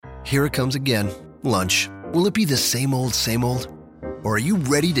here it comes again. Lunch. Will it be the same old, same old? Or are you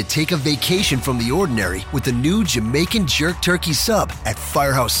ready to take a vacation from the ordinary with the new Jamaican Jerk Turkey Sub at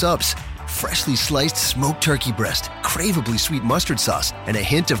Firehouse Subs? Freshly sliced smoked turkey breast, craveably sweet mustard sauce, and a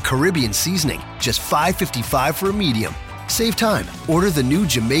hint of Caribbean seasoning. Just $5.55 for a medium. Save time. Order the new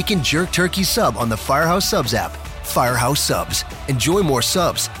Jamaican Jerk Turkey Sub on the Firehouse Subs app. Firehouse Subs. Enjoy more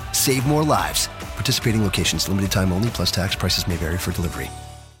subs. Save more lives. Participating locations. Limited time only, plus tax. Prices may vary for delivery.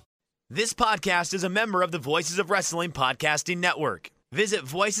 This podcast is a member of the Voices of Wrestling Podcasting Network. Visit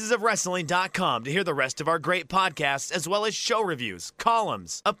voicesofwrestling.com to hear the rest of our great podcasts, as well as show reviews,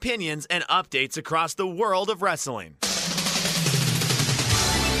 columns, opinions, and updates across the world of wrestling.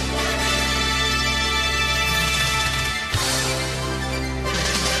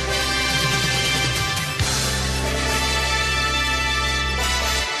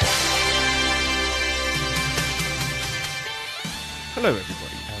 Hello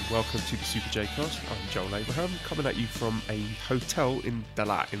everybody and welcome to the Super J-Cast. I'm Joel Abraham, coming at you from a hotel in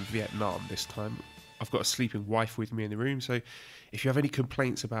Dalat in Vietnam this time. I've got a sleeping wife with me in the room, so if you have any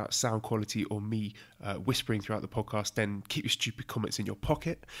complaints about sound quality or me whispering throughout the podcast, then keep your stupid comments in your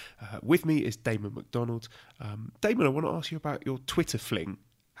pocket. With me is Damon McDonald. Damon, I want to ask you about your Twitter fling.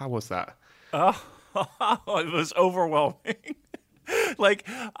 How was that? It was overwhelming.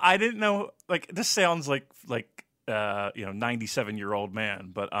 I didn't know, this sounds like 97-year-old man,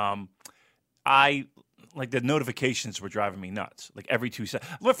 but the notifications were driving me nuts. Like every 2 seconds.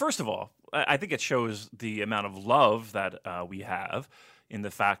 Well, first of all, I think it shows the amount of love that we have in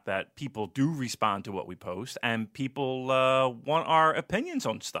the fact that people do respond to what we post, and people want our opinions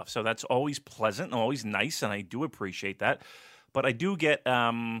on stuff. So that's always pleasant and always nice, and I do appreciate that. But I do get,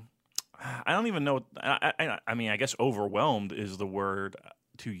 I don't even know. I guess overwhelmed is the word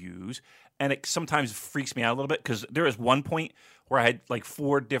to use. And it sometimes freaks me out a little bit because there is one point where I had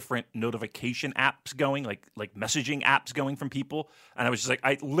 4 different notification apps going, like messaging apps going from people. And I was just like,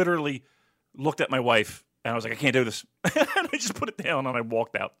 I literally looked at my wife and I was like, I can't do this. And I just put it down and I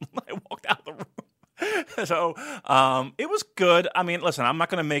walked out. I walked out the room. So it was good. I mean, listen, I'm not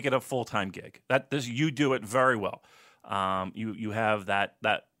going to make it a full-time gig. You do it very well. You have that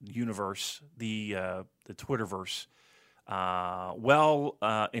universe, the Twitterverse. Under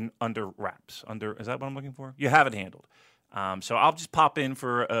wraps. Is that what I'm looking for? You have it handled. So I'll just pop in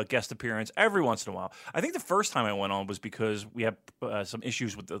for a guest appearance every once in a while. I think the first time I went on was because we had some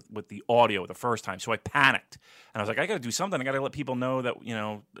issues with the audio the first time, so I panicked and I was like, I got to do something. I got to let people know that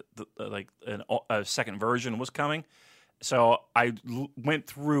a second version was coming. So I went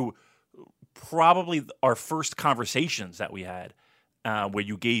through probably our first conversations that we had, where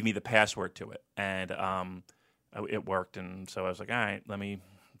you gave me the password to it, and it worked, and so I was like, all right, let me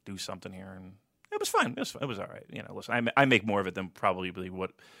do something here, and it was fine. It was all right. Listen, I make more of it than probably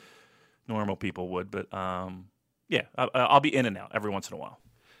what normal people would, but I'll be in and out every once in a while.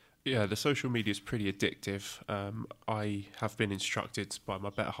 Yeah, the social media is pretty addictive. I have been instructed by my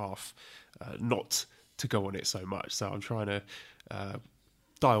better half not to go on it so much, so I'm trying to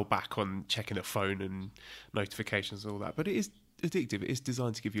dial back on checking a phone and notifications and all that, but it is addictive. It is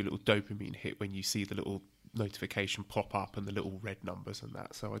designed to give you a little dopamine hit when you see the little notification pop up and the little red numbers and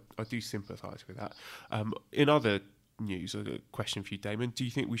that. So I do sympathise with that. In other news, a question for you, Damon. Do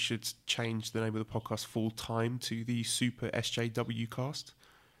you think we should change the name of the podcast full time to the Super SJW Cast?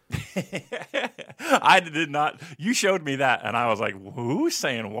 I did not. You showed me that, and I was like, "Who's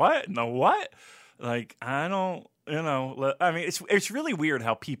saying what? No, what?" I don't. I mean, it's really weird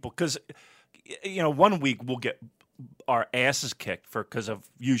how people, because 1 week we'll get our asses kicked because of,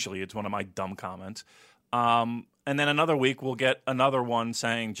 usually it's one of my dumb comments. And then another week we'll get another one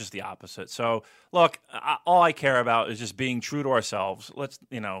saying just the opposite. So look, all I care about is just being true to ourselves. Let's,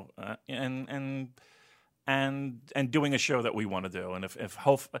 and doing a show that we want to do. And if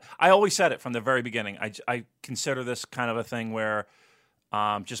I always said it from the very beginning, I consider this kind of a thing where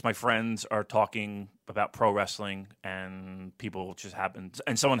just my friends are talking about pro wrestling and people just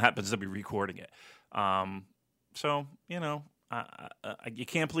and someone happens to be recording it. So, you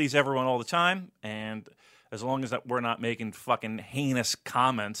can't please everyone all the time, and as long as that we're not making fucking heinous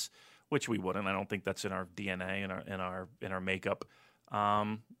comments, which we wouldn't, I don't think that's in our DNA, in our makeup.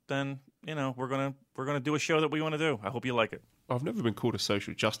 Then we're gonna do a show that we want to do. I hope you like it. I've never been called a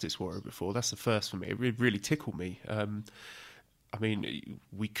social justice warrior before. That's the first for me. It really tickled me. I mean,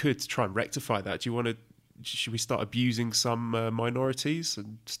 we could try and rectify that. Should we start abusing some minorities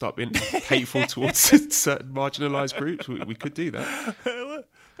and start being hateful towards certain marginalised groups? We could do that.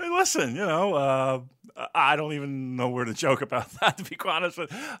 Hey, listen, I don't even know where to joke about that, to be quite honest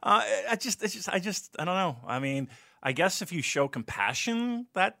with you. I don't know. I mean, I guess if you show compassion,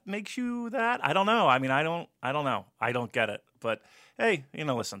 that makes you that. I don't know. I mean, I don't know. I don't get it. But hey,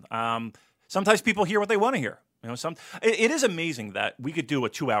 listen. Sometimes people hear what they want to hear. It is amazing that we could do a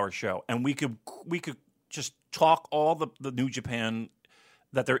 2-hour show and we could just talk all the New Japan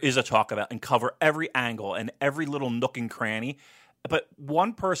that there is a talk about and cover every angle and every little nook and cranny. But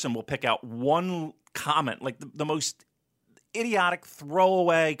one person will pick out one comment, like the most idiotic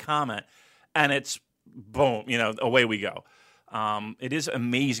throwaway comment, and it's boom, away we go. It is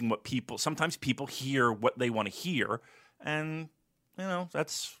amazing what sometimes people hear what they want to hear, and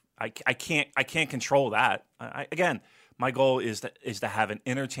that's I can't control that. Again, my goal is to have an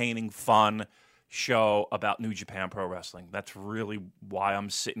entertaining, fun show about New Japan Pro Wrestling. That's really why I'm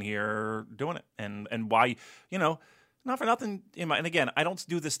sitting here doing it, and why not for nothing. And again, I don't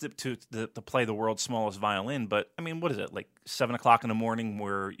do this to play the world's smallest violin, but I mean, what is it, like 7 o'clock in the morning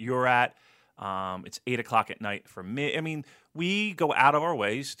where you're at? It's 8 o'clock at night for me. I mean, we go out of our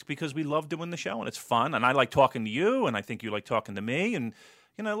ways because we love doing the show and it's fun. And I like talking to you, and I think you like talking to me. And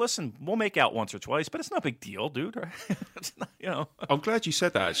listen, we'll make out once or twice, but it's no big deal, dude. It's not, I'm glad you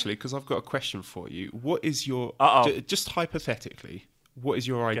said that, actually, because I've got a question for you. What is your just hypothetically? What is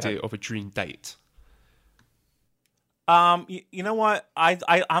your idea of a dream date? You know what?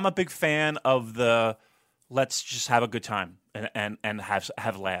 I'm a big fan of the let's just have a good time and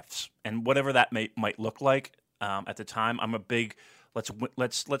have laughs, and whatever that might look like at the time. I'm a big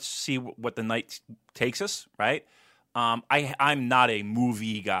let's see what the night takes us, right? I'm not a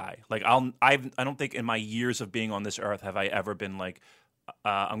movie guy. Like I don't think in my years of being on this earth have I ever been like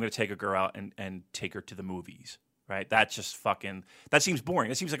I'm going to take a girl out and take her to the movies. Right? That's just that seems boring.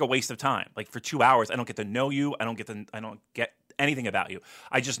 That seems like a waste of time. Like for 2 hours, I don't get to know you. I don't get anything about you.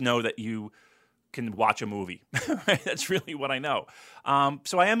 I just know that you can watch a movie. Right? That's really what I know.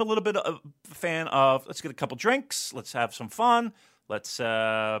 So I am a little bit of a fan of let's get a couple drinks. Let's have some fun. Let's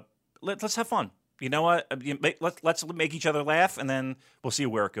have fun. You know what? Let's make each other laugh, and then we'll see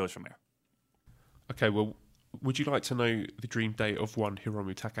where it goes from there. Okay. Well, would you like to know the dream date of one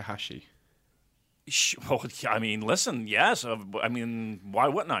Hiromu Takahashi? Well, I mean, listen, yes. I mean, why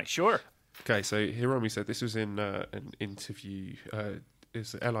wouldn't I? Sure. Okay, so Hiromu said this was in an interview.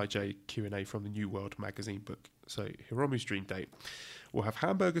 It's the LIJ Q&A from the New World magazine book. So Hiromu's dream date: we'll have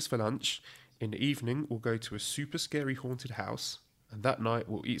hamburgers for lunch. In the evening, we'll go to a super scary haunted house. And that night,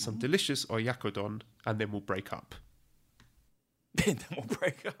 we'll eat some delicious oyakodon, and then we'll break up. And then we'll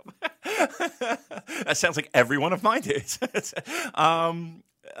break up. That sounds like every one of mine days.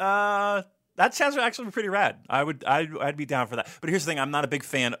 That sounds actually pretty rad. I'd be down for that. But here's the thing: I'm not a big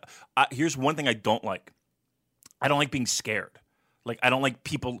fan. Here's one thing I don't like. I don't like being scared. Like I don't like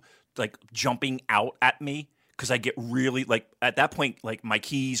people like jumping out at me because I get really like at that point like my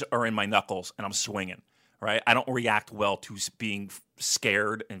keys are in my knuckles and I'm swinging. Right? I don't react well to being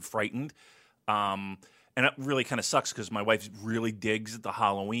scared and frightened. And it really kind of sucks because my wife really digs the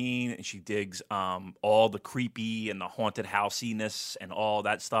Halloween and she digs all the creepy and the haunted houseiness and all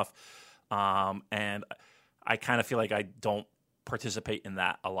that stuff. And I kind of feel like I don't participate in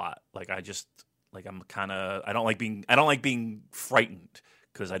that a lot. Like I don't like being frightened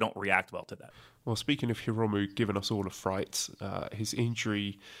because I don't react well to that. Well, speaking of Hiromu giving us all a fright, his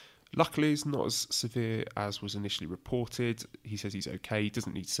injury luckily is not as severe as was initially reported. He says he's okay,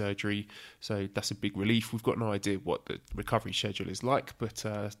 doesn't need surgery, so that's a big relief. We've got no idea what the recovery schedule is like, but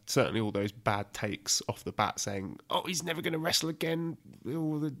certainly all those bad takes off the bat saying, oh, he's never going to wrestle again,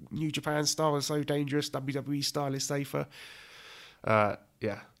 oh, the New Japan style is so dangerous, WWE style is safer.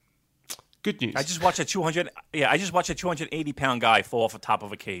 Yeah. Good news. I just watched a 280-pound guy fall off the top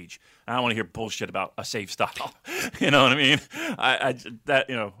of a cage. I don't want to hear bullshit about a safe style. You know what I mean?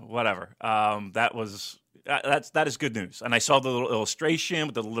 Whatever. That is good news. And I saw the little illustration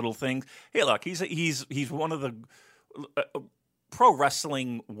with the little things. Hey, look, he's one of the pro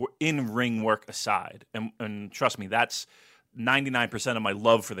wrestling in ring work aside, and trust me, that's 99% of my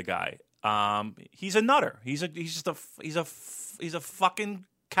love for the guy. He's a nutter. He's a fucking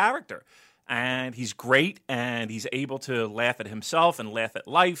character. And he's great, and he's able to laugh at himself and laugh at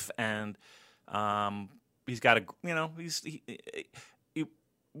life, and he's got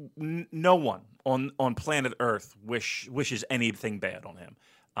no one on planet Earth wishes anything bad on him.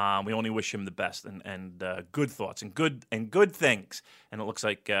 We only wish him the best and good thoughts and good things. And it looks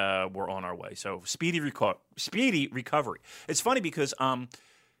like we're on our way. So speedy recovery. It's funny because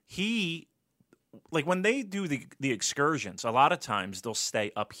he, like when they do the excursions, a lot of times they'll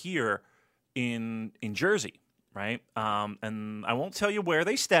stay up here in Jersey, right? And I won't tell you where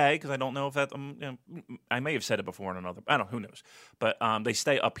they stay because I don't know if that. I may have said it before in another. I don't know. Who knows? But they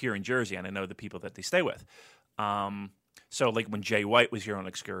stay up here in Jersey, and I know the people that they stay with. So like when Jay White was here on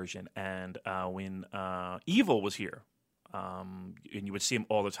excursion, and when Evil was here, and you would see him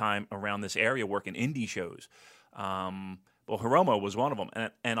all the time around this area working indie shows. Well, Hiromo was one of them,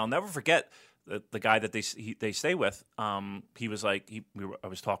 and I'll never forget the guy that they stay with. He was like, I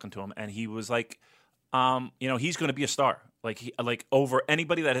was talking to him, and he was like, he's going to be a star, like over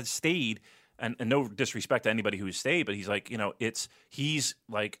anybody that had stayed. And no disrespect to anybody who has stayed, but he's like, he's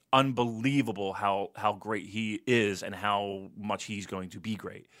like unbelievable how great he is and how much he's going to be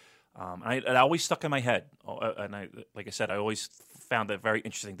great. It always stuck in my head, and like I said, I always found that very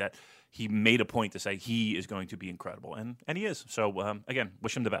interesting that he made a point to say he is going to be incredible, and he is. So again,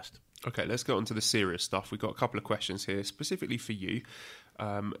 wish him the best. Okay, let's go on to the serious stuff. We've got a couple of questions here specifically for you.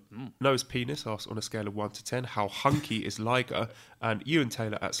 Noah's Penis asks, on a scale of 1 to 10, how hunky is Liger? And Ewan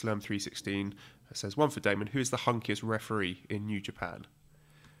Taylor at Slam316 says, 1 for Damon, who is the hunkiest referee in New Japan?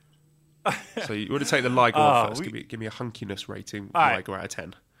 So you want to take the Liger one first? Give me a hunkiness rating, Liger out of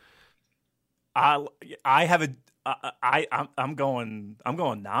 10. I'm going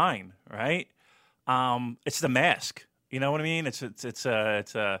 9, right? It's the mask. You know what I mean?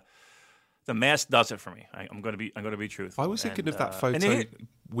 The mask does it for me. I'm going to be truthful. I was thinking of that photo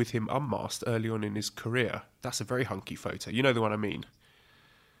with him unmasked early on in his career. That's a very hunky photo. You know the one I mean?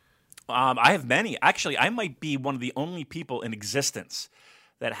 I have many. Actually, I might be one of the only people in existence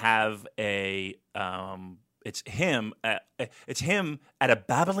that have a. It's him. It's him at a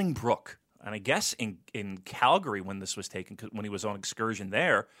babbling brook, and I guess in Calgary when this was taken, when he was on excursion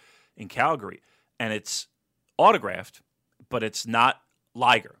there in Calgary, and it's autographed, but it's not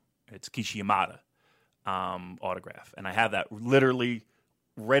Liger. It's Kishiyamada autograph. And I have that literally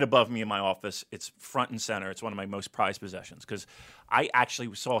right above me in my office. It's front and center. It's one of my most prized possessions because I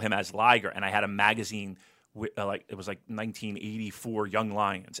actually saw him as Liger, and I had a magazine, it was like 1984 Young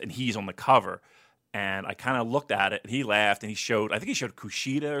Lions, and he's on the cover. And I kind of looked at it, and he laughed, and I think he showed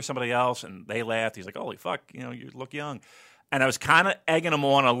Kushida or somebody else, and they laughed. He's like, holy fuck, you look young. And I was kind of egging him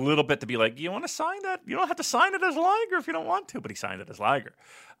on a little bit to be like, you want to sign that? You don't have to sign it as Liger if you don't want to, but he signed it as Liger.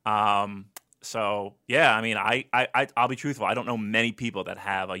 So yeah, I mean, I'll be truthful. I don't know many people that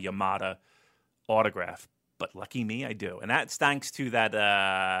have a Yamada autograph, but lucky me, I do. And that's thanks to that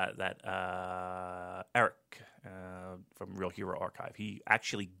Eric from Real Hero Archive. He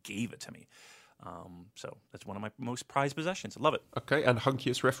actually gave it to me. So that's one of my most prized possessions. I love it. Okay, and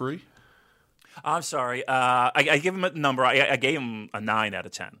hunkiest referee? I'm sorry. I gave him a number. I gave him a 9 out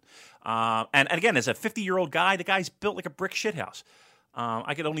of 10. And again, as a 50-year-old guy, the guy's built like a brick shithouse.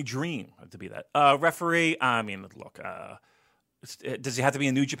 I could only dream to be that. Referee, I mean, look, does he have to be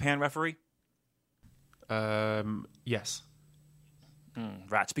a New Japan referee? Yes.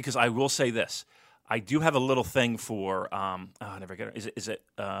 Rats, because I will say this. I do have a little thing for, I never get her. Is it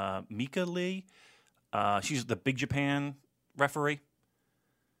Mika Lee? She's the Big Japan referee.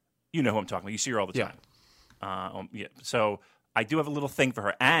 You know who I'm talking about. You see her all the time. Yeah. So I do have a little thing for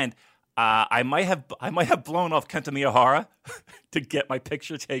her. And I might have blown off Kenta Miyahara to get my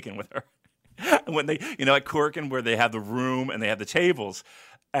picture taken with her. When they, at Corkin where they have the room and they have the tables,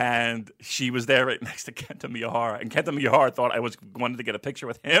 and she was there right next to Kenta Miyahara, and Kenta Miyahara thought I wanted to get a picture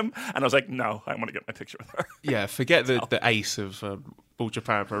with him, and I was like, no, I want to get my picture with her. Yeah, forget the ace of All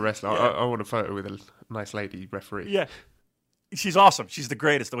Japan Pro Wrestling. Yeah. I want a photo with a nice lady referee. Yeah. She's awesome. She's the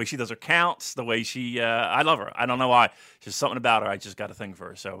greatest. The way she does her counts, the way she, I love her. I don't know why. There's something about her. I just got a thing for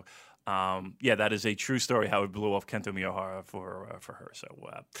her. So, that is a true story how it blew off Kento Miyahara for her. So,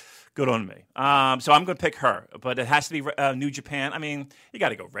 good on me. So I'm going to pick her, but it has to be New Japan. I mean, you got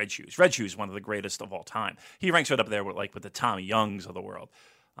to go Red Shoes. Red Shoes is one of the greatest of all time. He ranks right up there with the Tommy Youngs of the world.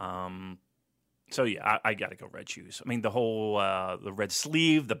 So yeah, I got to go Red Shoes. I mean, the whole the red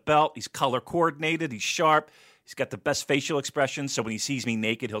sleeve, the belt. He's color coordinated. He's sharp. He's got the best facial expressions. So when he sees me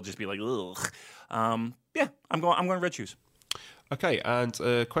naked, he'll just be like, ugh. Yeah, I'm going Red Shoes. Okay, and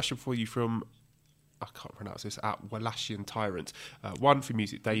a question for you from, I can't pronounce this, at Wallachian Tyrant. One for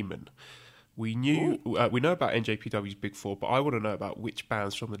Music Damon. We know about NJPW's Big Four, but I want to know about which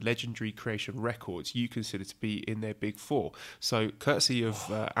bands from the legendary Creation Records you consider to be in their Big Four. So, courtesy of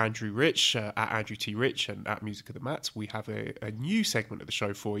Andrew Rich, at Andrew T. Rich, and at Music of the Mats, we have a new segment of the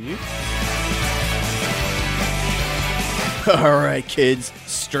show for you. All right, kids,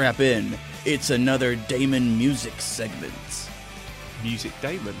 strap in. It's another Damon Music segment. Music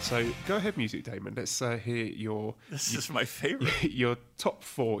Damon. So go ahead, Music Damon. Let's hear your... This is my favorite. Your top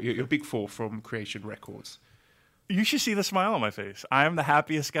four, your Big Four from Creation Records. You should see the smile on my face. I am the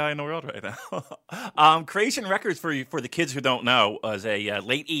happiest guy in the world right now. Creation Records, for the kids who don't know, was a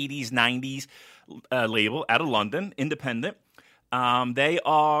late 80s, 90s label out of London, independent. They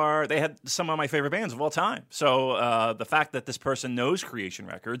had some of my favorite bands of all time. So the fact that this person knows Creation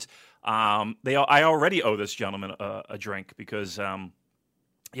Records, I already owe this gentleman a drink because,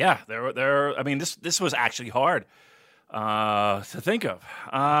 this was actually hard to think of.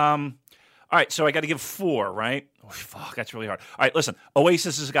 All right, so I got to give 4, right? Oh, fuck, that's really hard. All right, listen,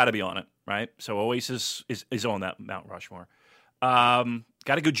 Oasis has got to be on it, right? So Oasis is on that Mount Rushmore. Got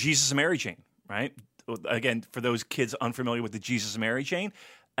to go Jesus and Mary Chain, right? Again, for those kids unfamiliar with the Jesus and Mary Chain,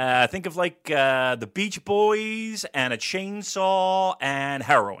 think of like the Beach Boys and a chainsaw and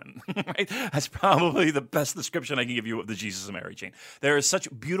heroin. Right? That's probably the best description I can give you of the Jesus and Mary Chain. There is such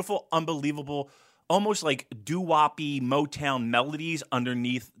beautiful, unbelievable, almost like doo-woppy Motown melodies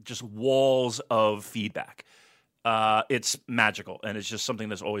underneath just walls of feedback. It's magical, and it's just something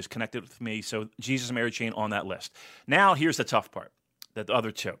that's always connected with me. So Jesus and Mary Chain on that list. Now, here's the tough part, the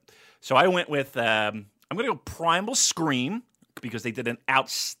other 2. So I went with, I'm going to go Primal Scream, because they did an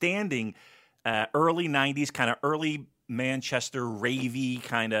outstanding early 90s, kind of early Manchester ravey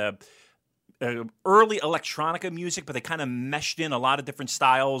kind of early electronica music, but they kind of meshed in a lot of different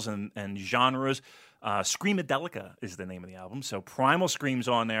styles and genres. Screamadelica is the name of the album. So Primal Scream's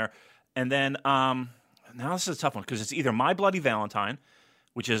on there. And then, now this is a tough one, because it's either My Bloody Valentine,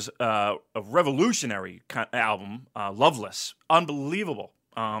 which is a revolutionary kind of album, Loveless, unbelievable.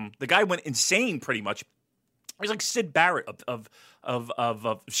 The guy went insane pretty much. He's like Syd Barrett of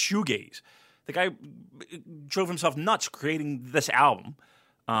shoegaze. The guy drove himself nuts creating this album,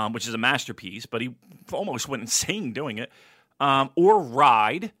 which is a masterpiece, but he almost went insane doing it. Or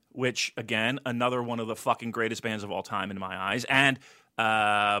Ride, which, again, another one of the fucking greatest bands of all time in my eyes, and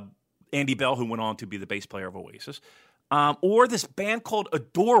Andy Bell, who went on to be the bass player of Oasis. Or this band called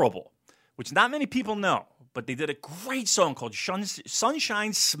Adorable, which not many people know, but they did a great song called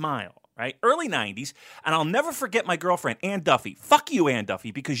Sunshine Smile. Right? Early 90s, and I'll never forget my girlfriend, Ann Duffy. Fuck you, Ann Duffy,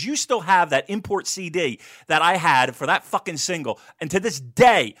 because you still have that import CD that I had for that fucking single, and to this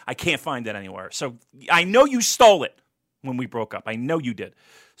day, I can't find it anywhere. So I know you stole it when we broke up. I know you did.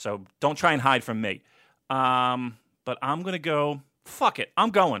 So don't try and hide from me. But I'm going to go, fuck it.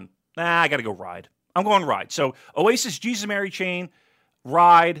 I'm going. I got to go Ride. I'm going Ride. So Oasis, Jesus Mary Chain,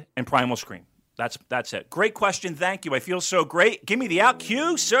 Ride, and Primal Scream. That's it. Great question. Thank you. I feel so great. Give me the out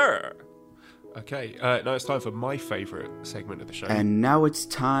cue, sir. Okay, now it's time for my favourite segment of the show. And now it's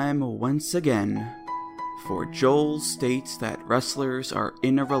time once again for Joel states that wrestlers are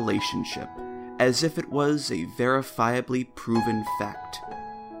in a relationship, as if it was a verifiably proven fact,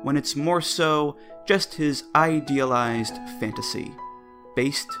 when it's more so just his idealized fantasy,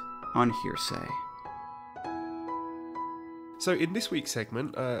 based on hearsay. So in this week's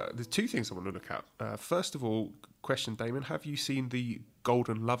segment, there's 2 things I want to look at. First of all, question, Damon, have you seen the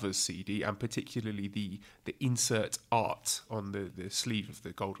Golden Lovers CD, and particularly the insert art on the sleeve of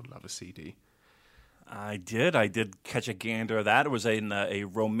the Golden Lovers CD? I did catch a gander of that. It was a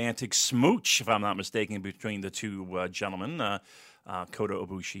romantic smooch, if I'm not mistaken, between the 2 gentlemen, Kota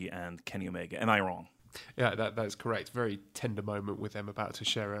Ibushi and Kenny Omega. Am I wrong? Yeah, that is correct. Very tender moment with them about to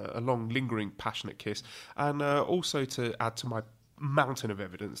share a long, lingering, passionate kiss. And also to add to my mountain of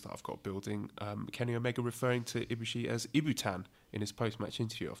evidence that I've got building, Kenny Omega referring to Ibushi as Ibutan in his post-match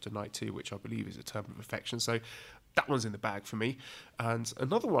interview after night 2, which I believe is a term of affection. So that one's in the bag for me. And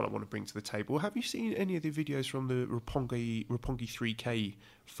another one I want to bring to the table, have you seen any of the videos from the Roppongi 3K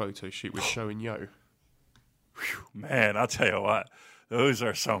photo shoot with Sho and Yo? Man, I'll tell you what, those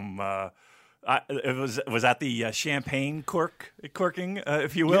are some... was that the champagne corking,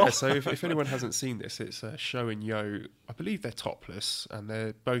 if you will? Yeah, so if anyone hasn't seen this, it's Sho and Yo. I believe they're topless, and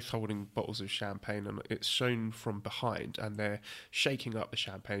they're both holding bottles of champagne, and it's shown from behind, and they're shaking up the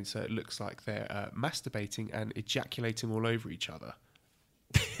champagne so it looks like they're masturbating and ejaculating all over each other.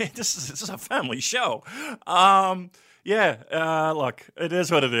 This is a family show. Look, it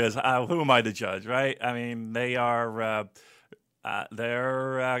is what it is. Who am I to judge, right? I mean, they are...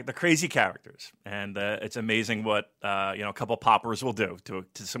 they're the crazy characters, and it's amazing what a couple poppers will do to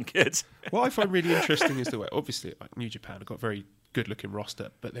some kids. What I find really interesting is the way, obviously, like New Japan have got a very good-looking roster,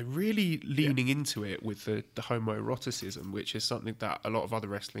 but they're really leaning into it with the homoeroticism, which is something that a lot of other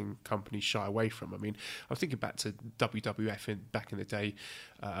wrestling companies shy away from. I mean, I'm thinking back to WWF back in the day.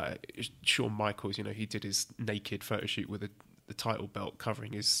 Shawn Michaels, he did his naked photo shoot with the title belt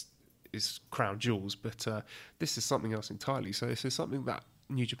covering his crown jewels, but this is something else entirely. So this is something that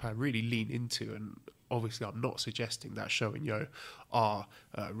New Japan really lean into, and obviously I'm not suggesting that Sho and Yo are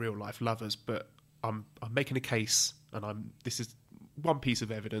real life lovers, but I'm making a case, and this is one piece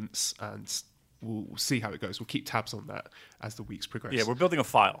of evidence, and we'll see how it goes. We'll keep tabs on that as the weeks progress. Yeah, we're building a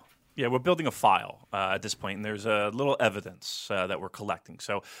file. Yeah, we're building a file at this point, and there's a little evidence that we're collecting.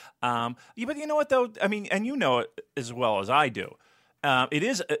 So, but you know what, though? I mean, and you know it as well as I do. It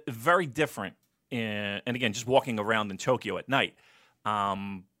is very different, and again, just walking around in Tokyo at night,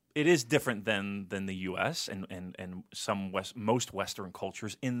 it is different than the U.S. and some most Western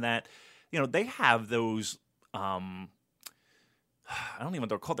cultures in that, they have those. I don't even know what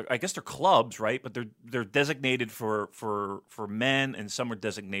they're called. I guess they're clubs, right? But they're designated for men, and some are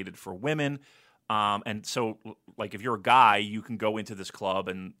designated for women. And so, like, if you're a guy, you can go into this club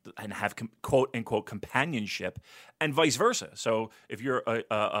and have quote unquote companionship, and vice versa. So, if you're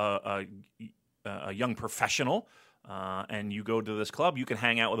a young professional and you go to this club, you can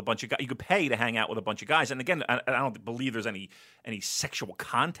hang out with a bunch of guys. You could pay to hang out with a bunch of guys. And again, I don't believe there's any sexual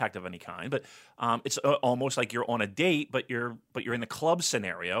contact of any kind, but it's almost like you're on a date, but you're in the club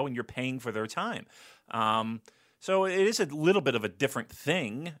scenario and you're paying for their time. So it is a little bit of a different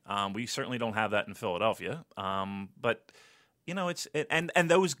thing. We certainly don't have that in Philadelphia. But and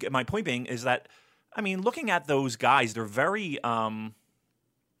those. My point being is that, I mean, looking at those guys, they're very.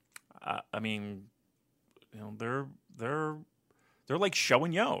 They're like show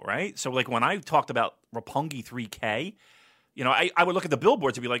and yo, right? So like when I talked about Roppongi 3K, I would look at the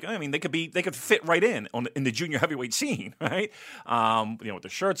billboards and be like, I mean, they could fit right in the junior heavyweight scene, right? With the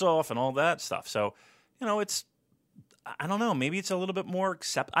shirts off and all that stuff. So, it's, I don't know, maybe it's a little bit more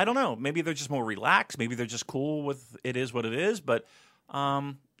I don't know, maybe they're just more relaxed, maybe they're just cool with it is what it is, but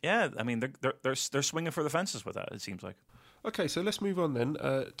yeah, I mean, they're swinging for the fences with that, it seems like. Okay, so let's move on then.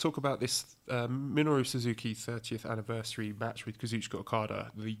 Talk about this Minoru Suzuki 30th anniversary match with Kazuchika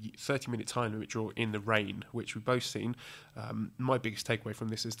Okada, the 30-minute time limit draw in the rain, which we've both seen. My biggest takeaway from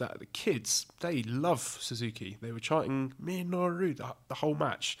this is that the kids, they love Suzuki. They were chanting Minoru the whole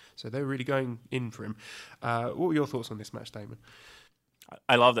match, so they were really going in for him. What were your thoughts on this match, Damon?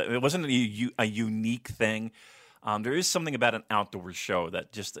 I love that. It wasn't a unique thing. There is something about an outdoor show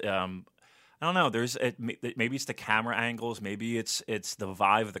that just... I don't know. Maybe it's the camera angles. Maybe it's the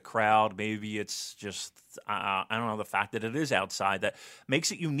vibe of the crowd. Maybe it's just I don't know, the fact that it is outside that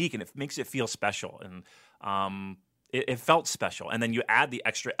makes it unique, and it makes it feel special. And it felt special. And then you add the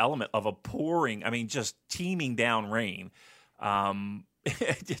extra element of a pouring, I mean, just teeming down rain.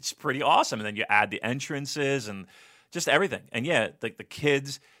 It's pretty awesome. And then you add the entrances and just everything. And yeah, like the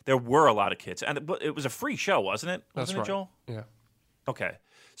kids. There were a lot of kids, and it was a free show, wasn't it? That's right. It, Joel? Yeah. Okay.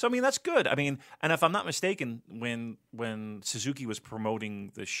 So, I mean, that's good. I mean, and if I'm not mistaken, when Suzuki was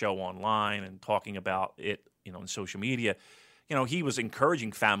promoting the show online and talking about it, in social media, he was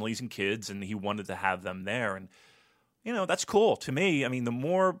encouraging families and kids, and he wanted to have them there. And, that's cool to me. I mean, the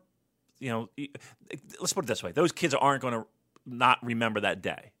more, let's put it this way. Those kids aren't going to not remember that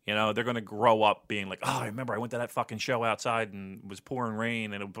day. They're going to grow up being like, oh, I remember I went to that fucking show outside and it was pouring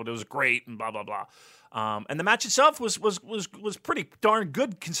rain and it was great and blah, blah, blah. And the match itself was pretty darn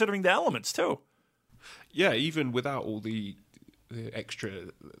good considering the elements too. Yeah, even without all the extra,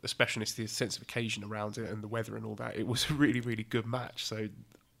 the specialness, the sense of occasion around it and the weather and all that, it was a really, really good match. So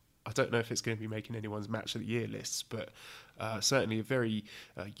I don't know if it's going to be making anyone's match of the year lists, but certainly a very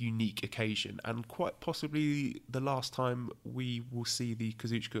unique occasion, and quite possibly the last time we will see the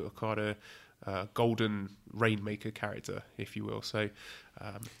Kazuchika Okada golden rainmaker character, if you will. So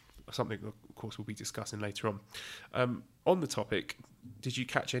something, of course, we'll be discussing later on. On the topic, did you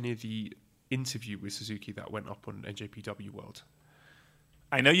catch any of the interview with Suzuki that went up on NJPW World?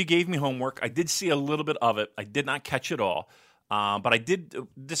 I know you gave me homework. I did see a little bit of it. I did not catch it all. But I did.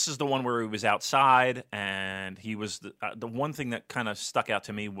 This is the one where he was outside, and he was the one thing that kind of stuck out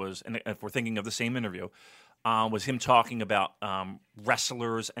to me was, and if we're thinking of the same interview, was him talking about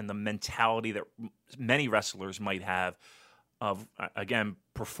wrestlers and the mentality that many wrestlers might have of, again,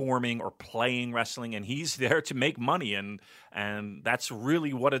 performing or playing wrestling, and he's there to make money, and that's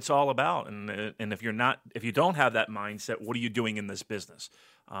really what it's all about. And if you don't have that mindset, what are you doing in this business?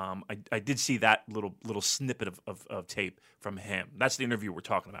 I did see that little snippet of tape from him. That's the interview we're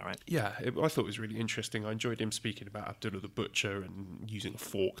talking about, right? Yeah, I thought it was really interesting. I enjoyed him speaking about Abdullah the Butcher and using a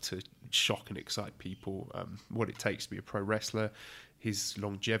fork to shock and excite people, what it takes to be a pro wrestler, his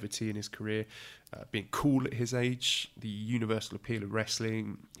longevity in his career, being cool at his age, the universal appeal of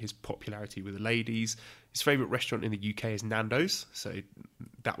wrestling, his popularity with the ladies. His favourite restaurant in the UK is Nando's, so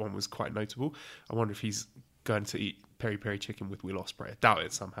that one was quite notable. I wonder if he's going to eat peri-peri chicken with Will Ospreay. I doubt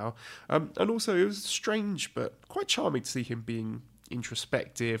it somehow. And also, it was strange but quite charming to see him being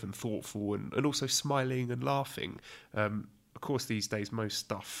introspective and thoughtful and also smiling and laughing. Of course, these days, most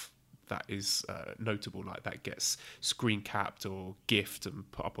stuff that is notable like that gets screen capped or gifted and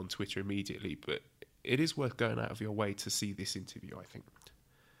put up on Twitter immediately, but it is worth going out of your way to see this interview, I think.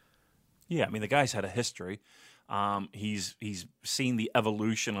 Yeah, I mean, the guy's had a history. He's seen the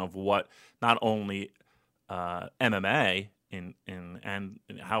evolution of what not only MMA and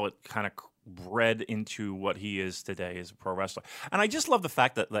how it kind of bred into what he is today as a pro wrestler. And I just love the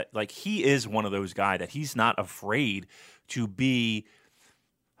fact that like he is one of those guys that he's not afraid to be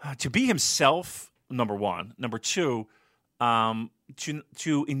himself. Number one, number two,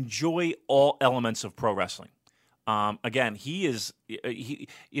 to enjoy all elements of pro wrestling. Again,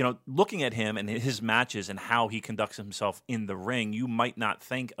 looking at him and his matches and how he conducts himself in the ring, you might not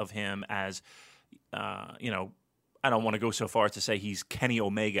think of him as, I don't want to go so far as to say he's Kenny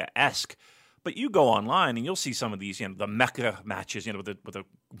Omega-esque, but you go online and you'll see some of these, the mecha matches, with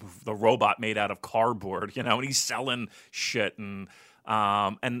the robot made out of cardboard, and he's selling shit and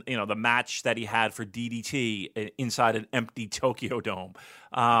the match that he had for DDT inside an empty Tokyo Dome,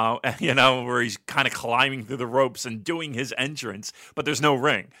 where he's kind of climbing through the ropes and doing his entrance, but there's no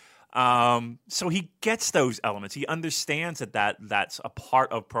ring. So he gets those elements. He understands that's a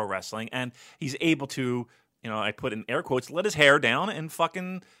part of pro wrestling, and he's able to, I put in air quotes, let his hair down and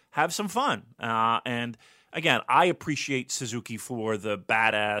fucking have some fun. And again, I appreciate Suzuki for the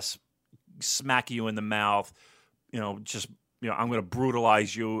badass, smack you in the mouth, I'm going to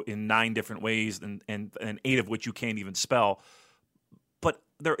brutalize you in 9 different ways and 8 of which you can't even spell. But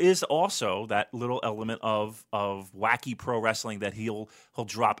there is also that little element of wacky pro wrestling that he'll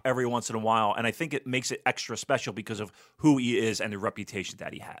drop every once in a while, and I think it makes it extra special because of who he is and the reputation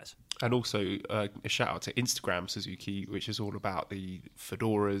that he has. And also a shout out to Instagram Suzuki, which is all about the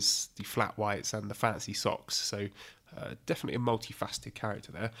fedoras, the flat whites, and the fancy socks. So definitely a multifaceted character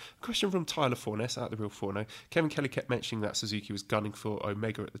there. Question from Tyler Fornes at The Real Forno. Kevin Kelly kept mentioning that Suzuki was gunning for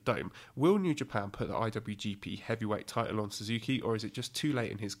Omega at the Dome. Will New Japan put the IWGP heavyweight title on Suzuki, or is it just too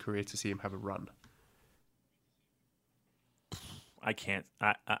late in his career to see him have a run? I can't.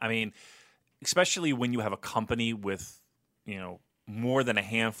 I mean, especially when you have a company with, more than a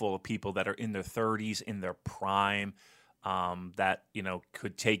handful of people that are in their 30s, in their prime, that,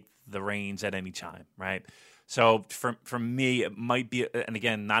 could take the reins at any time, right? So for me, it might be, and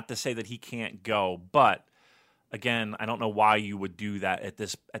again, not to say that he can't go, but again, I don't know why you would do that at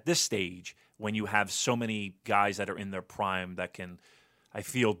this stage when you have so many guys that are in their prime that can, I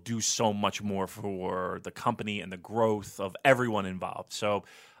feel, do so much more for the company and the growth of everyone involved. So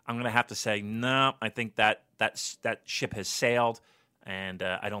I'm going to have to say, no, I think that ship has sailed, and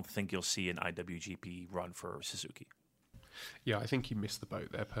I don't think you'll see an IWGP run for Suzuki. Yeah, I think he missed the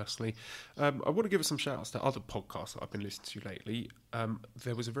boat there, personally. I want to give some shout-outs to other podcasts that I've been listening to lately.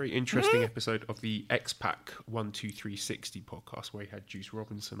 There was a very interesting episode of the X-Pac 12360 podcast where he had Juice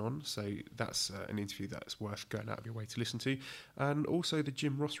Robinson on, so that's an interview that's worth going out of your way to listen to. And also the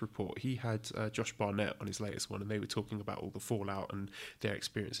Jim Ross Report. He had Josh Barnett on his latest one, and they were talking about all the fallout and their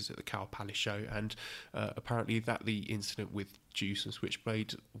experiences at the Cow Palace show, and apparently that the incident with Juice and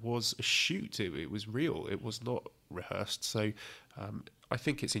Switchblade was a shoot. It was real. It was not rehearsed. So I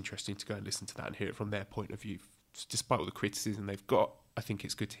think it's interesting to go and listen to that and hear it from their point of view. Despite all the criticism they've got, I think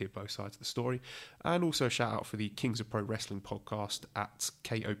it's good to hear both sides of the story. And also a shout out for the Kings of Pro Wrestling podcast at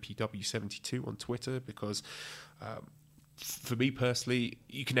KOPW72 on Twitter, because for me personally,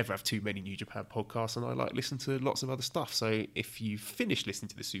 you can never have too many New Japan podcasts, and I like listening to lots of other stuff. So if you finish listening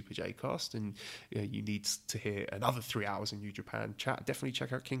to the Super J cast and you need to hear another 3 hours of New Japan chat, definitely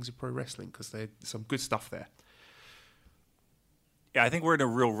check out Kings of Pro Wrestling, because there's some good stuff there. Yeah, I think we're in a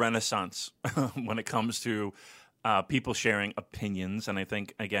real renaissance when it comes to people sharing opinions. And I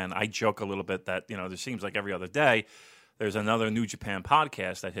think, again, I joke a little bit that, there seems like every other day there's another New Japan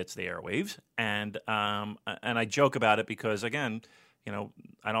podcast that hits the airwaves. And I joke about it because, again,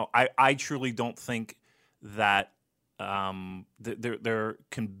 I truly don't think that there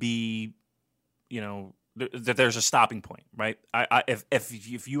can be, that there's a stopping point, right?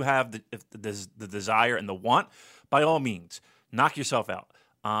 If you have the desire and the want, by all means, knock yourself out.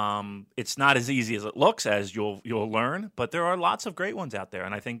 It's not as easy as it looks, as you'll learn, but there are lots of great ones out there.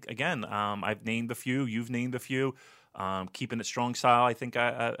 And I think, again, I've named a few, you've named a few. Keeping It Strong Style, I think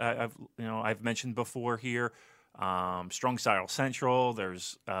I've mentioned before here. Strong Style Central.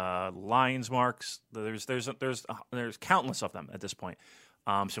 There's Lions Marks. There's countless of them at this point.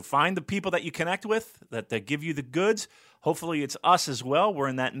 So find the people that you connect with that give you the goods. Hopefully, it's us as well. We're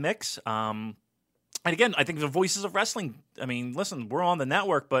in that mix. And again, I think the Voices of Wrestling. I mean, listen, we're on the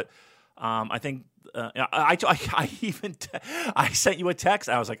network, but I think I sent you a text.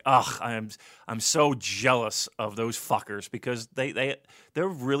 I was like, ugh, I'm so jealous of those fuckers, because they're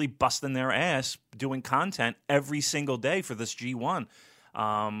really busting their ass doing content every single day for this G1,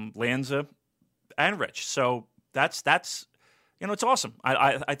 Lanza and Rich. So that's it's awesome.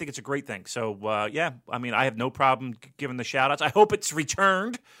 I think it's a great thing. So, yeah, I mean, I have no problem giving the shout-outs. I hope it's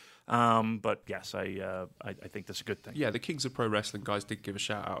returned. But, yes, I think that's a good thing. Yeah, the Kings of Pro Wrestling guys did give a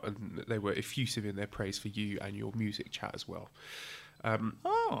shout-out, and they were effusive in their praise for you and your music chat as well.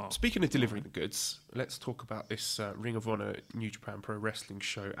 Speaking of delivering the goods, let's talk about this Ring of Honor New Japan Pro Wrestling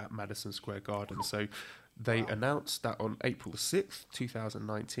show at Madison Square Garden. So they announced that on April the 6th,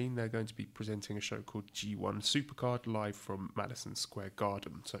 2019, they're going to be presenting a show called G1 Supercard live from Madison Square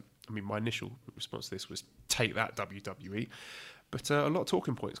Garden. So, I mean, my initial response to this was, take that, WWE. But a lot of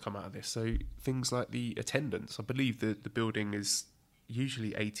talking points come out of this. So things like the attendance. I believe the building is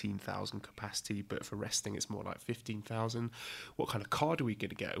usually 18,000 capacity, but for wrestling it's more like 15,000. What kind of card are we going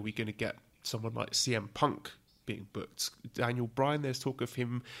to get? Are we going to get someone like CM Punk being booked? Daniel Bryan, there's talk of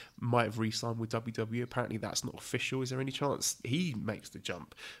him might have re-signed with WWE. Apparently that's not official. Is there any chance he makes the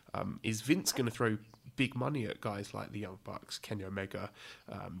jump? Is Vince going to throw big money at guys like the Young Bucks, Kenny Omega,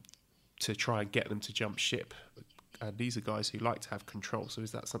 to try and get them to jump ship? And these are guys who like to have control. So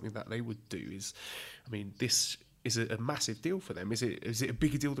is that something that they would do? This is a massive deal for them. Is it a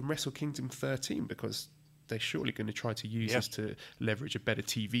bigger deal than Wrestle Kingdom 13? Because they're surely going to try to use this to leverage a better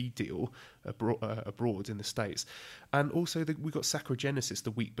TV deal abroad in the States. And also we got Sakura Genesis the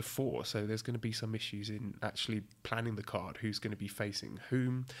week before, so there's going to be some issues in actually planning the card. Who's going to be facing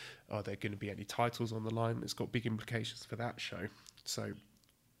whom? Are there going to be any titles on the line? It's got big implications for that show. So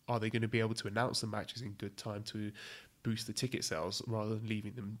are they going to be able to announce the matches in good time to boost the ticket sales rather than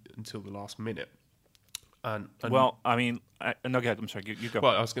leaving them until the last minute? Well, I mean, no, go ahead. I'm sorry, you go.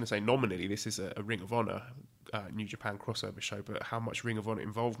 Well, I was going to say, nominally, this is a Ring of Honor New Japan crossover show, but how much Ring of Honor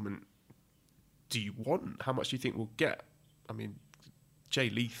involvement do you want? How much do you think we'll get? I mean,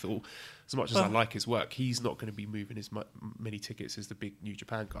 Jay Lethal, as much as I like his work, he's not going to be moving as many tickets as the big New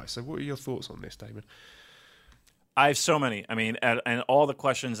Japan guy. So what are your thoughts on this, Damon? I have so many. I mean, and all the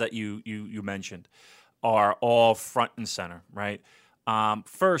questions that you mentioned are all front and center, right?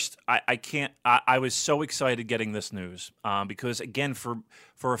 First, I was so excited getting this news because, again,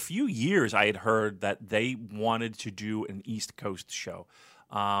 for a few years I had heard that they wanted to do an East Coast show.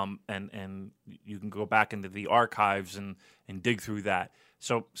 And you can go back into the archives and dig through that.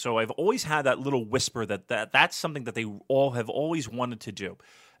 So I've always had that little whisper that's something that they all have always wanted to do.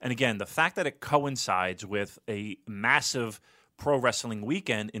 And again, the fact that it coincides with a massive pro wrestling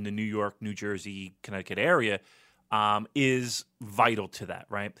weekend in the New York, New Jersey, Connecticut area is vital to that,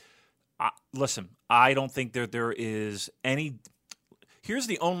 right? Listen, I don't think there is any. Here's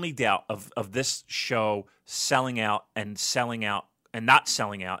the only doubt of this show selling out and not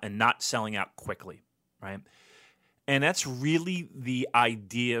selling out quickly, right? And that's really the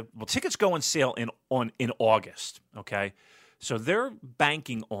idea. Well, tickets go on sale in August, okay? So they're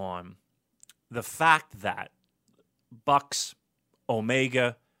banking on the fact that Bucks,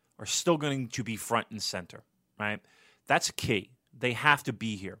 Omega are still going to be front and center, right? That's key. They have to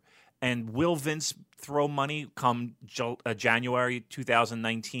be here. And will Vince throw money come January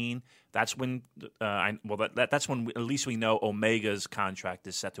 2019? That's when, that's when at least we know Omega's contract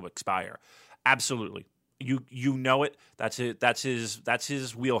is set to expire. Absolutely. You know it. That's it. That's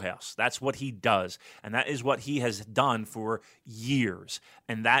his wheelhouse. That's what he does, and that is what he has done for years.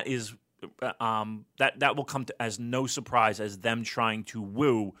 And that is that will come as no surprise as them trying to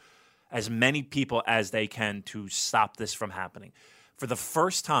woo as many people as they can to stop this from happening. For the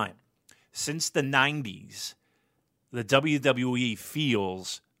first time since the 90s, the WWE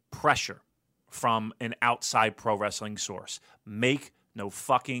feels pressure from an outside pro wrestling source. Make no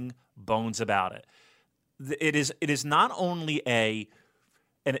fucking bones about it. It is not only a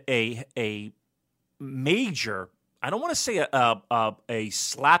major. I don't want to say a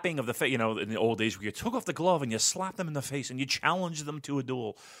slapping of the face. You know, in the old days where you took off the glove and you slapped them in the face and you challenged them to a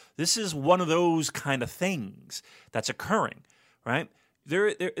duel. This is one of those kind of things that's occurring, right?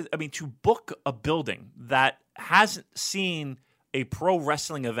 I mean, to book a building that hasn't seen a pro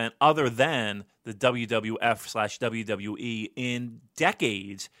wrestling event other than the WWF/WWE in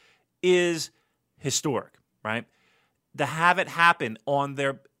decades is historic, right? To have it happen on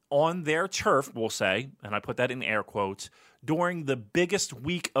their turf, we'll say, and I put that in air quotes, during the biggest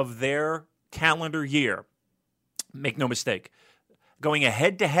week of their calendar year, make no mistake, going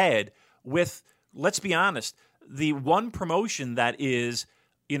head-to-head with, let's be honest, the one promotion that is,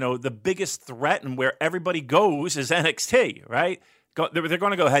 the biggest threat and where everybody goes is NXT, right? They're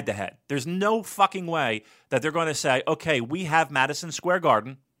going to go head-to-head. There's no fucking way that they're going to say, okay, we have Madison Square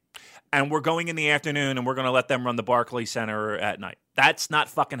Garden, and we're going in the afternoon, and we're going to let them run the Barclays Center at night. That's not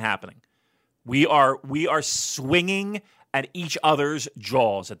fucking happening. We are swinging at each other's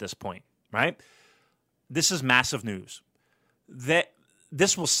jaws at this point, right? This is massive news. that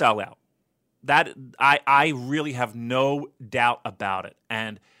this will sell out. That I really have no doubt about it,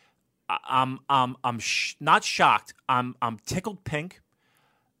 and I'm not shocked. I'm tickled pink.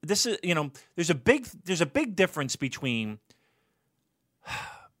 This is, there's a big difference between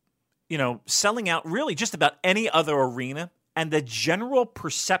selling out really just about any other arena and the general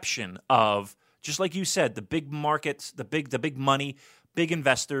perception of, just like you said, the big markets, the big money, big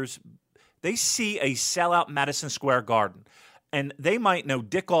investors. They see a sellout Madison Square Garden. And they might know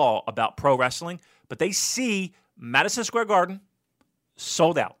dick all about pro wrestling, but they see Madison Square Garden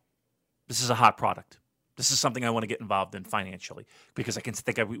sold out. This is a hot product. This is something I want to get involved in financially because I can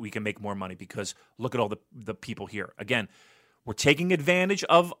think we can make more money because look at all the people here. Again, we're taking advantage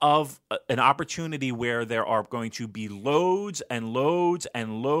of an opportunity where there are going to be loads and loads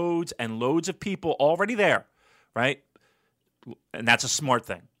and loads and loads of people already there, right? And that's a smart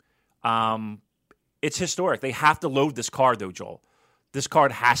thing. It's historic. They have to load this card, though, Joel. This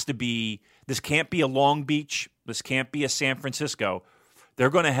card has to be – this can't be a Long Beach. This can't be a San Francisco. They're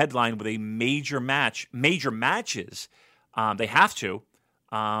going to headline with a major matches. They have to.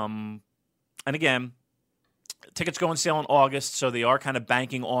 And again, tickets go on sale in August, so they are kind of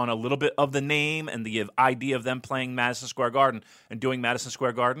banking on a little bit of the name and the idea of them playing Madison Square Garden and doing Madison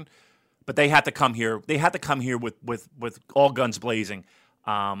Square Garden. But they had to come here. They had to come here with all guns blazing.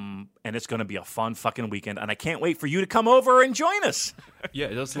 And it's going to be a fun fucking weekend, and I can't wait for you to come over and join us. Yeah,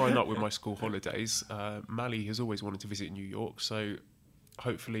 it does line up with my school holidays. Mally has always wanted to visit New York, so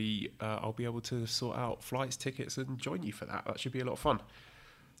hopefully I'll be able to sort out flights, tickets, and join you for that. That should be a lot of fun.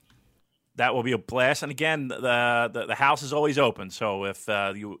 That will be a blast. And again, the house is always open, so if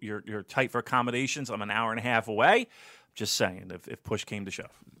you're tight for accommodations, I'm an hour and a half away. Just saying, if push came to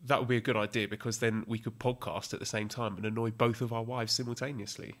shove. That would be a good idea because then we could podcast at the same time and annoy both of our wives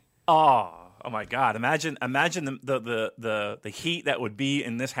simultaneously. Oh my God! Imagine the heat that would be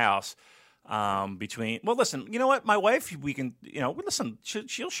in this house between. Well, listen, you know what? My wife, we can, listen.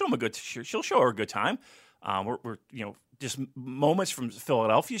 She'll show him she'll show her a good time. We're just moments from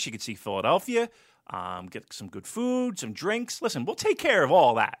Philadelphia. She could see Philadelphia. Get some good food, some drinks. Listen, we'll take care of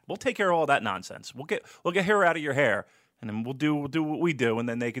all that. We'll take care of all that nonsense. We'll get hair out of your hair. And then we'll do what we do, and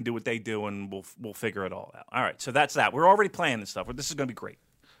then they can do what they do, and we'll figure it all out. All right, so that's that. We're already planning this stuff. This is going to be great.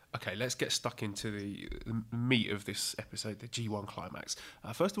 Okay, let's get stuck into the meat of this episode, the G1 climax.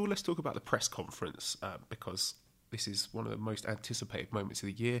 First of all, let's talk about the press conference, because this is one of the most anticipated moments of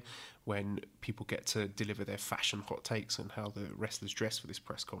the year when people get to deliver their fashion hot takes and how the wrestlers dress for this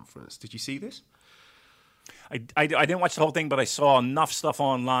press conference. Did you see this? I didn't watch the whole thing, but I saw enough stuff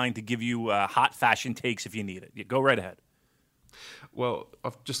online to give you hot fashion takes if you need it. Go right ahead. Well,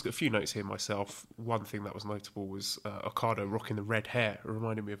 I've just got a few notes here myself. One thing that was notable was Okada rocking the red hair. It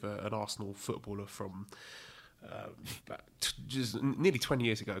reminded me of an Arsenal footballer from just nearly 20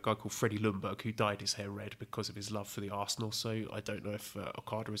 years ago, a guy called Freddie Ljungberg, who dyed his hair red because of his love for the Arsenal. So I don't know if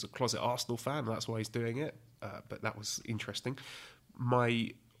Okada is a closet Arsenal fan, and that's why he's doing it. But that was interesting.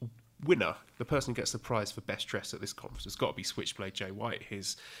 My winner, the person who gets the prize for best dress at this conference, has got to be Switchblade Jay White.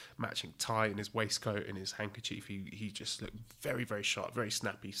 His matching tie and his waistcoat and his handkerchief, he just looked very, very sharp, very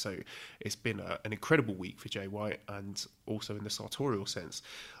snappy. So it's been an incredible week for Jay White, and also in the sartorial sense.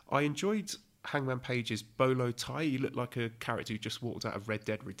 I enjoyed Hangman Page's bolo tie. He looked like a character who just walked out of Red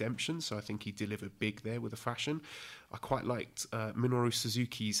Dead Redemption, so I think he delivered big there with the fashion. I quite liked Minoru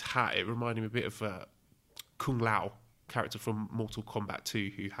Suzuki's hat. It reminded me a bit of Kung Lao, character from Mortal Kombat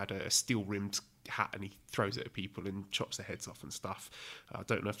 2, who had a steel-rimmed hat and he throws it at people and chops their heads off and stuff. I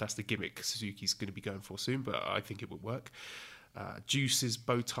don't know if that's the gimmick Suzuki's going to be going for soon, but I think it would work. Juice's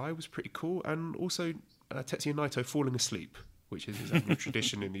bow tie was pretty cool, and also Tetsuya Naito falling asleep, which is his annual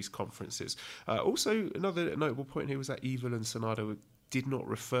tradition in these conferences. Also, another notable point here was that Evil and Sanada did not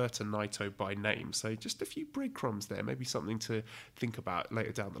refer to Naito by name. So just a few breadcrumbs there, maybe something to think about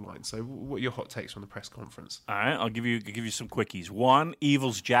later down the line. So what are your hot takes from the press conference? All right, I'll give you some quickies. One,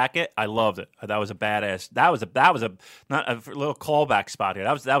 Evil's jacket, I loved it. That was a badass. That was a not a little callback spot here.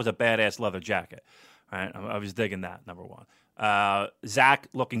 That was a badass leather jacket. All right, I was digging that. Number one. Zach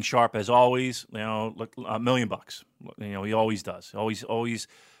looking sharp as always. Look $1 million. He always does. Always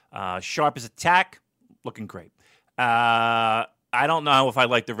sharp as a tack. Looking great. I don't know if I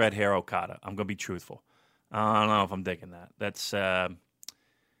like the red hair Okada. I'm going to be truthful. I don't know if I'm digging that. That's. I'm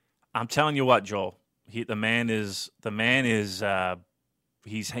telling you what, Joel. The man is.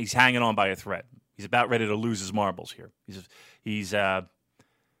 He's hanging on by a thread. He's about ready to lose his marbles here. He's. I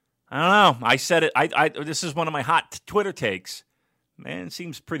don't know. I said it. This is one of my hot Twitter takes. Man,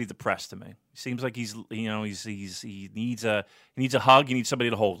 seems pretty depressed to me. Seems like he needs a hug. He needs somebody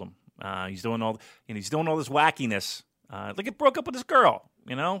to hold him. He's doing all this wackiness. Like it broke up with his girl,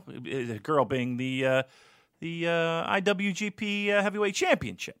 the girl being the IWGP Heavyweight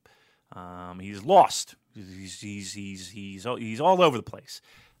Championship. He's lost. He's all over the place.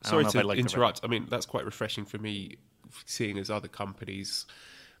 Sorry to interrupt. I mean, that's quite refreshing for me, seeing as other companies,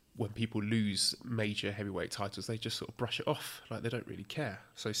 when people lose major heavyweight titles, they just sort of brush it off, like they don't really care.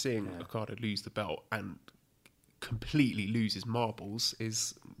 So seeing Okada lose the belt and completely lose his marbles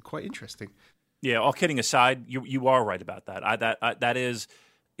is quite interesting. Yeah, all kidding aside, you are right about that. That is,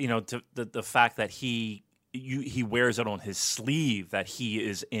 the fact that he wears it on his sleeve, that he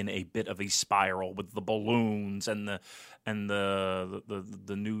is in a bit of a spiral with the balloons and the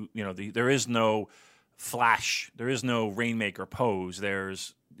new, there is no flash, there is no Rainmaker pose.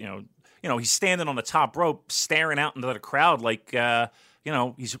 There's he's standing on the top rope, staring out into the crowd like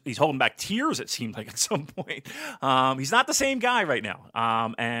he's holding back tears. It seemed like at some point. He's not the same guy right now,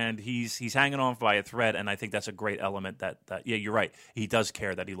 and he's hanging on by a thread. And I think that's a great element. That you're right. He does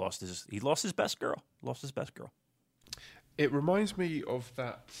care that he lost his best girl. It reminds me of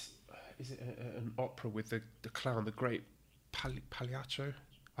that. Is it an opera with the clown, the great Pagliaccio?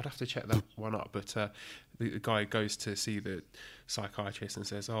 I'd have to check that one up. But the guy goes to see the psychiatrist and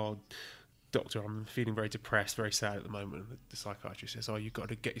says, "Oh, doctor, I'm feeling very depressed, very sad at the moment." And the psychiatrist says, "Oh, you've got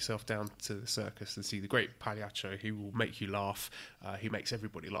to get yourself down to the circus and see the great Pagliaccio. He will make you laugh. He makes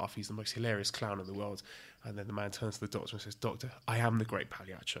everybody laugh. He's the most hilarious clown in the world." And then the man turns to the doctor and says, "Doctor, I am the great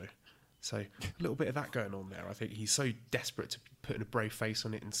Pagliaccio." So a little bit of that going on there. I think he's so desperate to putting a brave face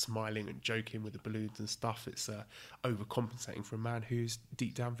on it and smiling and joking with the balloons and stuff. It's overcompensating for a man who's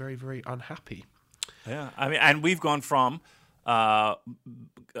deep down very, very unhappy. Yeah, I mean, and we've gone from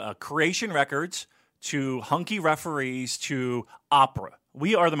Creation Records to hunky referees to opera.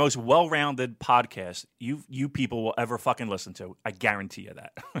 We are the most well-rounded podcast you people will ever fucking listen to. I guarantee you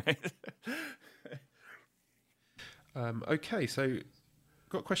that. Okay, so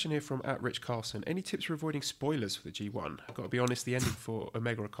got a question here from @Rich Carlson. Any tips for avoiding spoilers for the G1? I've got to be honest, the ending for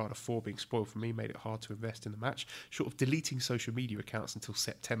Omega Okada 4 being spoiled for me made it hard to invest in the match. Short of deleting social media accounts until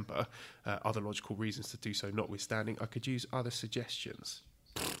September, other logical reasons to do so notwithstanding, I could use other suggestions.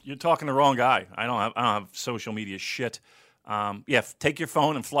 You're talking to the wrong guy. I don't have social media shit. Take your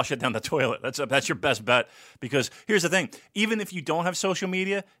phone and flush it down the toilet. That's your best bet. Because here's the thing: even if you don't have social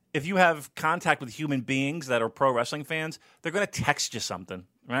media, if you have contact with human beings that are pro wrestling fans, they're going to text you something,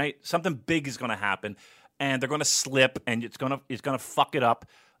 right? Something big is going to happen, and they're going to slip, and it's going to fuck it up.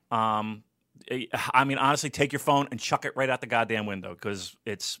 I mean, honestly, take your phone and chuck it right out the goddamn window, because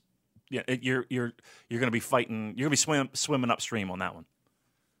you're going to be fighting. You're going to be swimming upstream on that one.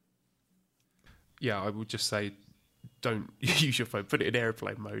 Yeah, I would just say, don't use your phone. Put it in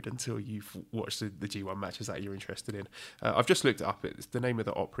airplane mode until you've watched the G1 matches that you're interested in. I've just looked it up. The name of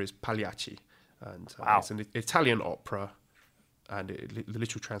the opera is Pagliacci, and it's an Italian opera, and the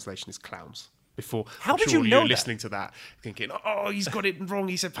literal translation is clowns. Before, how did you know you're listening to that, thinking, "Oh, he's got it wrong.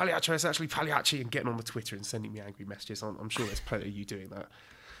 He said Pagliaccio. It's actually Pagliacci," and getting on the Twitter and sending me angry messages. I'm sure there's plenty of you doing that.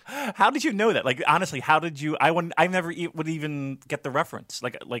 How did you know that? Like, honestly, how did you? I never would even get the reference.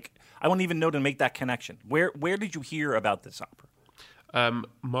 Like I wouldn't even know to make that connection. Where did you hear about this opera?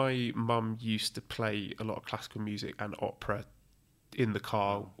 My mum used to play a lot of classical music and opera in the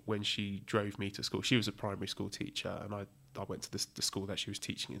car when she drove me to school. She was a primary school teacher, and I went to the school that she was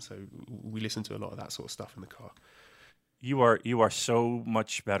teaching in, so we listened to a lot of that sort of stuff in the car. You are so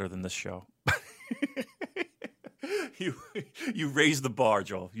much better than this show. You raised the bar,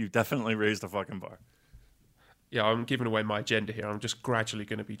 Joel. You definitely raised the fucking bar. Yeah, I'm giving away my agenda here. I'm just gradually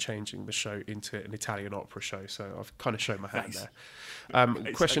going to be changing the show into an Italian opera show, so I've kind of shown my hand there.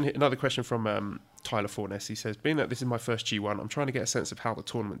 Another question from Tyler Forness. He says, being that this is my first G1, I'm trying to get a sense of how the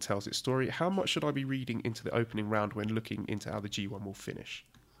tournament tells its story. How much should I be reading into the opening round when looking into how the G1 will finish?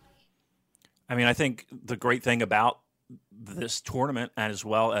 I mean, I think the great thing about this tournament, as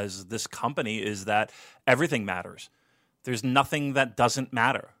well as this company, is that everything matters. There's nothing that doesn't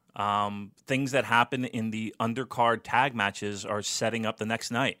matter. Things that happen in the undercard tag matches are setting up the next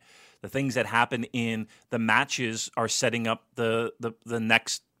night. The things that happen in the matches are setting up the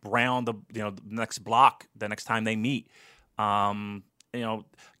next round, the next block, the next time they meet. Guarantee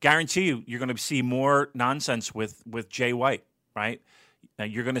you're going to see more nonsense with Jay White, right?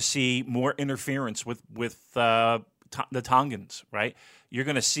 You're going to see more interference with the Tongans, right? You're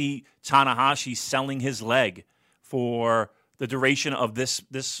going to see Tanahashi selling his leg for the duration of this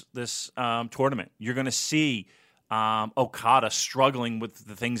tournament. You're going to see Okada struggling with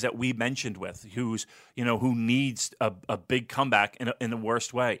the things that we mentioned who needs a big comeback in the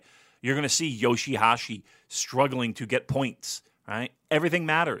worst way. You're going to see Yoshihashi struggling to get points, right? Everything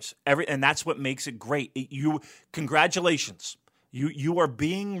matters. And that's what makes it great. Congratulations. You are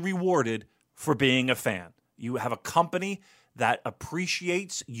being rewarded for being a fan. You have a company that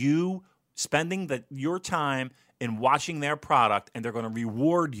appreciates you spending your time in watching their product, and they're going to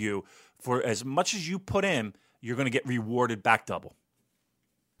reward you for as much as you put in. You're going to get rewarded back double.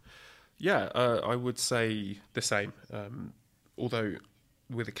 Yeah, I would say the same. Although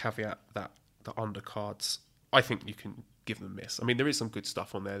with a caveat that the undercards, I think you can give them a miss. I mean, there is some good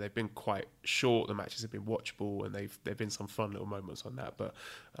stuff on there. They've been quite short. The matches have been watchable, and there've been some fun little moments on that. But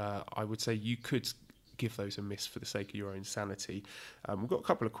I would say you could give those a miss for the sake of your own sanity. We've got a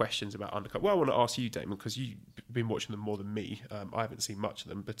couple of questions about undercut. Well, I want to ask you, Damon, because you've been watching them more than me. I haven't seen much of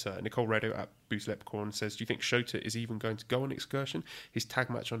them, but Nicole Redo at Boost Leprechaun says, do you think Shota is even going to go on Excursion? His tag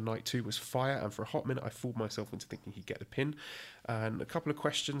match on night 2 was fire, and for a hot minute I fooled myself into thinking he'd get the pin. And a couple of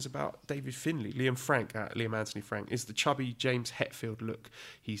questions about David Finlay. Liam Frank at Liam Anthony Frank. Is the chubby James Hetfield look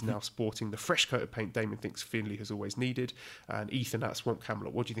he's now sporting the fresh coat of paint Damon thinks Finlay has always needed? And Ethan at Swamp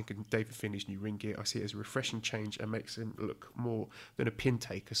Camelot. What do you think of David Finlay's new ring gear? I see it as a refreshing change and makes him look more than a pin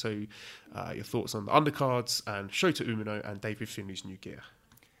taker. So your thoughts on the undercards and Shota Umino and David Finlay's new gear?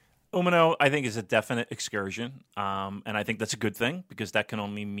 Umino, I think, is a definite excursion, and I think that's a good thing because that can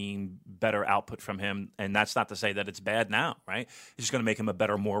only mean better output from him, and that's not to say that it's bad now, right? It's just going to make him a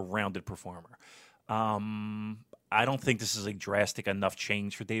better, more rounded performer. I don't think this is a drastic enough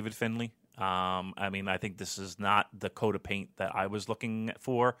change for David Finlay. I mean, I think this is not the coat of paint that I was looking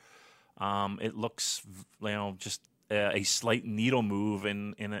for. It looks, just a slight needle move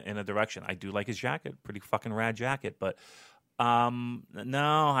in a direction. I do like his jacket, pretty fucking rad jacket, but no,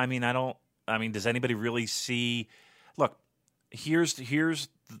 I mean, does anybody really see? Look, here's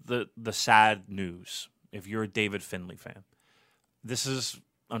the sad news. If you're a David Finlay fan, this is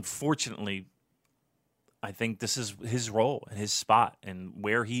unfortunately, I think this is his role and his spot, and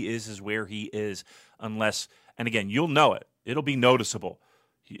where he is where he is. Unless, and again, you'll know it. It'll be noticeable.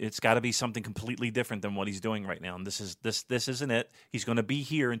 It's got to be something completely different than what he's doing right now, and this isn't it. He's going to be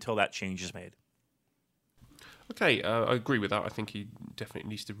here until that change is made. Okay, I agree with that. I think he definitely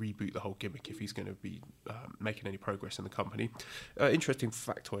needs to reboot the whole gimmick if he's going to be making any progress in the company. Interesting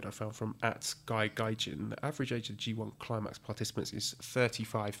factoid I found from @GuyGaijin. The average age of G1 Climax participants is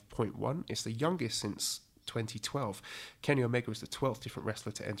 35.1. It's the youngest since 2012. Kenny Omega is the 12th different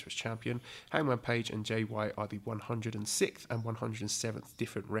wrestler to enter as champion. Hangman Page and Jay White are the 106th and 107th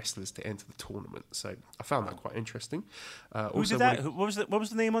different wrestlers to enter the tournament. So I found that quite interesting. Who did that? What was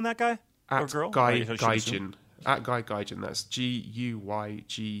the name on that guy or girl? @GuyGaijin. @GuyGaijin, that's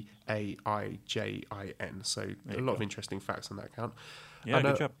GuyGaijin. So a lot of interesting facts on that account. Yeah, and,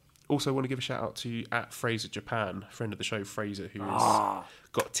 good job. Also want to give a shout out to @Fraser Japan, friend of the show Fraser, who has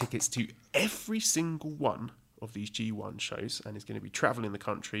got tickets to every single one of these G1 shows and is going to be travelling the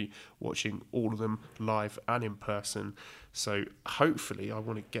country, watching all of them live and in person. So hopefully I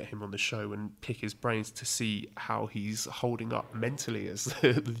want to get him on the show and pick his brains to see how he's holding up mentally as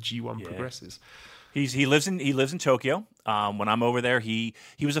the G1 progresses. He lives in Tokyo. When I'm over there, he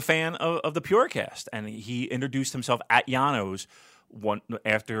was a fan of the Purecast, and he introduced himself at Yano's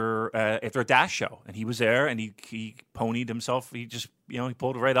after a Dash show, and he was there, and he ponied himself. He just he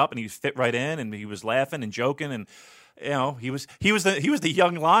pulled it right up, and he fit right in, and he was laughing and joking, and he was the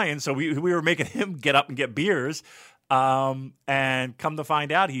young lion. So we were making him get up and get beers. And come to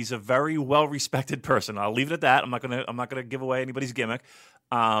find out, he's a very well respected person. I'll leave it at that. I'm not gonna give away anybody's gimmick.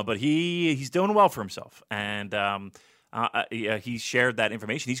 But he's doing well for himself, and he shared that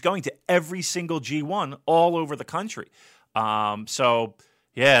information. He's going to every single G1 all over the country. So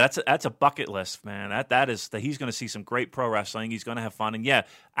yeah, that's a bucket list, man. That is he's going to see some great pro wrestling. He's going to have fun, and yeah,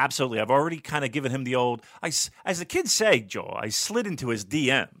 absolutely. I've already kind of given him the old, as the kids say, Joel. I slid into his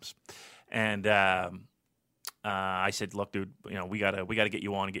DMs, and I said, "Look, dude, we gotta get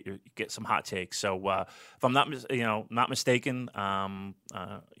you on and get some hot takes." So if I'm not mistaken,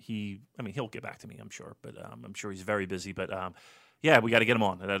 he'll get back to me, I'm sure, but I'm sure he's very busy. But yeah, we got to get him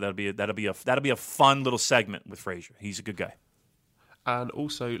on. That'll be a fun little segment with Fraser. He's a good guy. And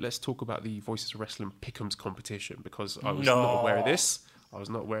also, let's talk about the Voices of Wrestling Pick'ems competition, because I was not aware of this.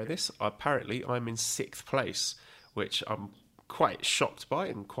 Apparently, I'm in 6th place, which I'm quite shocked by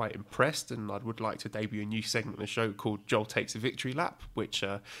and quite impressed, and I would like to debut a new segment on the show called Joel Takes a Victory Lap, which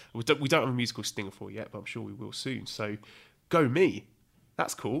we don't have a musical stinger for yet, but I'm sure we will soon. So go me.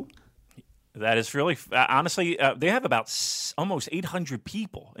 That's cool. That is really, honestly, they have about almost 800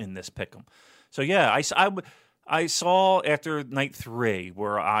 people in this pick'em. So yeah, I saw after night 3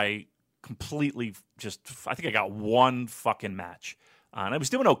 where I completely I think I got one fucking match. And I was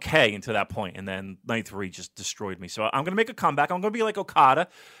doing okay until that point, and then night 3 just destroyed me. So I'm going to make a comeback. I'm going to be like Okada,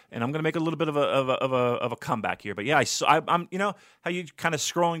 and I'm going to make a little bit of a comeback here. But yeah, I'm you know how you kind of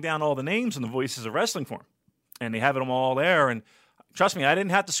scrolling down all the names in the Voices of Wrestling forum, and they have them all there. And trust me, I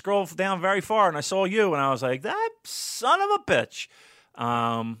didn't have to scroll down very far, and I saw you, and I was like, that son of a bitch.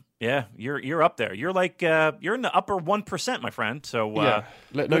 Yeah, you're up there. You're like you're in the upper 1%, my friend. So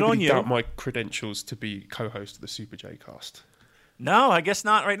let nobody doubt my credentials to be co-host of the Super J Cast. No, I guess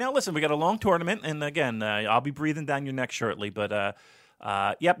not right now. Listen, we got a long tournament, and again, I'll be breathing down your neck shortly. But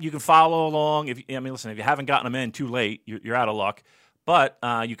yep, you can follow along. If you haven't gotten them in too late, you're out of luck. But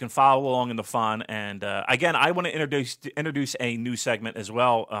you can follow along in the fun. And again, I want to introduce a new segment as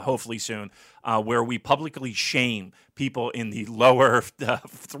well, hopefully soon, where we publicly shame people in the lower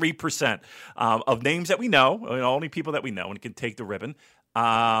 3% of names that we know, only people that we know, and can take the ribbon.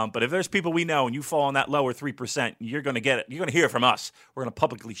 But if there's people we know and you fall in that lower 3%, you're going to get it. You're going to hear from us. We're going to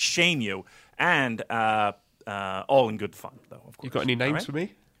publicly shame you, and all in good fun, though. Of course. You got any names for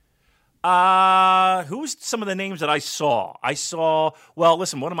me? Who's some of the names that I saw? Well,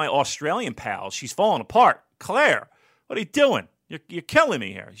 listen, one of my Australian pals. She's falling apart. Claire, what are you doing? You're killing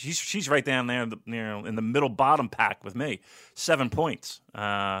me here. She's right down there, in the middle bottom pack with me. 7 points.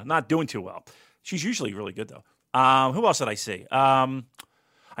 Not doing too well. She's usually really good though. Who else did I see?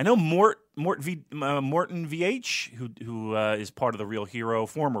 I know Morton VH, who is part of the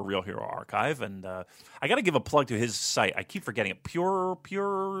former Real Hero archive, and I got to give a plug to his site. I keep forgetting it. Pure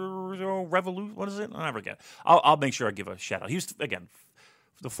Revolution. What is it? I forget. I'll make sure I give a shout out. He's again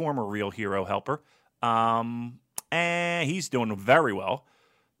the former Real Hero helper, and he's doing very well.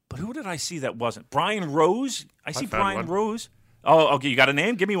 But who did I see that wasn't? Brian Rose. I see Brian Rose. Oh, okay. You got a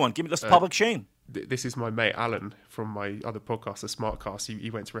name? Give me one. That's public shame. This is my mate Alan from my other podcast, the Smartcast. He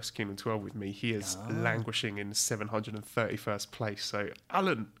went to Wrestle Kingdom 12 with me. He is languishing in 731st place. So,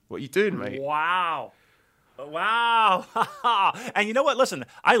 Alan, what are you doing, mate? Wow. And you know what? Listen,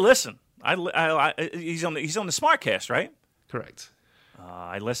 I listen. He's on the Smartcast, right? Correct.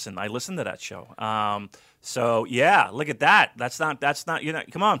 I listen to that show. So yeah, look at that. That's not.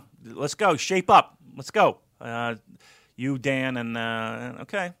 Come on, let's go. Shape up. Let's go. You, Dan, and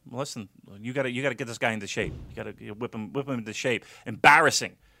okay. Listen, you got to get this guy into shape. You got to whip him into shape.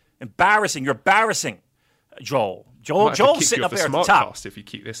 Embarrassing. You're embarrassing, Joel's sitting up there at the top. If you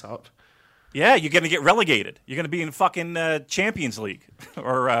keep this up, yeah, you're going to get relegated. You're going to be in fucking Champions League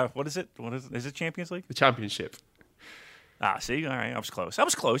or what is it? Is it Champions League? The Championship. See, all right, I was close. You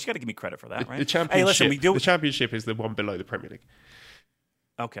got to give me credit for that, right? The Championship. Hey, listen, the Championship is the one below the Premier League.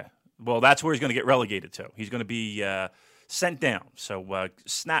 Okay. Well, that's where he's going to get relegated to. He's going to be sent down. So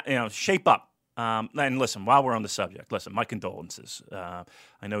shape up. And listen, while we're on the subject, my condolences. I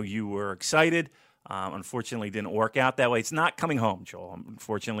know you were excited. Unfortunately, it didn't work out that way. It's not coming home, Joel,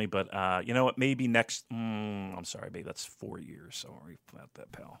 unfortunately. But you know what? Maybe next. I'm sorry, babe. That's 4 years. Sorry about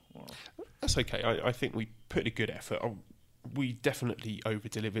that, pal. Well, that's okay. I think we put a good effort. We definitely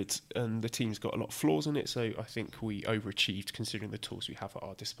over-delivered, and the team's got a lot of flaws in it, so I think we overachieved considering the tools we have at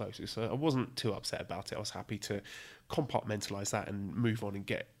our disposal. So I wasn't too upset about it. I was happy to compartmentalise that and move on and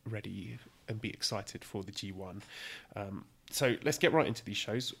get ready and be excited for the G1. So let's get right into these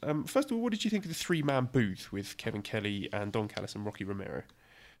shows. First of all, what did you think of the three-man booth with Kevin Kelly and Don Callis and Rocky Romero?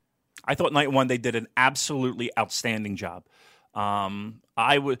 I thought night one they did an absolutely outstanding job.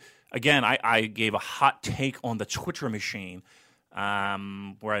 I gave a hot take on the Twitter machine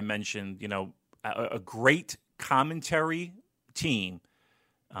where I mentioned, a great commentary team.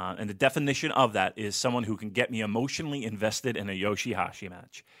 And the definition of that is someone who can get me emotionally invested in a Yoshihashi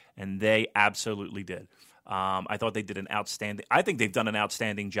match. And they absolutely did. I thought they did I think they've done an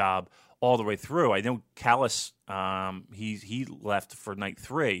outstanding job all the way through. I know Callis, he left for night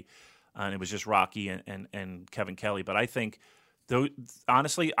 3, and it was just Rocky and Kevin Kelly. But I think, though,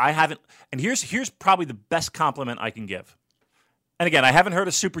 honestly, I haven't. And here's probably the best compliment I can give. And again, I haven't heard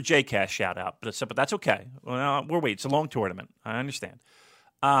a Super J-Cast shout out, but that's okay. Well, we're waiting. It's a long tournament. I understand.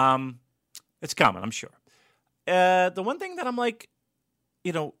 It's coming, I'm sure. The one thing that I'm like,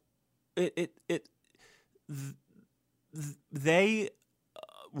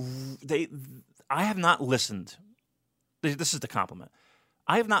 I have not listened. This is the compliment.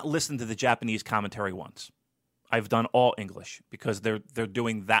 I have not listened to the Japanese commentary once. I've done all English because they're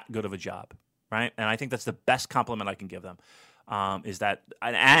doing that good of a job, right? And I think that's the best compliment I can give them. Is that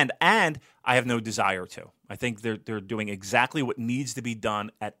and I have no desire to. I think they're doing exactly what needs to be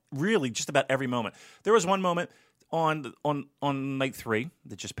done at really just about every moment. There was one moment on night 3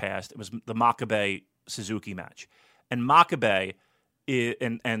 that just passed. It was the Makabe Suzuki match, and Makabe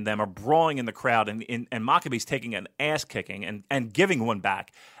and them are brawling in the crowd, and Maccabee's taking an ass kicking and giving one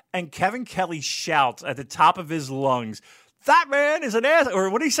back, and Kevin Kelly shouts at the top of his lungs, "That man is an ass," or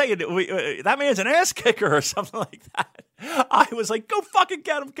what do you say? That man's an ass kicker or something like that. I was like, go fucking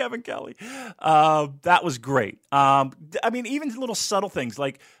get him, Kevin Kelly. That was great. I mean, even little subtle things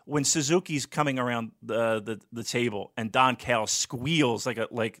like when Suzuki's coming around the table and Don Callis squeals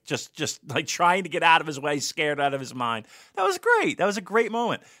just like trying to get out of his way, scared out of his mind. That was great. That was a great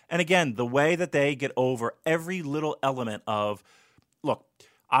moment. And again, the way that they get over every little element of, look,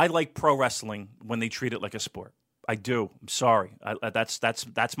 I like pro wrestling when they treat it like a sport. I do. I'm sorry.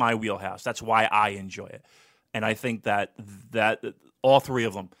 That's my wheelhouse. That's why I enjoy it. And I think that all three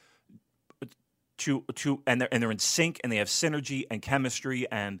of them, and they're in sync, and they have synergy and chemistry.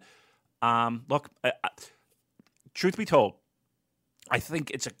 And look, truth be told, I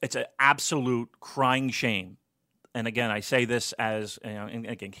think it's an absolute crying shame. And again, I say this as, and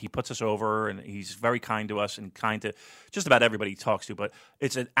again, he puts us over, and he's very kind to us and kind to just about everybody he talks to. But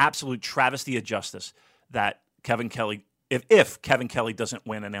it's an absolute travesty of justice that Kevin Kelly, if Kevin Kelly doesn't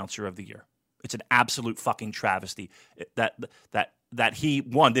win Announcer of the Year. It's an absolute fucking travesty that he,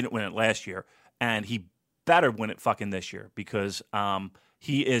 one, didn't win it last year, and he better win it fucking this year, because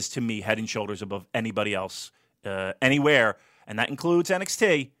he is, to me, head and shoulders above anybody else anywhere, and that includes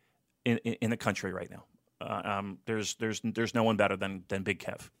NXT in the country right now. There's no one better than Big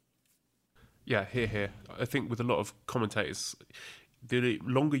Kev. Yeah, here. I think with a lot of commentators, the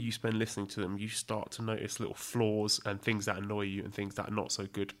longer you spend listening to them, you start to notice little flaws and things that annoy you and things that are not so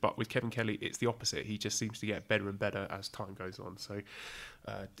good. But with Kevin Kelly, it's the opposite. He just seems to get better and better as time goes on. So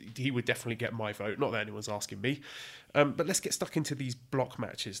he would definitely get my vote. Not that anyone's asking me. But let's get stuck into these block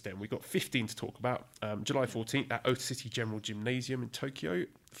matches then. We've got 15 to talk about. July 14th at Ota City General Gymnasium in Tokyo.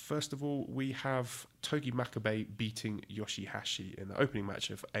 First of all, we have Togi Makabe beating Yoshihashi in the opening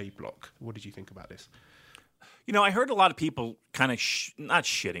match of A block. What did you think about this? I heard a lot of people kind of not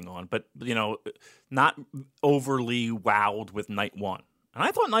shitting on, but, not overly wowed with night one. And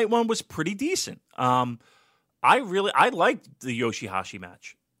I thought night one was pretty decent. I liked the Yoshihashi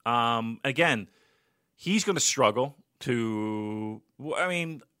match. Again, he's going to struggle to,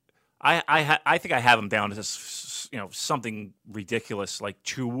 I think I have him down as, something ridiculous like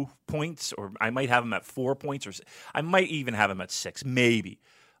 2 points, or I might have him at 4 points, or I might even have him at 6, maybe.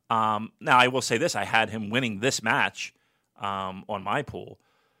 Now, I will say this. I had him winning this match on my pool.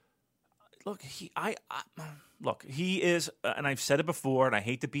 Look, he is, and I've said it before, and I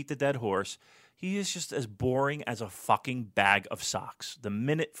hate to beat the dead horse, he is just as boring as a fucking bag of socks. The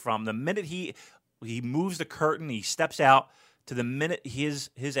minute he moves the curtain, he steps out, to the minute his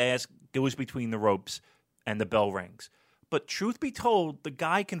ass goes between the ropes and the bell rings. But truth be told, the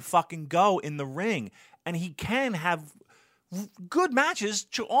guy can fucking go in the ring, and he can have good matches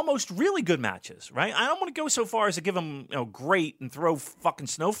to almost really good matches, right? I don't want to go so far as to give him, great and throw fucking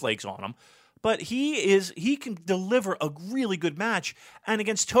snowflakes on him, but he can deliver a really good match. And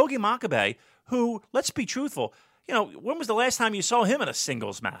against Togi Makabe, who, let's be truthful, when was the last time you saw him in a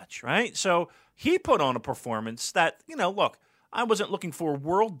singles match, right? So he put on a performance that, look, I wasn't looking for a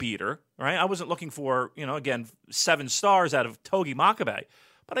world beater, right? I wasn't looking for, again, 7 stars out of Togi Makabe,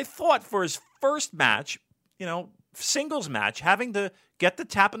 but I thought for his first match, singles match, having to get the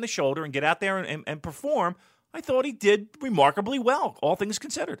tap on the shoulder and get out there and perform, I thought he did remarkably well, all things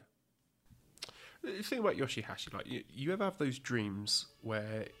considered. The thing about Yoshihashi, like, you ever have those dreams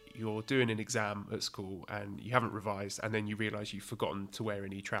where you're doing an exam at school and you haven't revised, and then you realise you've forgotten to wear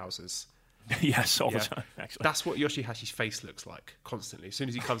any trousers? Yes, all the time, actually. That's what Yoshihashi's face looks like constantly. As soon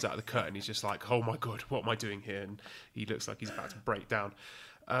as he comes out of the curtain, he's just like, oh my God, what am I doing here? And he looks like he's about to break down.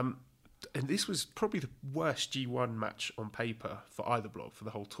 And this was probably the worst G1 match on paper for either block for the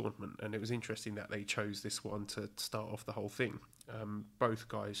whole tournament. And it was interesting that they chose this one to start off the whole thing. Both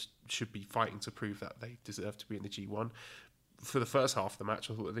guys should be fighting to prove that they deserve to be in the G1. For the first half of the match,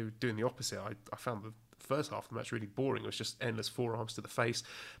 I thought they were doing the opposite. I found the first half of the match really boring. It was just endless forearms to the face.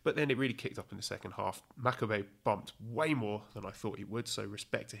 But then it really kicked up in the second half. Makabe bumped way more than I thought he would, so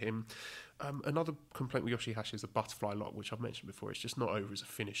respect to him. Another complaint with Yoshihashi is the butterfly lock, which I've mentioned before. It's just not over as a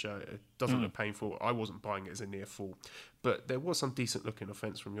finisher. It doesn't look painful. I wasn't buying it as a near fall. But there was some decent looking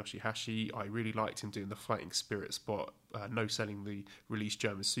offense from Yoshihashi. I really liked him doing the fighting spirit spot, no selling the released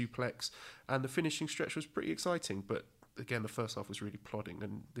German suplex. And the finishing stretch was pretty exciting, but again, the first half was really plodding,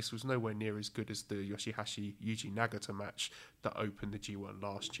 and this was nowhere near as good as the Yoshihashi Yuji Nagata match that opened the G1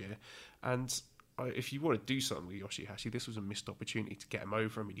 last year. And if you want to do something with Yoshihashi, this was a missed opportunity to get him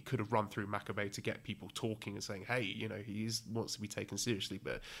over. I mean, he could have run through Makabe to get people talking and saying, hey, he wants to be taken seriously,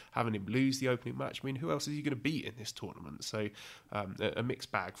 but having him lose the opening match, I mean, who else is he going to beat in this tournament? So a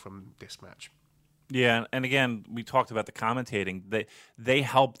mixed bag from this match. Yeah, and again, we talked about the commentating. They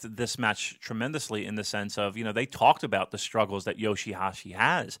helped this match tremendously in the sense of, they talked about the struggles that Yoshihashi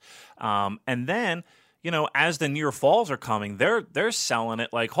has. And then, as the near falls are coming, they're selling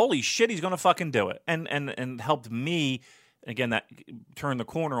it like, holy shit, he's going to fucking do it. And helped me, again, that turn the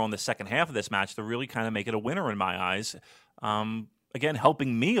corner on the second half of this match to really kind of make it a winner in my eyes. Again,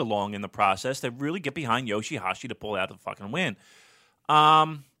 helping me along in the process to really get behind Yoshihashi to pull out the fucking win.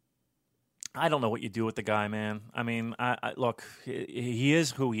 I don't know what you do with the guy, man. I mean, look, he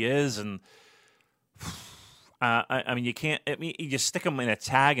is who he is, and I mean, you can't. I mean, you just stick him in a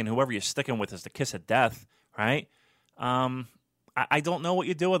tag, and whoever you stick him with is the kiss of death, right? I don't know what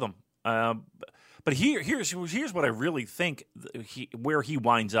you do with him. But here's what I really think where he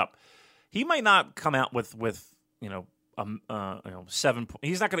winds up. He might not come out with 7 points.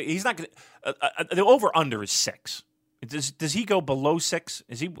 He's not gonna. The over under is 6. Does he go below 6?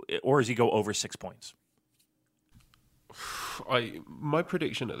 Does he go over 6 points? My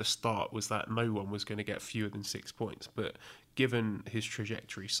prediction at the start was that no one was going to get fewer than 6 points, but given his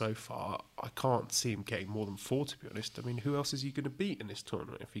trajectory so far, I can't see him getting more than 4, to be honest. I mean, who else is he going to beat in this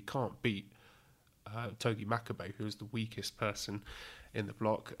tournament if he can't beat Togi Makabe, who is the weakest person in the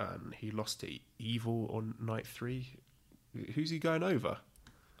block, and he lost to Evil on night 3? Who's he going over?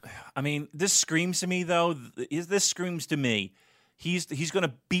 I mean, this screams to me, though. This screams to me. He's going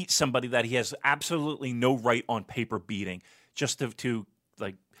to beat somebody that he has absolutely no right on paper beating, just to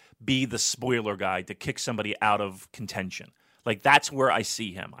like be the spoiler guy to kick somebody out of contention. Like, that's where I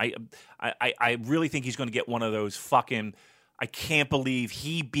see him. I really think he's going to get one of those fucking, I can't believe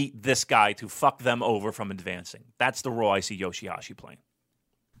he beat this guy to fuck them over from advancing. That's the role I see Yoshihashi playing.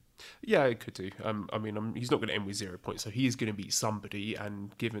 Yeah, it could do. I mean, he's not going to end with 0 points, so he is going to beat somebody,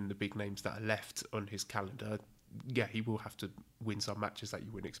 and given the big names that are left on his calendar, yeah, he will have to win some matches that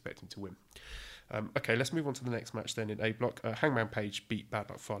you wouldn't expect him to win. Okay, let's move on to the next match then in A block. Hangman Page beat Bad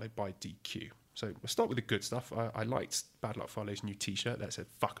Luck Fale by DQ. So we'll start with the good stuff. I liked Bad Luck Fale's new t-shirt that said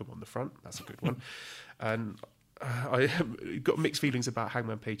 "fuck 'em" on the front. That's a good one. And I got mixed feelings about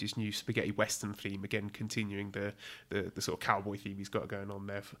Hangman Page's new spaghetti western theme, again continuing the sort of cowboy theme he's got going on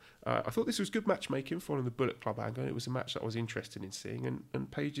there. I thought this was good matchmaking following the Bullet Club angle. It was a match that I was interested in seeing,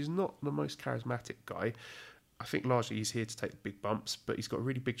 and Page is not the most charismatic guy. I think largely he's here to take the big bumps, but he's got a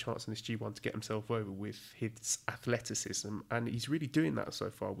really big chance in this G1 to get himself over with his athleticism, and he's really doing that so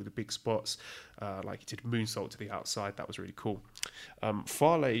far with the big spots, like he did moonsault to the outside. That was really cool.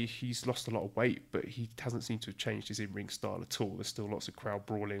 Fale, he's lost a lot of weight, but he hasn't seemed to have changed his in-ring style at all. There's still lots of crowd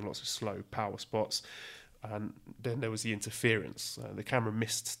brawling, lots of slow power spots. And then there was the interference. The camera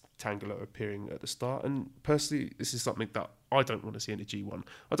missed Tangaloa appearing at the start. And personally, this is something that I don't want to see in a G1.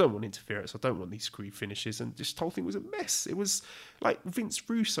 I don't want interference. I don't want these screw finishes. And this whole thing was a mess. It was like Vince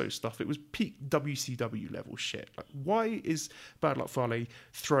Russo stuff. It was peak WCW level shit. Like, why is Bad Luck Fale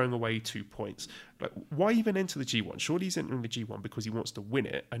throwing away 2 points? Like, why even enter the G1? Surely he's entering the G1 because he wants to win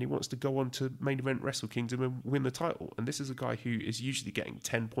it and he wants to go on to main event Wrestle Kingdom and win the title. And this is a guy who is usually getting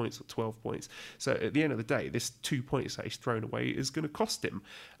 10 points or 12 points. So at the end of the day, this 2 points that he's thrown away is going to cost him.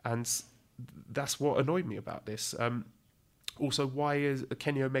 And that's what annoyed me about this. Also, why is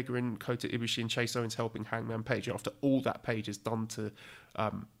Kenny Omega and Kota Ibushi and Chase Owens helping Hangman Page after all that Page has done to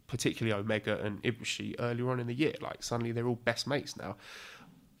particularly Omega and Ibushi earlier on in the year? Like, suddenly they're all best mates now.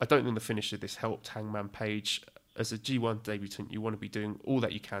 I don't think the finish of this helped Hangman Page. As a G1 debutant, you want to be doing all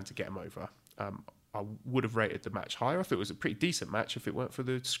that you can to get him over. I would have rated the match higher. I thought it was a pretty decent match if it weren't for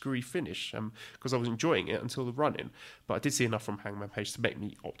the screwy finish, because I was enjoying it until the run-in. But I did see enough from Hangman Page to make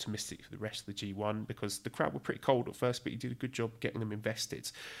me optimistic for the rest of the G1, because the crowd were pretty cold at first, but he did a good job getting them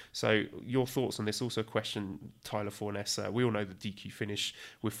invested. So your thoughts on this? Also question Tyler Forness. We all know the DQ finish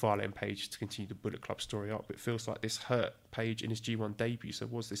with Fale and Page to continue the Bullet Club story up. It feels like this hurt Page in his G1 debut. So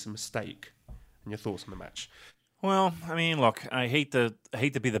was this a mistake? And your thoughts on the match? Well, I mean, look, I hate to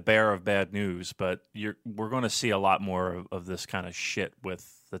be the bearer of bad news, but we're going to see a lot more of this kind of shit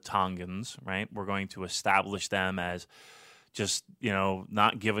with the Tongans, right? We're going to establish them as just,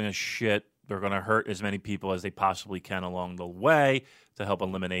 not giving a shit. They're going to hurt as many people as they possibly can along the way to help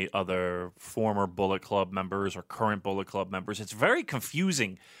eliminate other former Bullet Club members or current Bullet Club members. It's very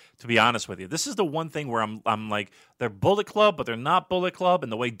confusing, to be honest with you. This is the one thing where I'm like, they're Bullet Club, but they're not Bullet Club.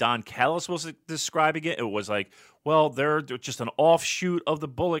 And the way Don Callis was describing it, it was like, well, they're just an offshoot of the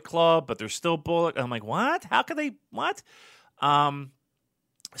Bullet Club, but they're still Bullet. And I'm like, what? How can they? What?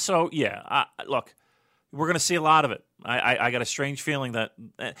 So, yeah, look, we're going to see a lot of it. I got a strange feeling that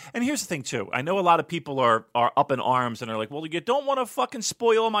 – and here's the thing, too. I know a lot of people are up in arms and are like, well, you don't want to fucking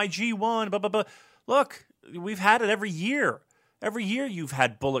spoil my G1, blah, blah, blah. Look, we've had it every year. Every year you've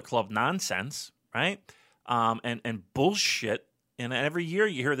had Bullet Club nonsense, right? And bullshit. And every year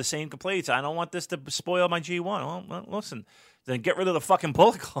you hear the same complaints. I don't want this to spoil my G1. Well, listen, then get rid of the fucking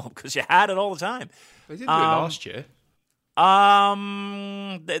Bullet Club because you had it all the time. They didn't do it last year.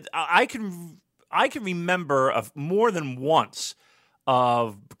 I can remember of more than once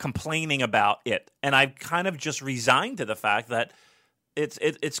of complaining about it, and I've kind of just resigned to the fact that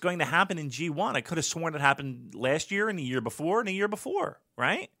it's going to happen in G1. I could have sworn it happened last year and the year before and the year before,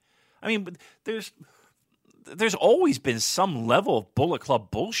 right? I mean, there's always been some level of Bullet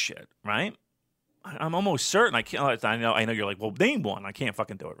Club bullshit, right? I'm almost certain. I know you're like, well, name one. I can't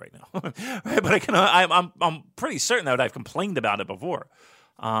fucking do it right now, right? But I'm pretty certain that I've complained about it before.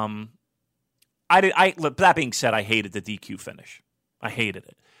 That being said, I hated the DQ finish. I hated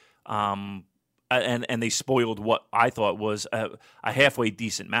it. And they spoiled what I thought was a halfway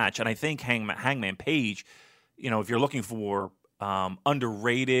decent match. And I think Hangman Page, if you're looking for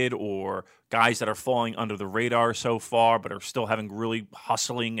underrated or guys that are falling under the radar so far, but are still having really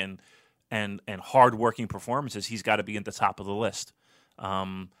hustling and hardworking performances, he's got to be at the top of the list.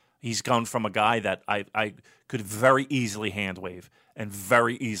 He's gone from a guy that I could very easily hand wave and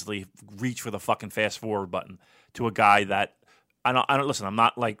very easily reach for the fucking fast forward button to a guy that I don't listen. I'm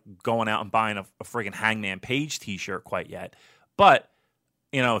not like going out and buying a friggin' Hangman Page T-shirt quite yet, but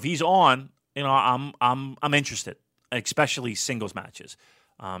if he's on, I'm interested, especially singles matches.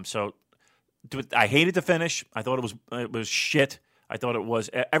 So I hated the finish. I thought it was shit. I thought it was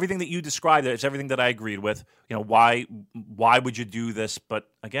everything that you described. It's everything that I agreed with. Why would you do this? But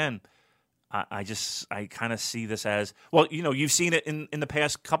again, I kind of see this as, well, you've seen it in the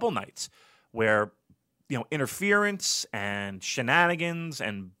past couple nights where, interference and shenanigans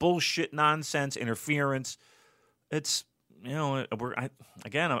and bullshit nonsense interference. It's, I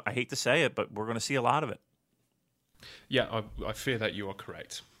hate to say it, but we're going to see a lot of it. Yeah, I fear that you are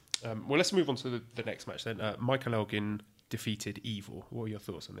correct. Well, let's move on to the next match then. Michael Elgin defeated Evil. What are your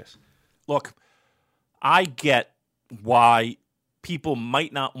thoughts on this? Look, I get why people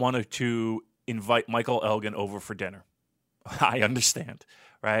might not want to invite Michael Elgin over for dinner. I understand,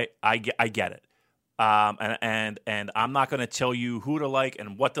 right? I get it. And I'm not going to tell you who to like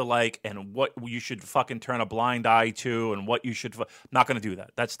and what you should fucking turn a blind eye to and what you should. Not going to do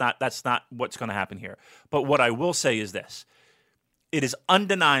that. That's not what's going to happen here. But what I will say is this. It is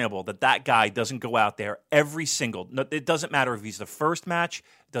undeniable that guy doesn't go out there every single. It doesn't matter if he's the first match.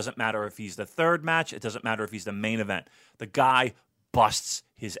 It doesn't matter if he's the third match. It doesn't matter if he's the main event. The guy busts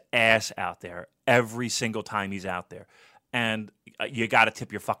his ass out there every single time he's out there, and you got to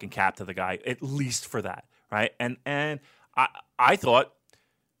tip your fucking cap to the guy at least for that, right? And I thought,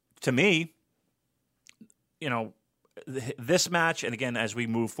 to me, this match, and again as we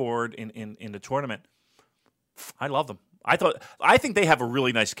move forward in the tournament, I love them. I think they have a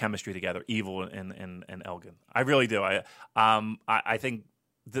really nice chemistry together, Evil and Elgin. I really do. I think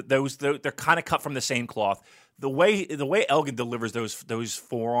that they're kind of cut from the same cloth. The way Elgin delivers those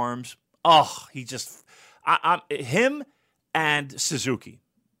forearms, him and Suzuki,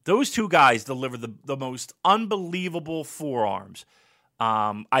 those two guys deliver the most unbelievable forearms.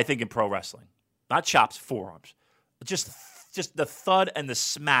 I think in pro wrestling, not chops, forearms. Just the thud and the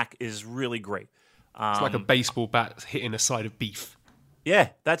smack is really great. It's like a baseball bat hitting a side of beef. Yeah,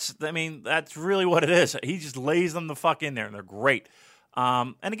 that's really what it is. He just lays them the fuck in there, and they're great.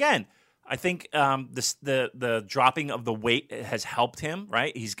 And again, I think the dropping of the weight has helped him,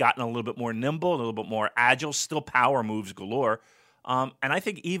 right? He's gotten a little bit more nimble, a little bit more agile, still power moves galore. And I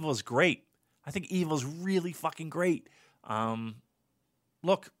think Evil's great. I think Evil's really fucking great.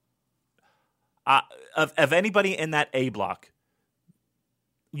 Look, of anybody in that A block,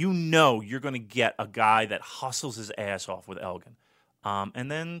 you're going to get a guy that hustles his ass off with Elgin.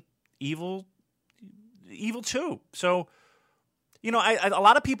 And then Evil too. So, a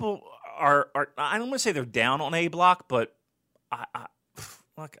lot of people are I don't want to say they're down on A block, but I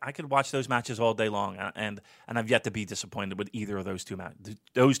could watch those matches all day long, and I've yet to be disappointed with either of those two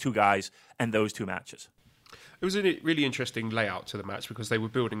guys and those two matches. It was a really interesting layout to the match because they were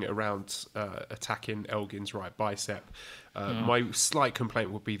building it around attacking Elgin's right bicep. My slight complaint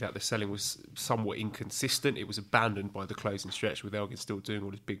would be that the selling was somewhat inconsistent. It was abandoned by the closing stretch with Elgin still doing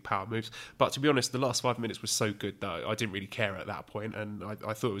all his big power moves. But to be honest, the last 5 minutes was so good that I didn't really care at that point, and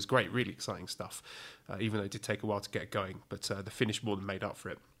I thought it was great, really exciting stuff, even though it did take a while to get going. But the finish more than made up for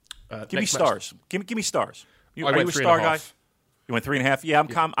it. Give me stars. Give me stars. I went 3.5. You went 3.5. Yeah,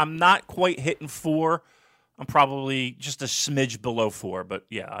 I'm not quite hitting 4. I'm probably just a smidge below 4, but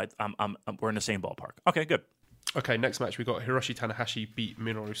yeah, we're in the same ballpark. Okay, good. Okay, next match we got Hiroshi Tanahashi beat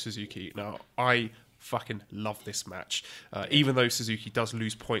Minoru Suzuki. Now, I fucking love this match, even though Suzuki does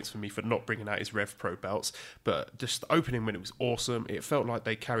lose points for me for not bringing out his Rev Pro belts. But just the opening when it was awesome. It felt like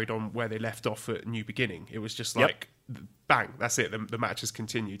they carried on where they left off at New Beginning. It was just like, bang, that's it. The match has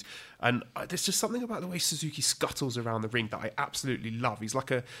continued. And there's just something about the way Suzuki scuttles around the ring that I absolutely love. He's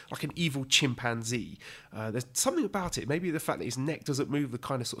like an evil chimpanzee. There's something about it. Maybe the fact that his neck doesn't move, the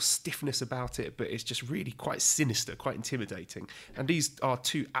kind of sort of stiffness about it, but it's just really quite sinister, quite intimidating. And these are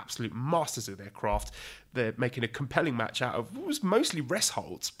two absolute masters of their craft. They're making a compelling match out of what was mostly rest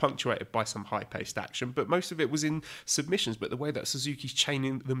holds, punctuated by some high-paced action, but most of it was in submissions. But the way that Suzuki's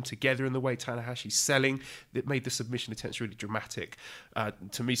chaining them together and the way Tanahashi's selling, it made the submission attempts really dramatic.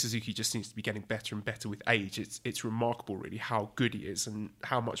 To me, Suzuki just seems to be getting better and better with age. It's remarkable, really, how good he is and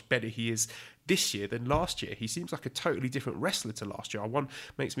how much better he is this year than last year. He seems like a totally different wrestler to last year.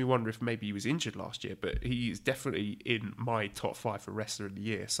 Makes me wonder if maybe he was injured last year, but he is definitely in my top 5 for wrestler of the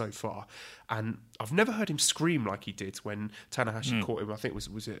year so far. And I've never heard him scream like he did when Tanahashi caught him. I think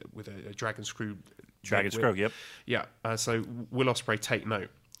was it with a dragon screw? Dragon screw, yep. Yeah. So Will Ospreay, take note.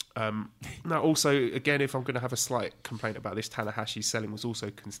 Now, also, again, if I'm going to have a slight complaint about this, Tanahashi's selling was also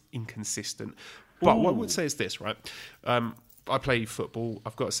inconsistent. But what I would say is this, right? I play football.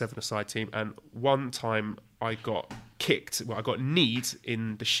 I've got a 7-a-side team, and one time I got kicked. Well, I got kneed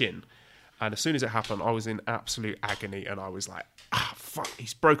in the shin, and as soon as it happened, I was in absolute agony, and I was like, fuck,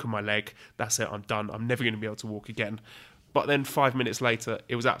 he's broken my leg. That's it, I'm done. I'm never going to be able to walk again. But then 5 minutes later,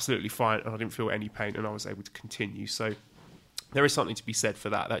 it was absolutely fine, and I didn't feel any pain, and I was able to continue. So there is something to be said for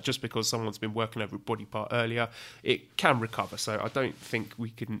that just because someone's been working over a body part earlier, it can recover. So I don't think we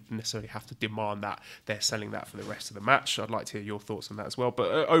can necessarily have to demand that they're selling that for the rest of the match. I'd like to hear your thoughts on that as well.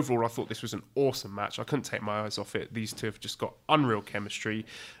 But overall, I thought this was an awesome match. I couldn't take my eyes off it. These two have just got unreal chemistry.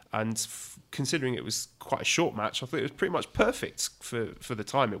 And considering it was quite a short match, I thought it was pretty much perfect for the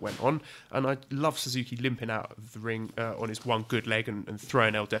time it went on. And I love Suzuki limping out of the ring on his one good leg and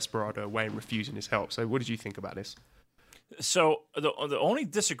throwing El Desperado away and refusing his help. So what did you think about this? So the only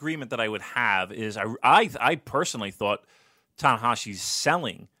disagreement that I would have is I personally thought Tanahashi's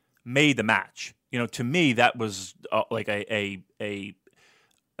selling made the match. You know, to me that was like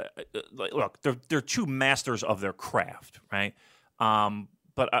look, they're two masters of their craft, right?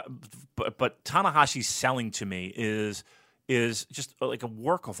 But Tanahashi's selling to me is just like a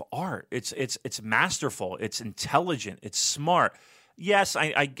work of art. It's masterful. It's intelligent. It's smart. Yes,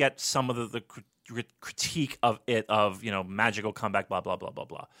 I get some of the critique of it, of, you know, magical comeback, blah blah blah blah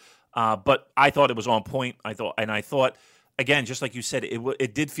blah. But I thought it was on point. I thought again, just like you said,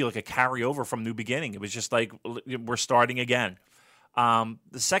 it did feel like a carryover from New Beginning. It was just like we're starting again. The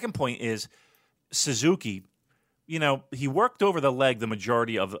second point is Suzuki. You know, he worked over the leg the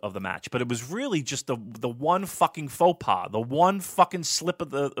majority of the match, but it was really just the one fucking faux pas, the one fucking slip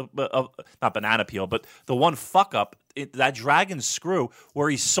of not banana peel, but the one fuck up, that dragon screw where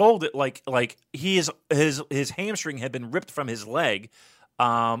he sold it like his hamstring had been ripped from his leg,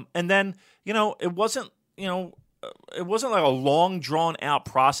 and then, you know, it wasn't like a long drawn out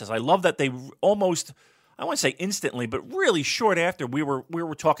process. I love that they almost, I wouldn't say instantly, but really short after, we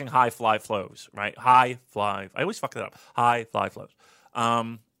were talking high fly flows, right? High fly. I always fuck that up. High fly flows.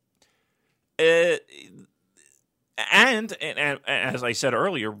 And as I said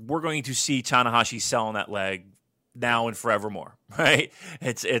earlier, we're going to see Tanahashi selling that leg now and forevermore, right?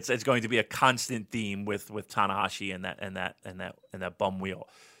 It's going to be a constant theme with Tanahashi and that bum wheel.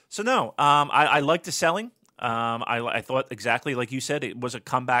 So no, I like the selling. I thought exactly like you said, it was a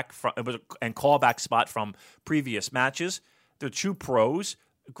comeback and callback spot from previous matches. They're two pros,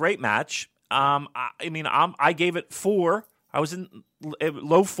 great match. I gave it 4. I was in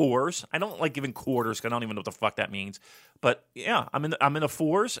low 4s. I don't like giving quarters because I don't even know what the fuck that means. But yeah, I'm in the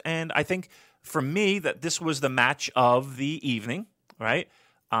 4s, and I think for me that this was the match of the evening, right?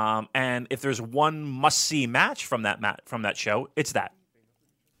 And if there's one must-see match from that show, it's that.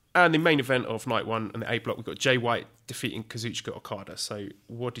 And the main event of night 1 and the A block, we've got Jay White defeating Kazuchika Okada. So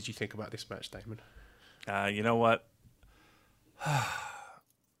what did you think about this match, Damon? You know what?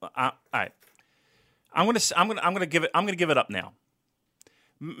 All right. I'm gonna give it up now.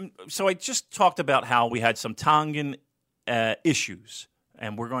 So I just talked about how we had some Tongan issues,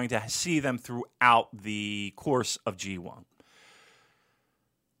 and we're going to see them throughout the course of G1.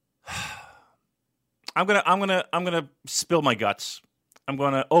 I'm gonna spill my guts. I'm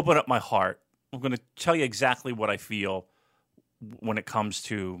going to open up my heart. I'm going to tell you exactly what I feel when it comes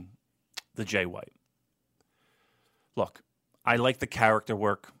to the Jay White. Look, I like the character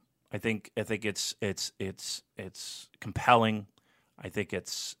work. I think it's compelling. I think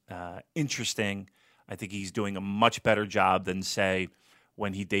it's interesting. I think he's doing a much better job than, say,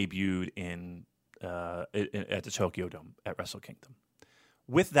 when he debuted at the Tokyo Dome at Wrestle Kingdom.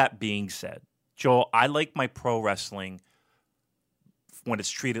 With that being said, Joel, I like my pro wrestling when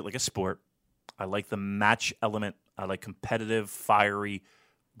it's treated like a sport. I like the match element. I like competitive, fiery,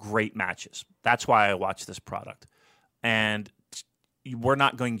 great matches. That's why I watch this product. And we're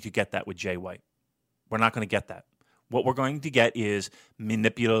not going to get that with Jay White. We're not going to get that. What we're going to get is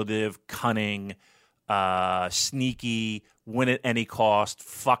manipulative, cunning, sneaky, win at any cost,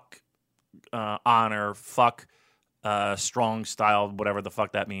 fuck honor, fuck strong style, whatever the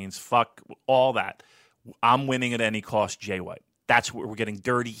fuck that means, fuck all that. I'm winning at any cost, Jay White. That's what we're getting,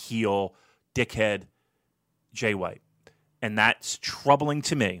 dirty heel, dickhead Jay White. And that's troubling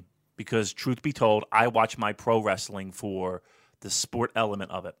to me because, truth be told, I watch my pro wrestling for the sport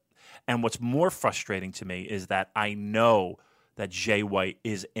element of it. And what's more frustrating to me is that I know that Jay White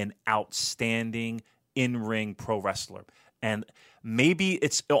is an outstanding in-ring pro wrestler. And maybe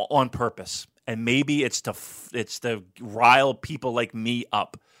it's on purpose. And maybe it's to rile people like me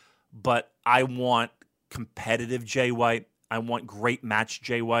up. But I want competitive Jay White. I want great match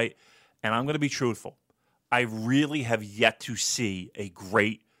Jay White. And I'm going to be truthful. I really have yet to see a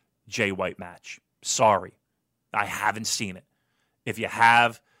great Jay White match. Sorry. I haven't seen it. If you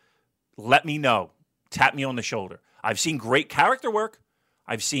have, let me know. Tap me on the shoulder. I've seen great character work.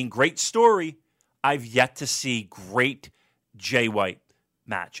 I've seen great story. I've yet to see great Jay White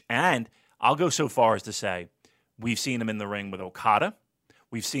match. And I'll go so far as to say we've seen him in the ring with Okada.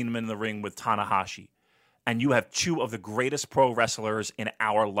 We've seen him in the ring with Tanahashi. And you have two of the greatest pro wrestlers in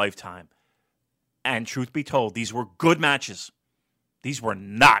our lifetime. And truth be told, these were good matches. These were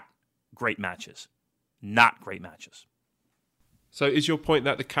not great matches. Not great matches. So is your point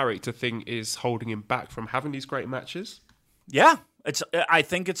that the character thing is holding him back from having these great matches? Yeah. I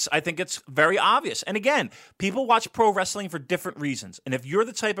think it's very obvious. And again, people watch pro wrestling for different reasons. And if you're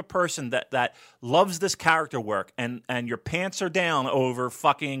the type of person that loves this character work and your pants are down over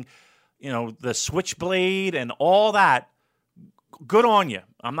fucking, the switchblade and all that, good on you.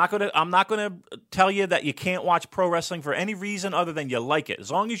 I'm not gonna tell you that you can't watch pro wrestling for any reason other than you like it. As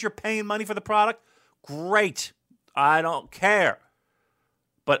long as you're paying money for the product, great. I don't care.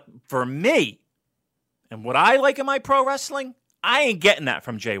 But for me, and what I like in my pro wrestling, I ain't getting that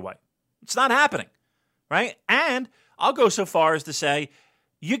from Jay White. It's not happening, right? And I'll go so far as to say,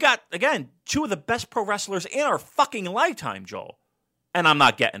 you got, again, two of the best pro wrestlers in our fucking lifetime, Joel, and I'm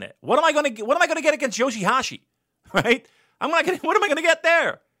not getting it. What am I going to get against Yoshihashi, right? What am I going to get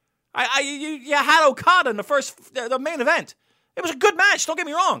there? You had Okada in the main event. It was a good match. Don't get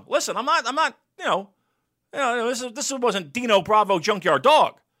me wrong. Listen, I'm not. This wasn't Dino Bravo Junkyard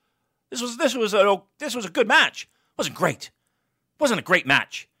Dog. This was a good match. It wasn't great. It wasn't a great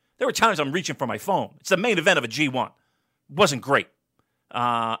match. There were times I'm reaching for my phone. It's the main event of a G1. It wasn't great.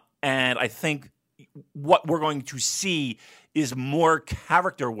 And I think what we're going to see is more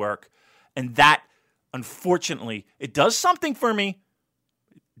character work, and that, unfortunately, it does something for me.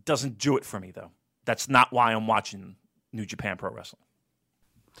 It doesn't do it for me, though. That's not why I'm watching New Japan Pro Wrestling.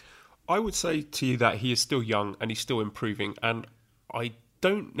 I would say to you that he is still young and he's still improving, and I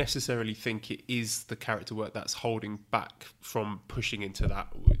don't necessarily think it is the character work that's holding back from pushing into that,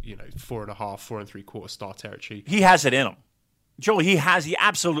 4.5, 4.75 star territory. He has it in him. Joel, he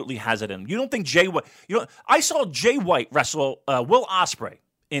absolutely has it in him. You don't think Jay White... I saw Jay White wrestle Will Ospreay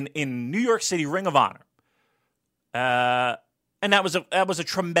in New York City Ring of Honor. And that was a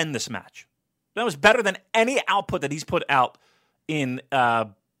tremendous match. That was better than any output that he's put out in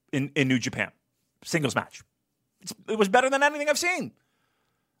New Japan. Singles match. It was better than anything I've seen.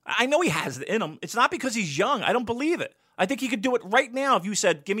 I know he has it in him. It's not because he's young. I don't believe it. I think he could do it right now. If you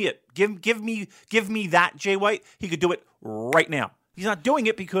said, "Give me it, give me that, Jay White," he could do it right now. He's not doing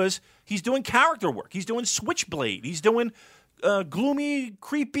it because he's doing character work. He's doing Switchblade. He's doing gloomy,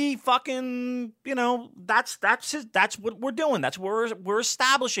 creepy, fucking. That's what we're doing. That's what we're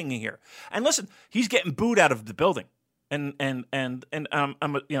establishing here. And listen, he's getting booed out of the building. And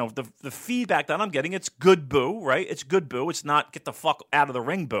the feedback that I'm getting, it's good boo, right? It's good boo. It's not get the fuck out of the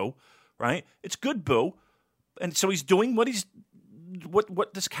ring boo, right? It's good boo. And so he's doing what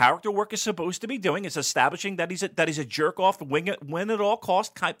this character work is supposed to be doing. It's establishing that he's a jerk off, win at all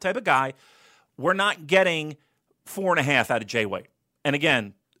cost type of guy. We're not getting 4.5 out of Jay White. And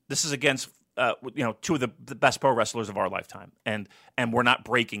again, this is against two of the best pro wrestlers of our lifetime, and we're not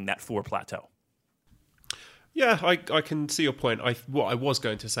breaking that 4 plateau. Yeah, I can see your point. What I was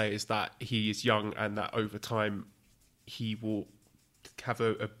going to say is that he is young and that over time he will have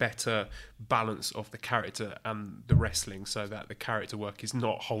a better balance of the character and the wrestling, so that the character work is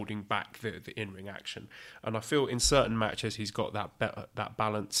not holding back the in-ring action. And I feel in certain matches he's got that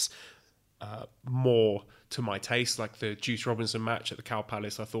balance more to my taste, like the Juice Robinson match at the Cow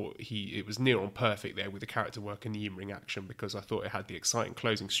Palace. I thought it was near on perfect there with the character work and the in-ring action, because I thought it had the exciting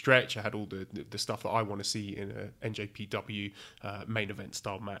closing stretch. It had all the stuff that I want to see in a NJPW main event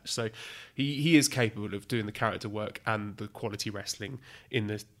style match. So he is capable of doing the character work and the quality wrestling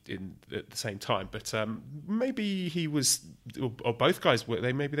at the same time. But maybe he was, or both guys were.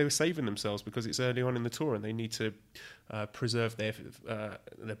 Maybe they were saving themselves because it's early on in the tour and they need to preserve their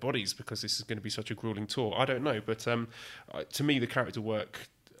bodies because this is going to be such a grueling tour. I don't know, but to me, the character work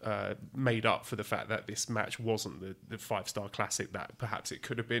made up for the fact that this match wasn't the 5-star classic that perhaps it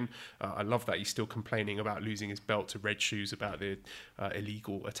could have been. I love that he's still complaining about losing his belt to Red Shoes, about the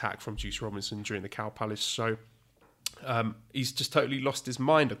illegal attack from Juice Robinson during the Cow Palace show. He's just totally lost his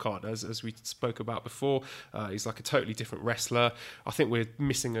mind, Okada, as we spoke about before. He's like a totally different wrestler. I think we're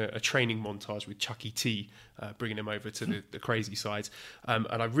missing a training montage with Chucky T, bringing him over to the crazy side. And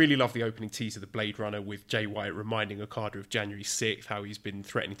I really love the opening tease of the Blade Runner with Jay White reminding Okada of January 6th, how he's been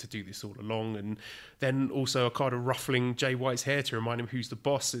threatening to do this all along. And then also Okada ruffling Jay White's hair to remind him who's the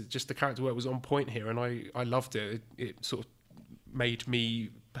boss. Just the character work was on point here, and I loved it. It sort of made me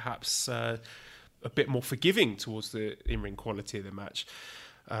perhaps a bit more forgiving towards the in-ring quality of the match.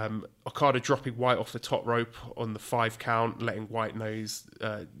 Okada dropping White off the top rope on the 5 count, letting White knows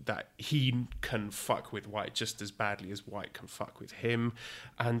that he can fuck with White just as badly as White can fuck with him.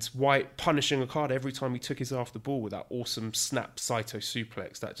 And White punishing Okada every time he took his eye off the ball with that awesome snap Saito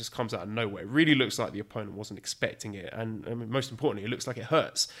suplex that just comes out of nowhere. It really looks like the opponent wasn't expecting it. And I mean, most importantly, it looks like it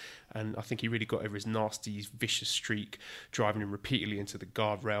hurts. And I think he really got over his nasty, vicious streak, driving him repeatedly into the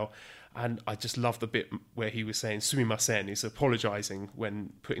guardrail. And I just love the bit where he was saying sumimasen, he's apologising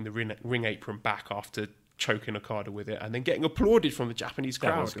when putting the ring apron back after choking Okada with it, and then getting applauded from the Japanese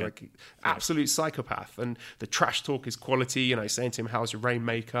crowd, like absolute psychopath. And the trash talk is quality, saying to him, how's your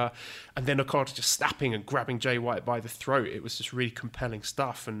Rainmaker? And then Okada just snapping and grabbing Jay White by the throat. It was just really compelling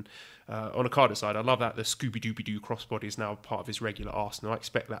stuff. And on Okada's side, I love that the Scooby-Dooby-Doo crossbody is now part of his regular arsenal. I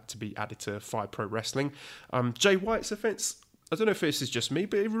expect that to be added to Fight Pro Wrestling. Jay White's offence, I don't know if this is just me,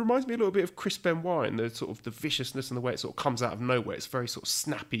 but it reminds me a little bit of Chris Benoit and the sort of the viciousness and the way it sort of comes out of nowhere. It's very sort of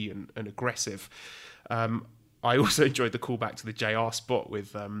snappy and aggressive. I also enjoyed the callback to the JR spot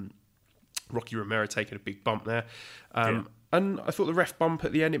with Rocky Romero taking a big bump there. And I thought the ref bump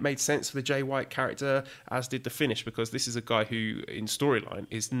at the end, it made sense for the Jay White character, as did the finish, because this is a guy who, in storyline,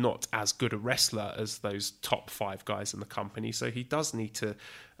 is not as good a wrestler as those top 5 guys in the company. So he does need to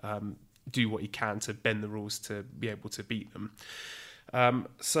do what he can to bend the rules to be able to beat them.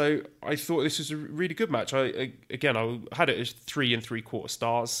 So I thought this was a really good match. I had it as 3 3/4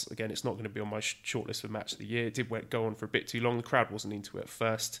 stars. Again, it's not going to be on my shortlist for match of the year. It did go on for a bit too long. The crowd wasn't into it at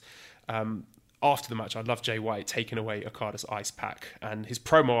first. After the match, I loved Jay White taking away Okada's ice pack, and his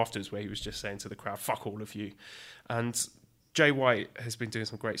promo afterwards where he was just saying to the crowd, fuck all of you. And Jay White has been doing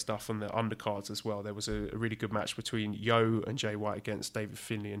some great stuff on the undercards as well. There was a really good match between Yo and Jay White against David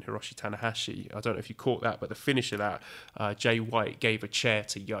Finlay and Hiroshi Tanahashi. I don't know if you caught that, but the finish of that, Jay White gave a chair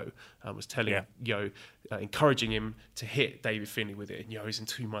to Yo and was telling Yo, encouraging him to hit David Finlay with it. And Yo's in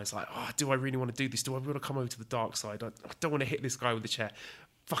 2 minds like, do I really want to do this? Do I want to come over to the dark side? I don't want to hit this guy with the chair.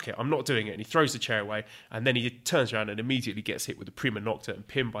 Fuck it, I'm not doing it. And he throws the chair away, and then he turns around and immediately gets hit with a prima nocta and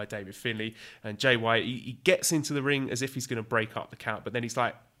pinned by David Finlay. And Jay White, he gets into the ring as if he's going to break up the count, but then he's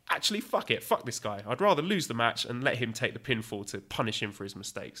like, actually, fuck this guy. I'd rather lose the match and let him take the pinfall to punish him for his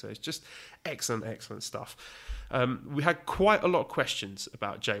mistake. So it's just excellent stuff. We had quite a lot of questions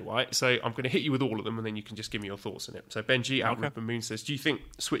about Jay White, so I'm going to hit you with all of them, and then you can just give me your thoughts on it. So Benji out Ripper Moon says, do you think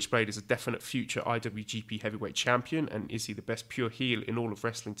Switchblade is a definite future IWGP Heavyweight Champion, and is he the best pure heel in all of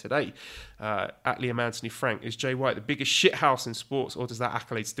wrestling today? At Liam Anthony Frank, is Jay White the biggest shithouse in sports, or does that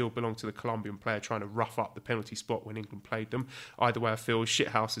accolade still belong to the Colombian player trying to rough up the penalty spot when England played them? Either way, I feel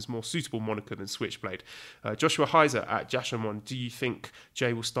shithouse is more suitable moniker than Switchblade. Joshua Heiser at Jashamon, do you think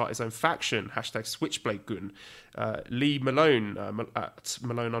Jay will start his own faction? Hashtag Switchblade Gun. Lee Malone at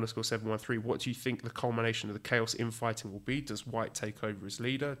Malone_713, what do you think the culmination of the chaos infighting will be? Does White take over as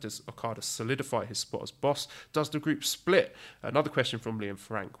leader? Does Okada solidify his spot as boss? Does the group split? Another question from Liam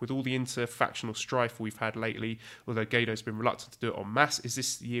Frank. With all the inter-factional strife we've had lately, although Gado's been reluctant to do it en masse, is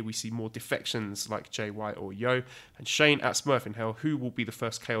this the year we see more defections like Jay White or Yo? And Shane at Smurfinhell, who will be the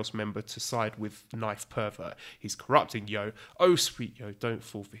first Chaos member to side with Knife Pervert? He's corrupting Yo. Oh, sweet Yo, don't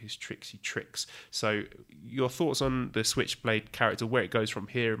fall for his tricksy tricks. So your thoughts thoughts on the Switchblade character, where it goes from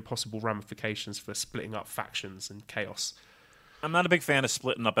here, and possible ramifications for splitting up factions and chaos? I'm not a big fan of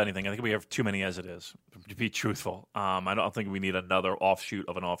splitting up anything. I think we have too many as it is, to be truthful. I don't think we need another offshoot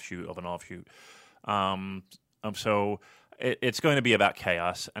of an offshoot of an offshoot. So it's going to be about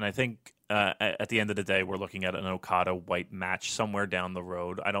chaos. And I think at the end of the day, we're looking at an Okada-White match somewhere down the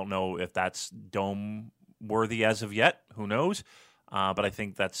road. I don't know if that's Dome-worthy as of yet. Who knows? But I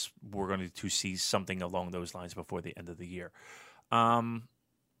think we're going to see something along those lines before the end of the year.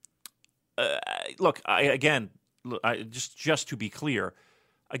 Look, just to be clear,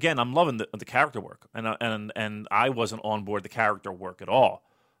 again, I'm loving the character work, and I wasn't on board the character work at all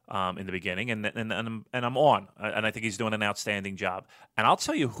in the beginning, and I'm on, and I think he's doing an outstanding job. And I'll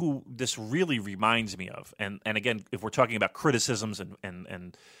tell you who this really reminds me of, and again, if we're talking about criticisms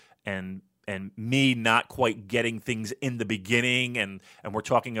and me not quite getting things in the beginning, and we're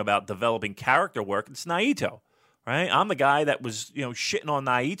talking about developing character work, it's Naito. Right, I'm the guy that was, shitting on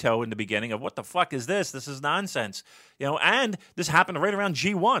Naito in the beginning of what the fuck is this? This is nonsense, And this happened right around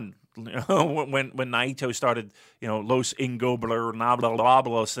G1, when Naito started, Los Ingobler, blah blah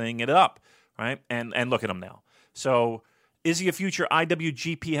blah, saying it up, right? And look at him now. So, is he a future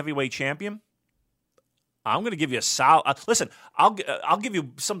IWGP Heavyweight Champion? I'm going to give you a solid. Listen, I'll give you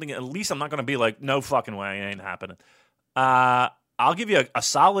something. At least I'm not going to be like, no fucking way, it ain't happening. I'll give you a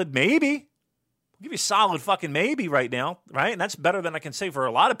solid maybe. I'll give you a solid fucking maybe right now, right? And that's better than I can say for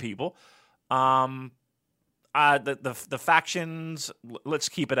a lot of people. The factions, let's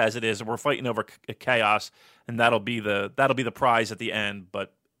keep it as it is. We're fighting over chaos, and that'll be the prize at the end.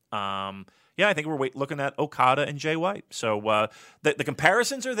 But I think we're looking at Okada and Jay White. So the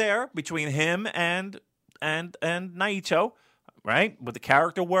comparisons are there between him and Naito, right? With the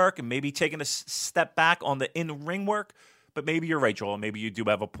character work and maybe taking a step back on the in-ring work. But maybe you're right, Joel. Maybe you do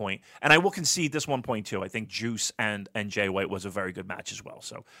have a point. And I will concede this one point, too. I think Juice and Jay White was a very good match as well.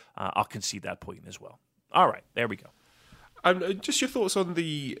 So I'll concede that point as well. All right, there we go. Just your thoughts on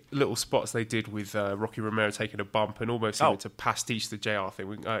the little spots they did with Rocky Romero taking a bump and almost seeming to pastiche the JR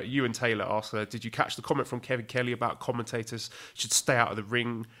thing. You and Taylor asked, did you catch the comment from Kevin Kelly about commentators should stay out of the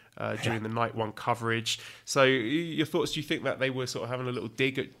ring during the Night 1 coverage? So your thoughts, do you think that they were sort of having a little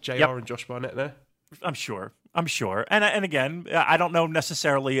dig at JR and Josh Barnett there? I'm sure. And again, I don't know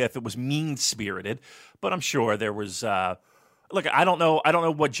necessarily if it was mean-spirited, but I'm sure there was look, I don't know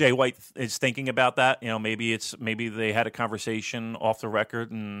what Jay White is thinking about that. Maybe they had a conversation off the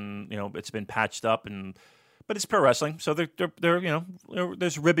record and it's been patched up but it's pro wrestling, so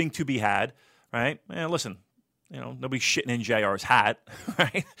there's ribbing to be had, right? Listen, nobody's shitting in JR's hat,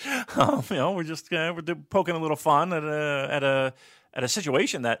 right? We're just we're poking a little fun at a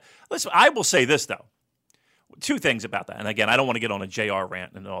situation that, listen, I will say this, though. Two things about that. And again, I don't want to get on a JR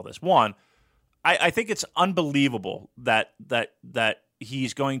rant and all this. One, I think it's unbelievable that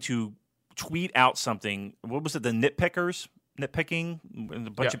he's going to tweet out something. What was it? The nitpicking, a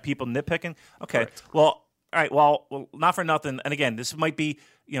bunch of people nitpicking. Okay. Correct. Well, all right. Well, not for nothing. And again, this might be,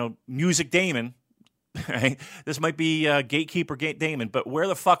 Music Damon, right? This might be Gatekeeper Damon, but where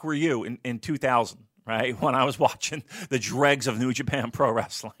the fuck were you in 2000? Right, when I was watching the dregs of New Japan Pro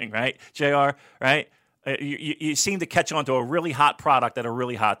Wrestling, right, JR, right, you seem to catch on to a really hot product at a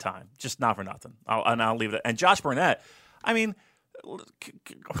really hot time. Just not for nothing. I'll leave it. And Josh Barnett, I mean,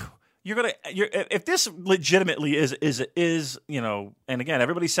 if this legitimately is and again,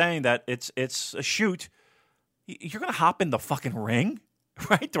 everybody's saying that it's a shoot. You're gonna hop in the fucking ring,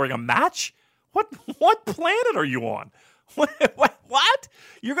 right, during a match. What planet are you on? What?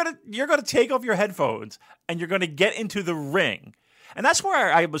 You're gonna take off your headphones and you're gonna get into the ring, and that's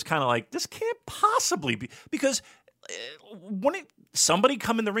where I was kind of like, this can't possibly be, because wouldn't somebody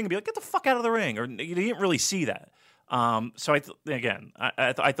come in the ring and be like, get the fuck out of the ring? Or you didn't really see that. So I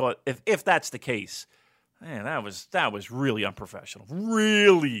thought if that's the case, man, that was really unprofessional,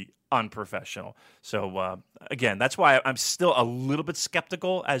 So again, that's why I'm still a little bit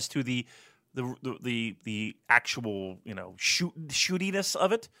skeptical as to the actual shootiness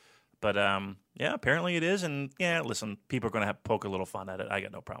of it, but apparently it is, and listen, people are going to poke a little fun at it. I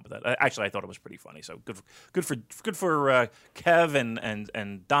got no problem with that. Actually, I thought it was pretty funny. So good for Kev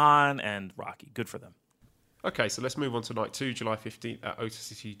and Don and Rocky. Good for them. Okay, so let's move on to night 2, July 15th at Ota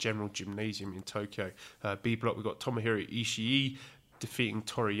City General Gymnasium in Tokyo. B block, we've got Tomohiro Ishii defeating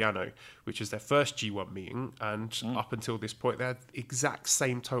Toru Yano, which was their first G1 meeting, and up until this point they had exact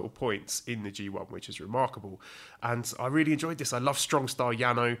same total points in the G1, which is remarkable. And I really enjoyed this. I love strong style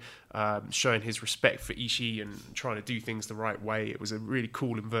Yano, showing his respect for Ishii and trying to do things the right way. It was a really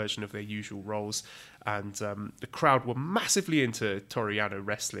cool inversion of their usual roles. and the crowd were massively into Toru Yano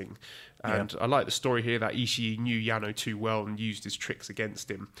wrestling. And I like the story here that Ishii knew Yano too well and used his tricks against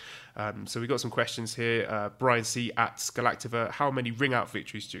him. So we got some questions here. Brian C. at Galactiva, how many ring-out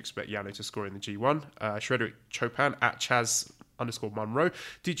victories do you expect Yano to score in the G1? Shrederick Chopin at Chaz_Monroe.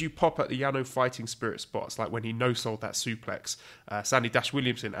 Did you pop at the Yano fighting spirit spots, like when he no-sold that suplex? Sandy Dash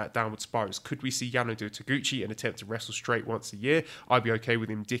Williamson at Downward Spirals. Could we see Yano do Taguchi and attempt to wrestle straight once a year? I'd be okay with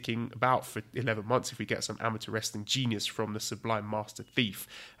him dicking about for 11 months if we get some amateur wrestling genius from the Sublime Master Thief.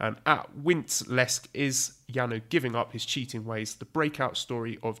 And at Wintlesk, is Yano giving up his cheating ways? The breakout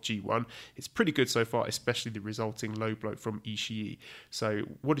story of G1. It's pretty good so far, especially the resulting low blow from Ishii. So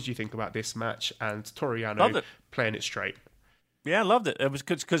what did you think about this match and Toru Yano playing it straight? Yeah, I loved it. It was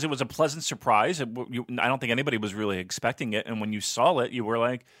because it was a pleasant surprise. I don't think anybody was really expecting it, and when you saw it, you were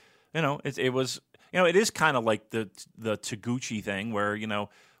like, it was, it is kind of like the Taguchi thing, where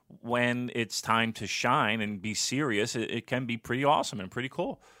when it's time to shine and be serious, it can be pretty awesome and pretty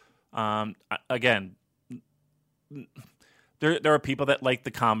cool. Again, there are people that like the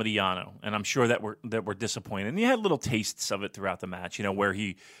comedy Yano, and I'm sure that were disappointed. And you had little tastes of it throughout the match, where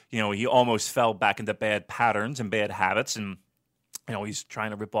he almost fell back into bad patterns and bad habits, and he's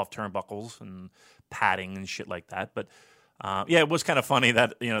trying to rip off turnbuckles and padding and shit like that. But it was kind of funny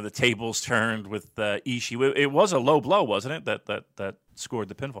that the tables turned with Ishii. It was a low blow, wasn't it? That scored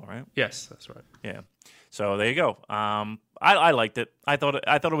the pinfall, right? Yes, that's right. Yeah. So there you go. I liked it. I thought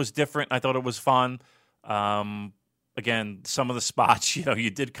it was different. I thought it was fun. Again, some of the spots, you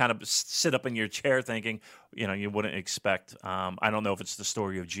did kind of sit up in your chair thinking, you wouldn't expect. I don't know if it's the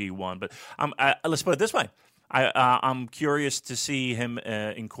story of G1, but let's put it this way. I'm curious to see him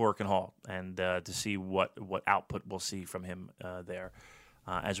in Korakuen Hall and to see what output we'll see from him there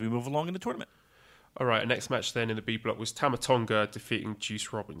as we move along in the tournament. All right, next match then in the B block was Tama Tonga defeating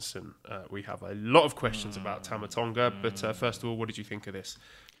Juice Robinson. We have a lot of questions about Tama Tonga, but first of all, what did you think of this?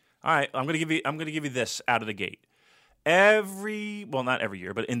 All right, I'm gonna give you this out of the gate. Not every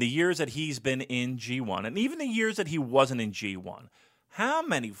year, but in the years that he's been in G1, and even the years that he wasn't in G1, how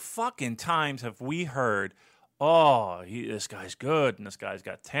many fucking times have we heard, this guy's good, and this guy's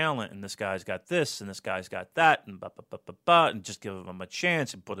got talent, and this guy's got this, and this guy's got that, and and just give him a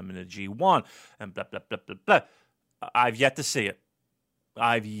chance and put him in a G1, and blah, blah, blah, blah, blah. I've yet to see it.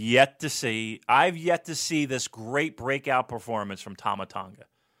 I've yet to see this great breakout performance from Tama Tonga.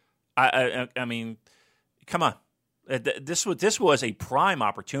 I mean, come on. This was a prime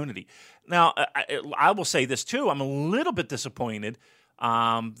opportunity. Now, I will say this too. I'm a little bit disappointed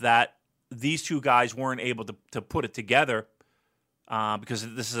that these two guys weren't able to put it together because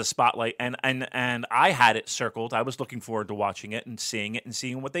this is a spotlight, and I had it circled. I was looking forward to watching it and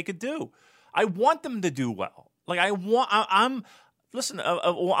seeing what they could do. I want them to do well. Like I'm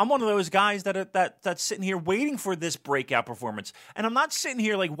one of those guys that's sitting here waiting for this breakout performance, and I'm not sitting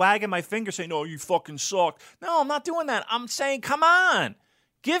here like wagging my finger saying, "Oh, you fucking suck." No, I'm not doing that. I'm saying, come on,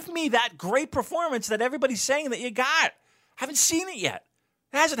 give me that great performance that everybody's saying that you got. Haven't seen it yet.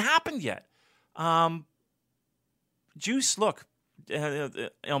 It hasn't happened yet. Juice, look,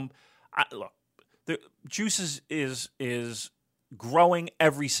 Juice is growing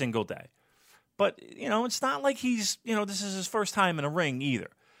every single day. But, it's not like he's, this is his first time in a ring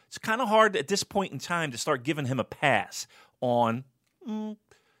either. It's kind of hard at this point in time to start giving him a pass on,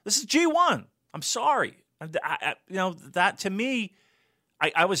 this is G1. I'm sorry. That to me,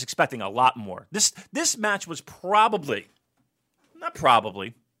 I was expecting a lot more. This match was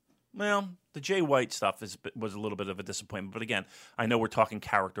the Jay White stuff was a little bit of a disappointment. But again, I know we're talking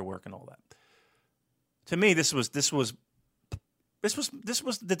character work and all that. To me, this was the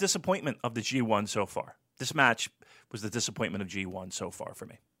disappointment of the G1 so far. This match was the disappointment of G1 so far for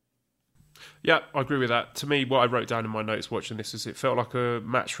me. Yeah, I agree with that. To me, what I wrote down in my notes watching this is it felt like a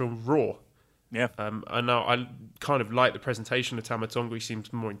match from Raw. Yeah. And now I kind of like the presentation of Tama Tonga. He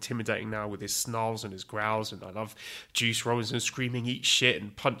seems more intimidating now with his snarls and his growls. And I love Juice Robinson screaming, "Eat shit,"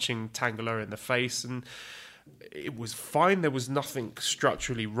 and punching Tangaloa in the face. And it was fine. There was nothing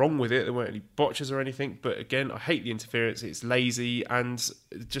structurally wrong with it. There weren't any botches or anything. But again, I hate the interference. It's lazy, and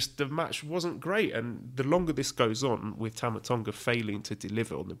just the match wasn't great. And the longer this goes on, with Tama Tonga failing to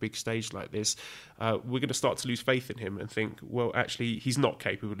deliver on the big stage like this, we're going to start to lose faith in him and think, well, actually, he's not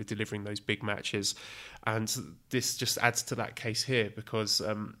capable of delivering those big matches. And this just adds to that case here, because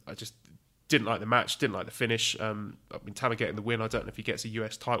Didn't like the match, didn't like the finish. Tama getting the win. I don't know if he gets a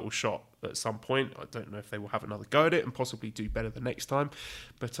US title shot at some point. I don't know if they will have another go at it and possibly do better the next time.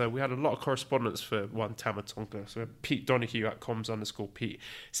 But we had a lot of correspondence for one Tama Tonga. So Pete Donahue at comms_Pete.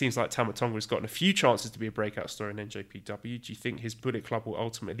 Seems like Tama Tonga has gotten a few chances to be a breakout star in NJPW. Do you think his Bullet Club will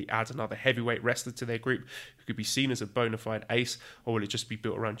ultimately add another heavyweight wrestler to their group who could be seen as a bona fide ace, or will it just be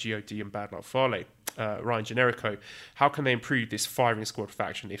built around GOD and Bad Luck Fale? Ryan Generico, how can they improve this firing squad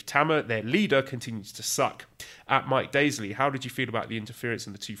faction if Tama, their leader, continues to suck? At Mike Daisley, how did you feel about the interference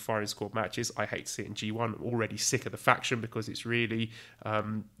in the 2 firing squad matches? I hate to see it in G1. I'm already sick of the faction because it's really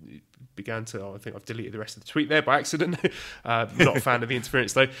began to... I think I've deleted the rest of the tweet there by accident. Not a fan of the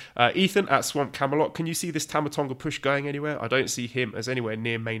interference though. Ethan at Swamp Camelot, can you see this Tama Tonga push going anywhere? I don't see him as anywhere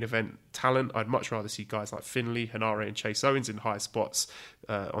near main event talent. I'd much rather see guys like Finlay, Hanare and Chase Owens in higher spots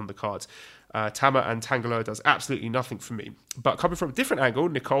on the cards. Tama and Tangaloa does absolutely nothing for me. But coming from a different angle,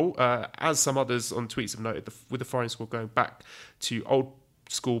 Nicole, as some others on tweets have noted, with the firing squad going back to old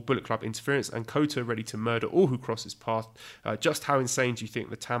school Bullet Club interference and Kota ready to murder all who cross his path, just how insane do you think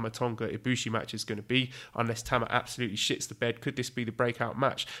the Tama Tonga Ibushi match is going to be? Unless Tama absolutely shits the bed, could this be the breakout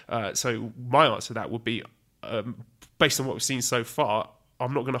match? So my answer to that would be, based on what we've seen so far,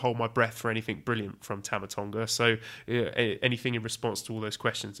 I'm not going to hold my breath for anything brilliant from Tama Tonga. So anything in response to all those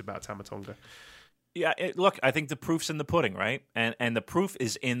questions about Tama Tonga? Yeah, look, I think the proof's in the pudding, right? And the proof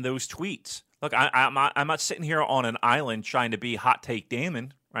is in those tweets. Look, I'm not sitting here on an island trying to be Hot Take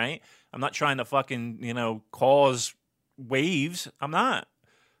Damon, right? I'm not trying to fucking, cause waves. I'm not.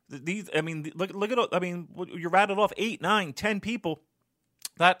 Look at all, you rattled off 8, 9, 10 people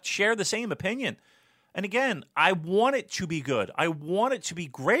that share the same opinion. And again, I want it to be good. I want it to be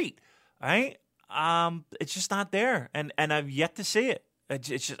great, right? It's just not there, and I've yet to see it. I've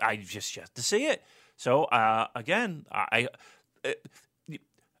just yet to see it. So again, I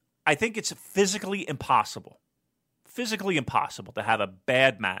think it's physically impossible to have a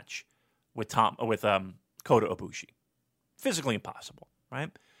bad match with Kota Ibushi. Physically impossible,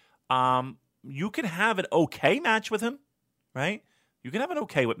 right? You can have an okay match with him, right? You can have an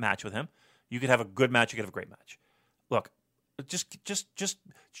okay match with him. You could have a good match. You could have a great match. Look, just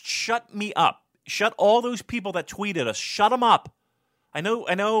shut me up. Shut all those people that tweeted us. Shut them up. I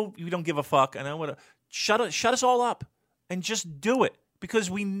know you don't give a fuck. I know what. Shut us all up and just do it because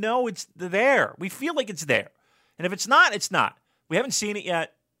we know it's there. We feel like it's there, and if it's not, it's not. We haven't seen it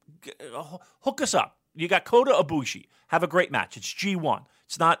yet. Hook us up. You got Kota Ibushi. Have a great match. It's G1.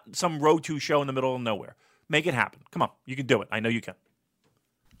 It's not some Road 2 show in the middle of nowhere. Make it happen. Come on, you can do it. I know you can.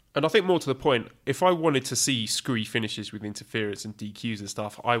 And I think more to the point, if I wanted to see screwy finishes with interference and DQs and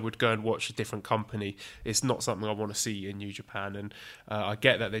stuff, I would go and watch a different company. It's not something I want to see in New Japan. And I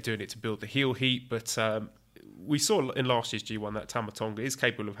get that they're doing it to build the heel heat, but we saw in last year's G1 that Tama Tonga is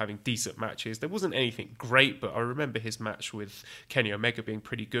capable of having decent matches. There wasn't anything great, but I remember his match with Kenny Omega being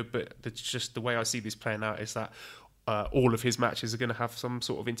pretty good. But just the way I see this playing out is that all of his matches are going to have some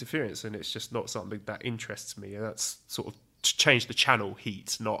sort of interference, and it's just not something that interests me. And that's sort of change the channel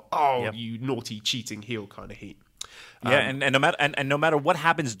heat, not you naughty cheating heel kind of heat. And no matter what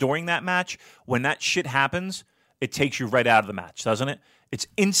happens during that match, when that shit happens, it takes you right out of the match, doesn't it? It's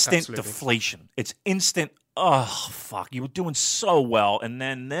instant deflation. It's instant. Oh fuck, you were doing so well, and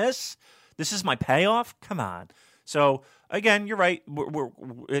then this is my payoff. Come on. So again, you're right. We're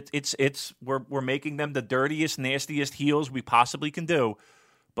making them the dirtiest, nastiest heels we possibly can do,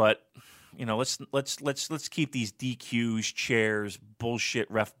 but. Let's keep these DQs, chairs,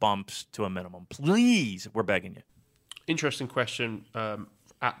 bullshit ref bumps to a minimum. Please, we're begging you. Interesting question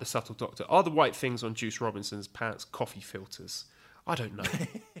at the Subtle Doctor. Are the white things on Juice Robinson's pants coffee filters? I don't know.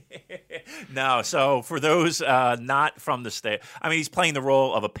 No, so for those not from the state, he's playing the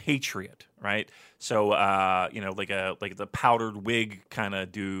role of a patriot, right? So, like the powdered wig kind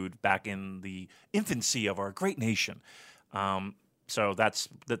of dude back in the infancy of our great nation. So that's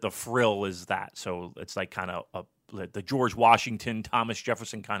the frill is that. So it's like kind of the George Washington, Thomas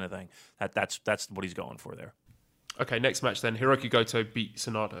Jefferson kind of thing. That's what he's going for there. Okay, next match then. Hiroki Goto beat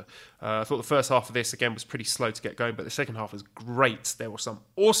Sanada. I thought the first half of this, again, was pretty slow to get going, but the second half was great. There were some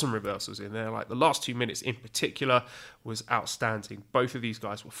awesome reversals in there. Like the last 2 minutes in particular was outstanding. Both of these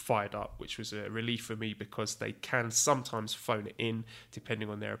guys were fired up, which was a relief for me because they can sometimes phone it in depending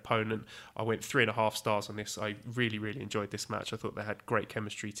on their opponent. I went 3.5 stars on this. I really, really enjoyed this match. I thought they had great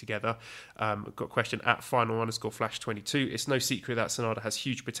chemistry together. Got a question at final_flash22. It's no secret that Sanada has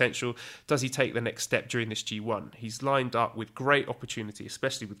huge potential. Does he take the next step during this G1? He's lined up with great opportunity,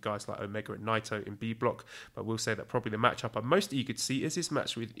 especially with guys like Omega and Naito in B block, but we'll say that probably the matchup I'm most eager to see is his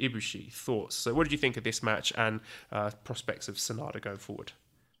match with Ibushi. Thoughts? So what did you think of this match and prospects of Sanada going forward?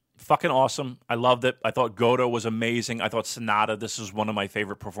 fucking awesome. I loved it. I thought Goto was amazing. I thought Sonata, this was one of my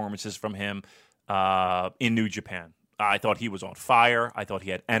favorite performances from him in New Japan. I thought he was on fire. I thought he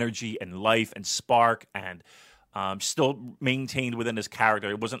had energy and life and spark and still maintained within his character.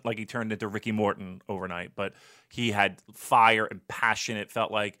 It wasn't like he turned into Ricky Morton overnight, but he had fire and passion, it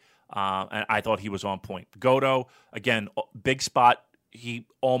felt like. And I thought he was on point. Goto, again, big spot. He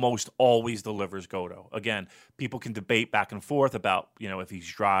almost always delivers Goto. Again, people can debate back and forth about, if he's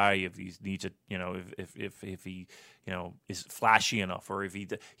dry, if he needs it, if he, is flashy enough, or if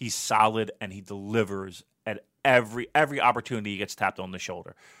he's solid and he delivers at every opportunity he gets tapped on the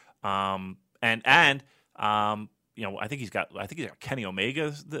shoulder. I think he's got Kenny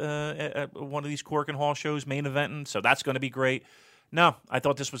Omega at one of these Korakuen Hall shows main eventing, so that's going to be great. No, I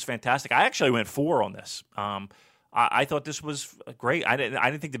thought this was fantastic. I actually went 4 on this. I thought this was great. I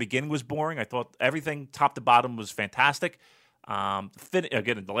didn't think the beginning was boring. I thought everything top to bottom was fantastic.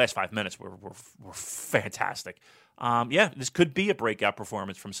 Again, the last 5 minutes were fantastic. This could be a breakout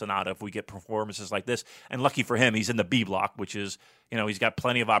performance from Sonata if we get performances like this. And lucky for him, he's in the B block, which is, he's got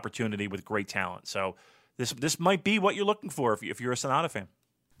plenty of opportunity with great talent. So this might be what you're looking for if you're a Sonata fan.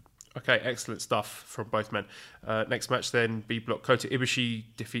 Okay, excellent stuff from both men. Next match then, B block, Kota Ibushi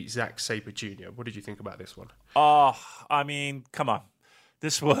defeats Zack Sabre Jr. What did you think about this one? Oh, I mean, come on.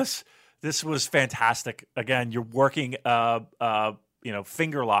 This was fantastic. Again, you're working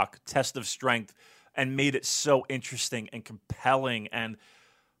finger lock, test of strength, and made it so interesting and compelling. And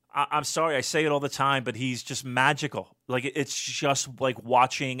I'm sorry, I say it all the time, but he's just magical. Like, it's just like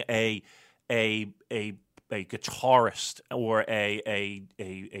watching a guitarist or a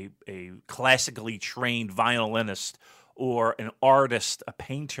classically trained violinist or an artist, a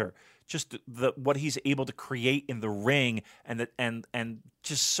painter, just what he's able to create in the ring and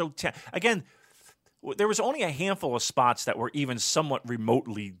just so again, there was only a handful of spots that were even somewhat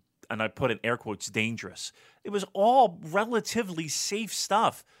remotely, and I put in air quotes, dangerous. It was all relatively safe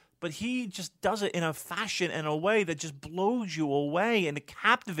stuff, but he just does it in a fashion and a way that just blows you away and it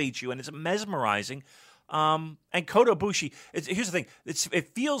captivates you and it's mesmerizing. And Kota Ibushi, here's the thing. It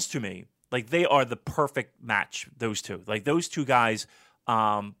feels to me like they are the perfect match, those two. Like, those two guys,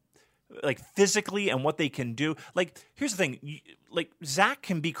 like, physically and what they can do. Like, here's the thing. Like, Zach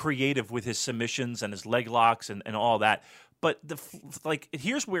can be creative with his submissions and his leg locks and all that. But,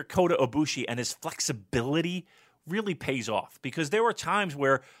 here's where Kota Ibushi and his flexibility really pays off, because there were times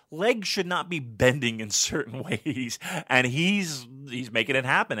where legs should not be bending in certain ways, and he's making it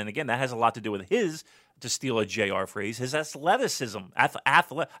happen. And again, that has a lot to do with to steal a JR phrase, his athleticism. I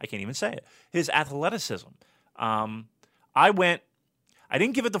can't even say it. His athleticism. I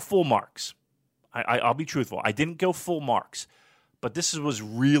didn't give it the full marks. I'll be truthful. I didn't go full marks, but this was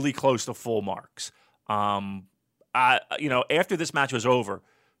really close to full marks. After this match was over,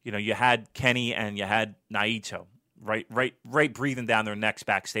 you had Kenny and you had Naito, right, breathing down their necks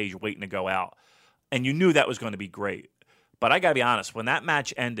backstage, waiting to go out, and you knew that was going to be great. But I got to be honest, when that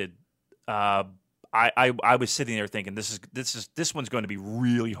match ended, I was sitting there thinking this one's going to be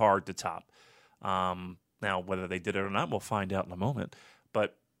really hard to top. Now, whether they did it or not, we'll find out in a moment.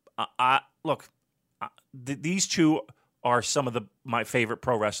 But these two are some of my favorite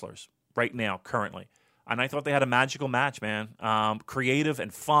pro wrestlers right now, currently. And I thought they had a magical match, man. Creative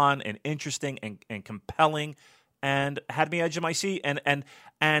and fun and interesting and compelling, and had me edge of my seat. And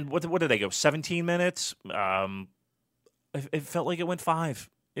what did they go? 17 minutes. It felt like it went 5.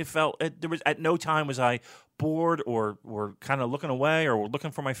 There was at no time was I bored or kind of looking away or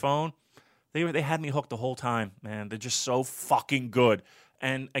looking for my phone. They had me hooked the whole time, man. They're just so fucking good.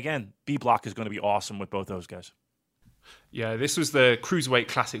 And again, B Block is going to be awesome with both those guys. Yeah, this was the Cruiserweight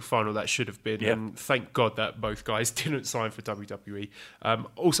Classic final that should have been, yep. And thank God that both guys didn't sign for WWE.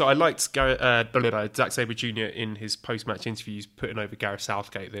 Also, I liked Zack Sabre Jr. in his post-match interviews putting over Gareth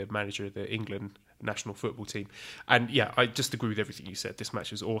Southgate, the manager of the England national football team. And yeah, I just agree with everything you said. This match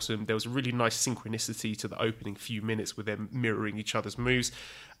was awesome. There was a really nice synchronicity to the opening few minutes with them mirroring each other's moves,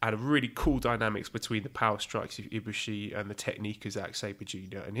 and a really cool dynamics between the power strikes of Ibushi and the technique of Zack Sabre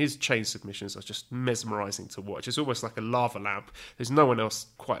Jr. And his chain submissions are just mesmerising to watch. It's almost like a lava lamp. There's no one else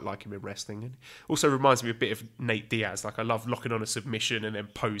quite like him in wrestling. And also reminds me a bit of Nate Diaz. Like, I love locking on a submission and then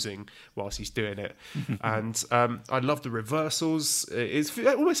posing whilst he's doing it. And I love the reversals. It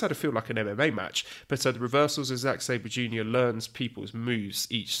almost had to feel like an MMA match. But the reversals as Zack Sabre Jr. learns people's moves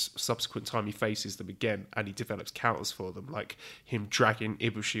each subsequent time he faces them again, and he develops counters for them, like him dragging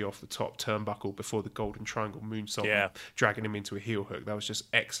Ibushi Ibushi off the top turnbuckle before the Golden Triangle moonsault, Yeah. dragging him into a heel hook. That was just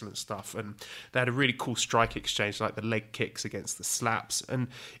excellent stuff. And they had a really cool strike exchange, like the leg kicks against the slaps. And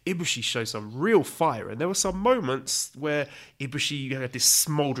Ibushi showed some real fire. And there were some moments where Ibushi had this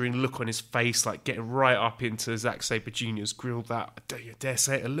smouldering look on his face, like getting right up into Zack Sabre Jr.'s grill that, I dare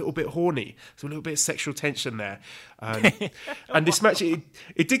say it, a little bit horny. There's a little bit of sexual tension there. And this match,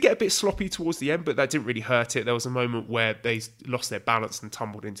 it did get a bit sloppy towards the end, but that didn't really hurt it. There was a moment where they lost their balance and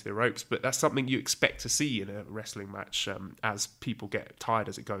tumbled into the ropes, but that's something you expect to see in a wrestling match as people get tired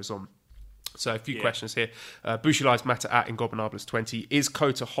as it goes on. So a few questions here. Bushi Lives Matter at Ingobernables 20. Is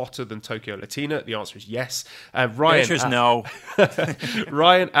Kota hotter than Tokyo Latina? The answer is yes. Ryan, The answer is no.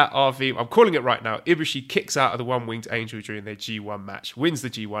 Ryan at RV. I'm calling it right now. Ibushi kicks out of the One-Winged Angel during their G1 match, wins the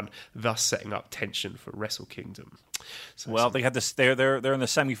G1, thus setting up tension for Wrestle Kingdom. So Well, they had this. They're in the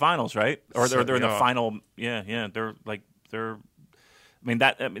semifinals, right? Or they're in the final. Yeah.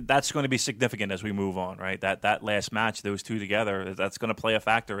 That's going to be significant as we move on, right? That last match, those two together, that's going to play a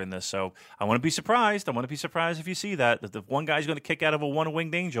factor in this. So I want to be surprised. If you see that the one guy's going to kick out of a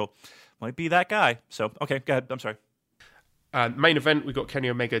one-winged angel, might be that guy. So okay, go ahead. I'm sorry. Main event, we got Kenny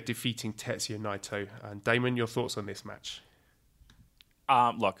Omega defeating Tetsuya Naito. And Damon, your thoughts on this match?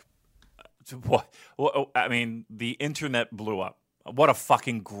 Look, the internet blew up. What a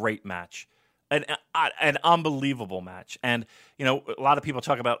fucking great match. An unbelievable match. And, a lot of people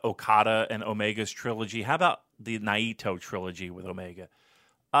talk about Okada and Omega's trilogy. How about the Naito trilogy with Omega?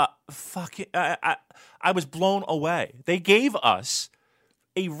 I was blown away. They gave us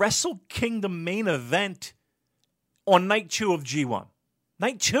a Wrestle Kingdom main event on night 2 of G1.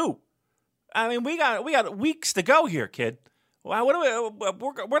 Night 2. I mean, we got weeks to go here, kid. Wow,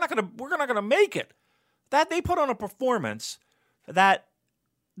 we're not gonna make it. That they put on a performance that,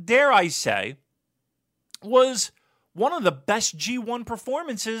 dare I say, was one of the best G1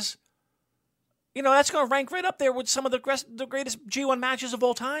 performances. That's going to rank right up there with some of the greatest G1 matches of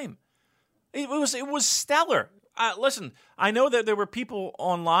all time. It was stellar. Listen, I know that there were people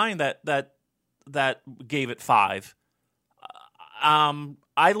online that gave it 5.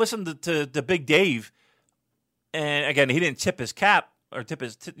 I listened to Big Dave, and again, he didn't tip his cap or tip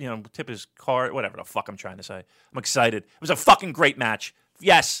his card, whatever the fuck I'm trying to say. I'm excited. It was a fucking great match.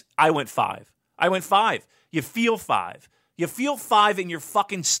 Yes, I went 5. You feel 5. You feel 5 in your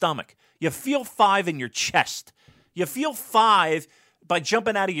fucking stomach. You feel 5 in your chest. You feel 5 by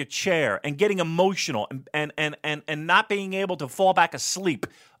jumping out of your chair and getting emotional and not being able to fall back asleep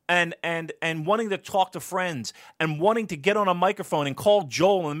and wanting to talk to friends and wanting to get on a microphone and call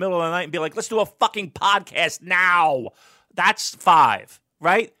Joel in the middle of the night and be like, let's do a fucking podcast now. That's 5,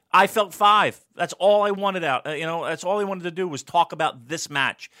 right? I felt 5. That's all I wanted out. That's all I wanted to do was talk about this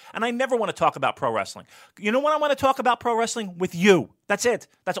match. And I never want to talk about pro wrestling. You know when I want to talk about pro wrestling? With you. That's it.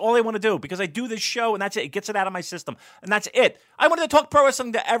 That's all I want to do because I do this show and that's it. It gets it out of my system. And that's it. I wanted to talk pro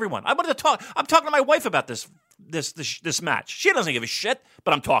wrestling to everyone. I'm talking to my wife about this match. She doesn't give a shit,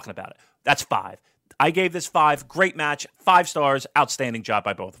 but I'm talking about it. That's 5. I gave this 5. Great match. 5 stars. Outstanding job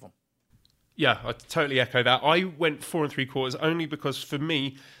by both of them. Yeah, I totally echo that. I went 4 3/4 only because for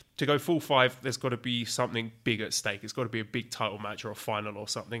me, to go full 5, there's got to be something big at stake. It's got to be a big title match or a final or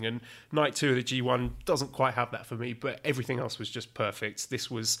something. And night 2 of the G1 doesn't quite have that for me, but everything else was just perfect.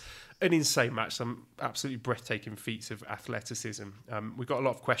 This was an insane match, some absolutely breathtaking feats of athleticism. We've got a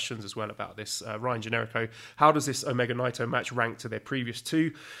lot of questions as well about this. Ryan Generico, how does this Omega Naito match rank to their previous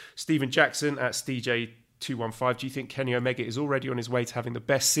 2? Stephen Jackson at StJ215, do you think Kenny Omega is already on his way to having the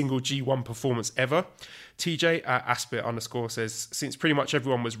best single G1 performance ever? TJ at Aspir_ says, since pretty much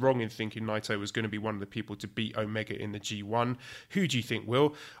everyone was wrong in thinking Naito was going to be one of the people to beat Omega in the G1, who do you think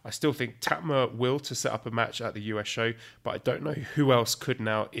will? I still think Tatma will to set up a match at the US show, but I don't know who else could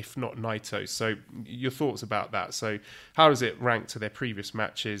now if not Naito. So your thoughts about that. So how does it rank to their previous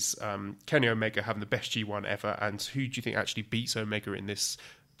matches? Kenny Omega having the best G1 ever, and who do you think actually beats Omega in this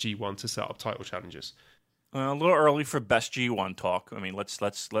G1 to set up title challenges? A little early for best G1 talk. I mean, let's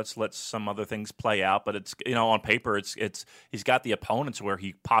let some other things play out. But it's on paper, it's he's got the opponents where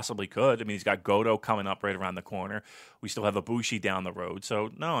he possibly could. I mean, he's got Goto coming up right around the corner. We still have Ibushi down the road.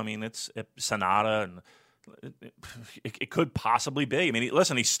 So no, I mean it's Sonata, and it could possibly be. I mean,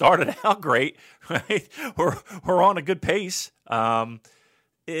 listen, he started out great, right? We're on a good pace. Who's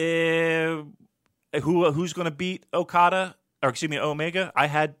going to beat Okada? Or excuse me, Omega? I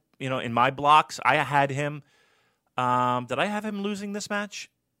had. In my blocks, I had him. Did I have him losing this match?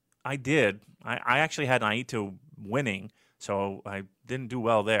 I did. I actually had Naito winning, so I didn't do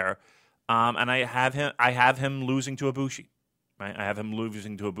well there. And I have him losing to Ibushi. Right? I have him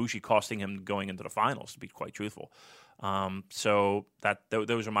losing to Ibushi, costing him going into the finals. To be quite truthful, So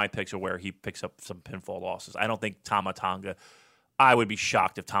those are my picks of where he picks up some pinfall losses. I don't think Tama Tonga. I would be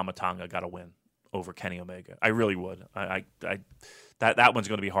shocked if Tama Tonga got a win over Kenny Omega. I really would. That one's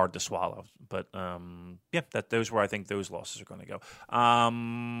going to be hard to swallow. But those where I think those losses are going to go.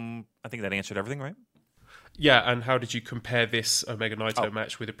 I think that answered everything, right? Yeah, and how did you compare this Omega Naito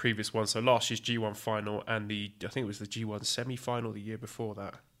match with the previous one? So last year's G1 final and I think it was the G1 semi-final the year before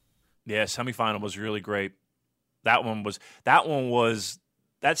that. Yeah, semi-final was really great. That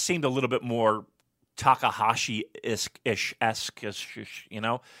seemed a little bit more Takahashi-esque, you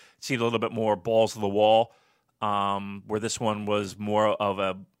know? It seemed a little bit more balls to the wall, where this one was more of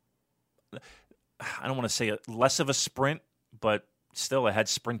I don't want to say less of a sprint, but still it had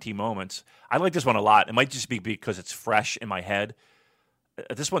sprinty moments. I like this one a lot. It might just be because it's fresh in my head.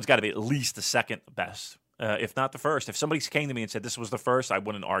 This one's got to be at least the second best, if not the first. If somebody came to me and said this was the first, I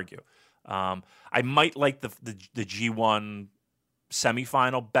wouldn't argue. I might like the G1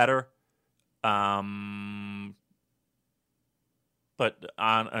 semifinal better, but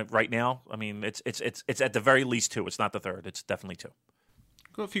on right now, I mean, it's at the very least 2. It's not the third. It's definitely 2.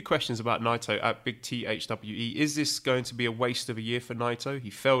 Got a few questions about Naito at Big THWE. Is this going to be a waste of a year for Naito? He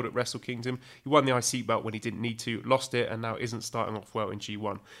failed at Wrestle Kingdom. He won the IC belt when he didn't need to, lost it, and now isn't starting off well in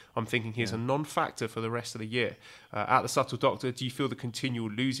G1. I'm thinking he's a non-factor for the rest of the year. At The Subtle Doctor, do you feel the continual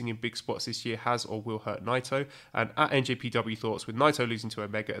losing in big spots this year has or will hurt Naito? And at NJPW Thoughts, with Naito losing to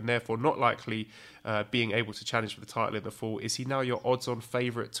Omega and therefore not likely being able to challenge for the title in the fall, is he now your odds-on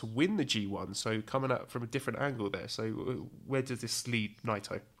favourite to win the G1? So coming up from a different angle there. So where does this lead Naito?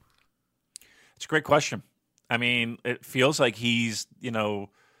 It's a great question. I mean, it feels like he's,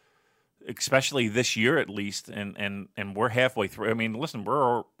 especially this year at least, and we're halfway through. I mean, listen,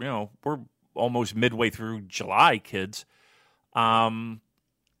 we're almost midway through July, kids.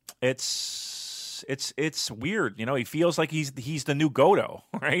 It's weird. He feels like he's the new Goto,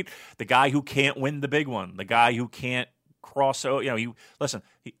 right? The guy who can't win the big one, the guy who can't cross.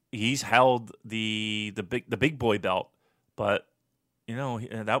 He's held the big boy belt, but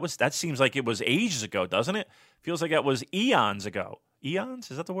that seems like it was ages ago, doesn't it? Feels like that was eons ago. Eons?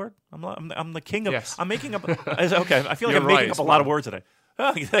 Is that the word? I'm the king of. Yes. I'm making up. Okay, I feel like I'm making up a lot of words today.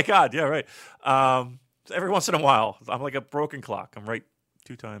 Oh, thank God. Yeah, right. Every once in a while, I'm like a broken clock. I'm right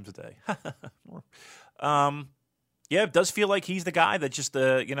 2 times a day. It does feel like he's the guy that just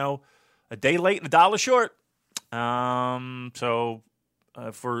a day late and a dollar short. So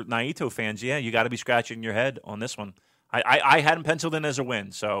for Naito fans, you got to be scratching your head on this one. I had him penciled in as a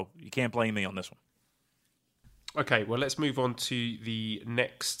win, so you can't blame me on this one. Okay, well, let's move on to the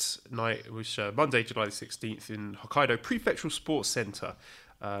next night, which Monday, July the 16th in Hokkaido Prefectural Sports Center.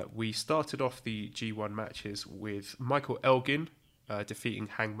 We started off the G1 matches with Michael Elgin defeating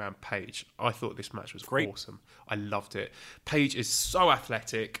Hangman Page. I thought this match was great. Awesome. I loved it. Page is so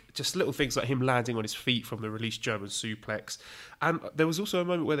athletic. Just little things like him landing on his feet from the released German suplex. And there was also a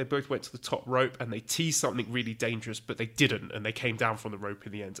moment where they both went to the top rope and they teased something really dangerous, but they didn't, and they came down from the rope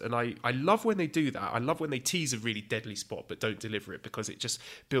in the end. And I love when they do that. I love when they tease a really deadly spot but don't deliver it, because it just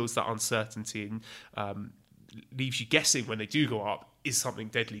builds that uncertainty and leaves you guessing when they do go up, is something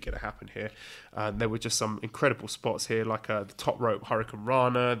deadly going to happen here? There were just some incredible spots here, like the top rope Hurricane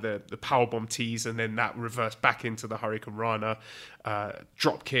Rana, the powerbomb tease, and then that reverse back into the Hurricane Rana,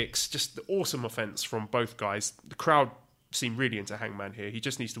 drop kicks, just the awesome offense from both guys. The crowd seem really into Hangman here. He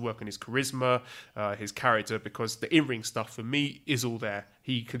just needs to work on his charisma, his character, because the in-ring stuff for me is all there.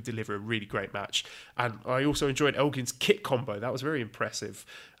 He can deliver a really great match. And I also enjoyed Elgin's kick combo. That was very impressive.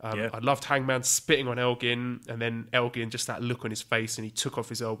 I loved Hangman spitting on Elgin, and then Elgin, just that look on his face, and he took off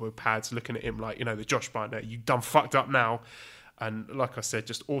his elbow pads, looking at him like, the Josh Barnett, you done fucked up now. And like I said,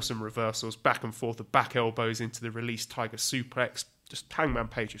 just awesome reversals, back and forth, the back elbows into the released Tiger suplex. Just Hangman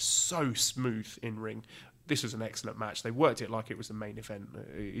Page is so smooth in ring. This was an excellent match. They worked it like it was the main event.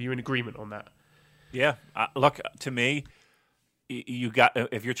 Are you in agreement on that? Yeah. Look, to me, you got,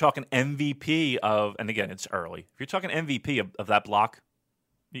 if you're talking MVP of, and again, it's early. If you're talking MVP of that block,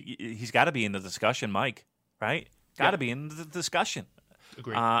 he's got to be in the discussion, Mike, right? Got to be in the discussion.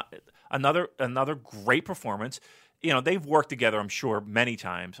 Agreed. Another great performance. They've worked together, I'm sure, many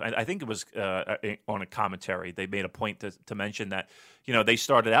times. I think it was on a commentary. They made a point to mention that, they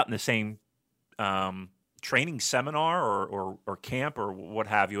started out in the same training seminar or camp or what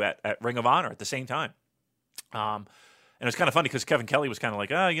have you at Ring of Honor at the same time. And it's kind of funny because Kevin Kelly was kind of like,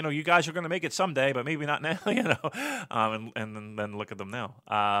 you guys are going to make it someday, but maybe not now, and then look at them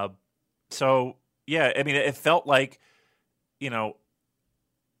now. So yeah, I mean, it felt like,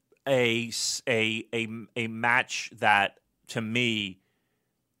 a match that to me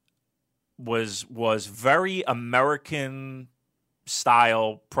was very American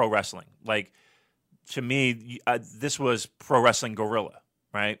style pro wrestling. Like, to me, this was pro wrestling guerrilla,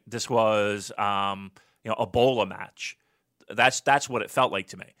 right? This was a Bola match. That's what it felt like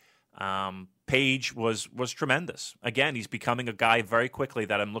to me. Page was tremendous. Again, he's becoming a guy very quickly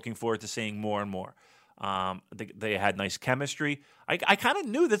that I'm looking forward to seeing more and more. They had nice chemistry. I kind of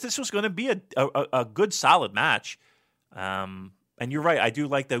knew that this was going to be a good, solid match. And you're right. I do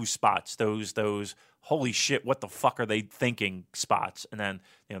like those spots. Those holy shit, what the fuck are they thinking spots? And then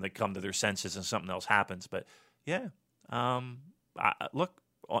they come to their senses and something else happens. But yeah, look,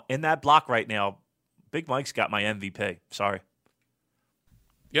 in that block right now, Big Mike's got my MVP. Sorry.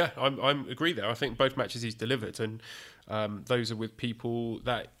 Yeah, I'm agree there. I think both matches he's delivered, and those are with people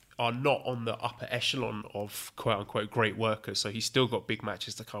that are not on the upper echelon of quote-unquote great workers. So he's still got big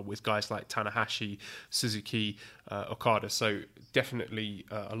matches to come with guys like Tanahashi, Suzuki, Okada. So definitely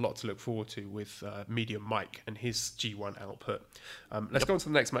a lot to look forward to with Medium Mike and his G1 output. Let's go on to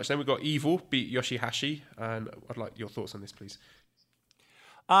the next match. Then we've got Evil beat Yoshihashi, and I'd like your thoughts on this, please.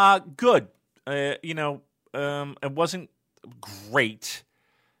 Good. It wasn't great.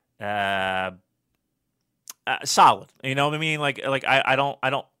 Solid. You know what I mean?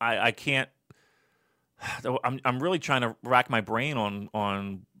 I can't. I'm really trying to rack my brain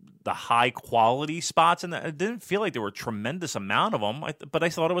on the high quality spots, and it didn't feel like there were a tremendous amount of them. But I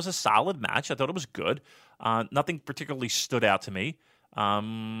thought it was a solid match. I thought it was good. Nothing particularly stood out to me.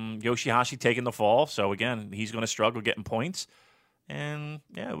 Yoshihashi taking the fall, so again, he's going to struggle getting points. And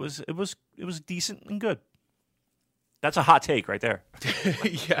yeah, it was decent and good. That's a hot take right there.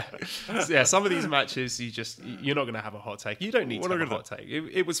 Yeah. Some of these matches, you're not going to have a hot take. You don't need to have a hot take.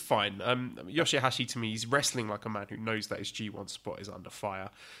 It was fine. Yoshihashi, to me, he's wrestling like a man who knows that his G1 spot is under fire.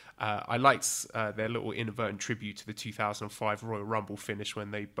 I liked their little inadvertent tribute to the 2005 Royal Rumble finish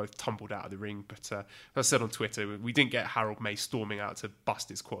when they both tumbled out of the ring. But as I said on Twitter, we didn't get Harold May storming out to bust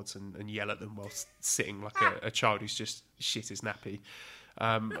his quads and yell at them while sitting like a child who's just shit his nappy.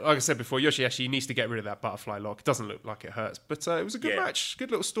 Like I said before, Yoshihashi needs to get rid of that butterfly lock. It doesn't look like it hurts, but it was a good match.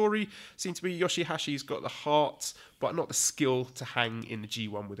 Good little story. Seemed to be Yoshihashi's got the heart, but not the skill to hang in the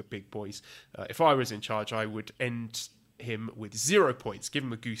G1 with the big boys. If I was in charge, I would end him with 0 points, give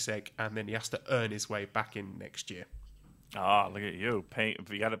him a goose egg, and then he has to earn his way back in next year. Oh, look at you!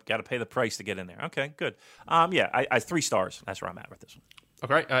 You got to pay the price to get in there. Okay, good. I 3 stars. That's where I'm at with this one.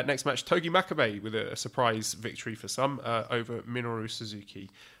 Okay, next match, Togi Makabe with a surprise victory for some over Minoru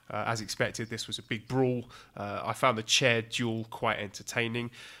Suzuki. As expected, this was a big brawl. I found the chair duel quite entertaining.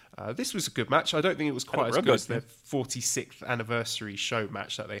 This was a good match. I don't think it was quite as good as their 46th anniversary show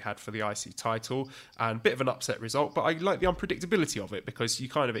match that they had for the IC title, and a bit of an upset result, but I like the unpredictability of it because you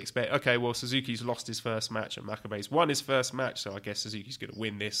kind of expect, okay, well, Suzuki's lost his first match and Makabe's won his first match, so I guess Suzuki's going to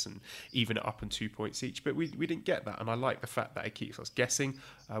win this and even it up in 2 points each, but we didn't get that, and I like the fact that it keeps us guessing.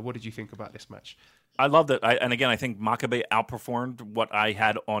 What did you think about this match? I loved it, and again, I think Makabe outperformed what I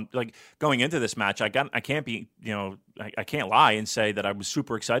had on. Like going into this match, I can't lie and say that I was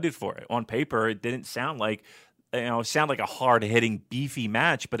super excited for it. On paper, it didn't sound like, a hard hitting, beefy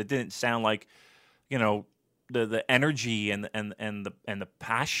match, but it didn't sound like, the energy and the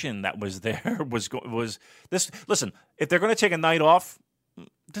passion that was there was this. Listen, if they're going to take a night off,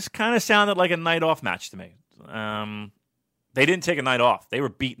 this kind of sounded like a night off match to me. They didn't take a night off. They were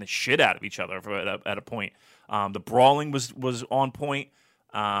beating the shit out of each other at a point. The brawling was on point.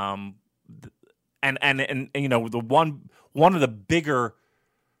 And the one of the bigger,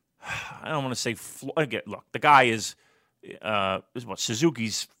 I don't want to say, look, the guy is what,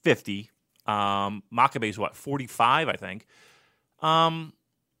 Suzuki's 50. Makabe's what, 45, I think.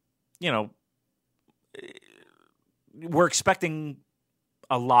 We're expecting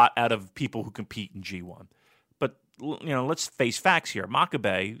a lot out of people who compete in G1. Let's face facts here.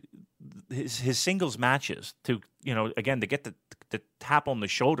 Makabe, his singles matches to get the tap on the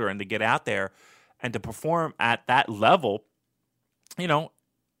shoulder and to get out there and to perform at that level,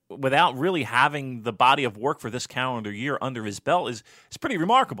 without really having the body of work for this calendar year under his belt is pretty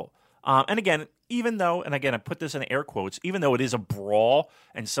remarkable. And again, I put this in air quotes, even though it is a brawl,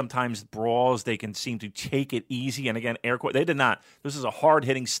 and sometimes brawls, they can seem to take it easy. And again, air quotes, they did not. This is a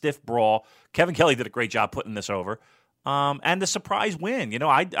hard-hitting, stiff brawl. Kevin Kelly did a great job putting this over. And the surprise win.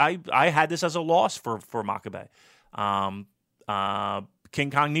 I had this as a loss for Makabe.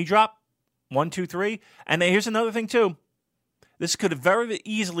 King Kong knee drop, 1, 2, 3. And then here's another thing, too. This could have very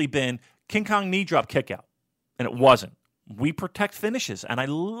easily been King Kong knee drop kick out, and it wasn't. We protect finishes, and I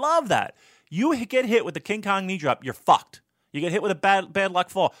love that. You get hit with the King Kong knee drop, you're fucked. You get hit with a bad luck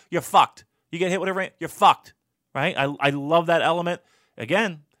fall, you're fucked. You get hit with a rain, you're fucked. Right? I love that element.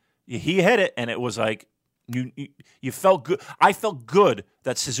 Again, He hit it, and it was like you felt good. I felt good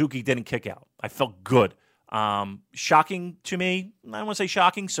that Suzuki didn't kick out. I felt good. Shocking to me. I don't want to say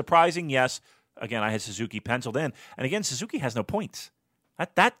shocking. Surprising, yes. Again, I had Suzuki penciled in, and again, Suzuki has no points.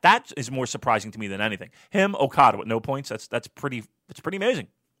 That is more surprising to me than anything. Him, Okada with no points. That's pretty amazing.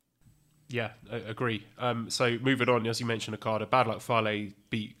 Yeah, I agree. So moving on, as you mentioned, Okada, Bad Luck Fale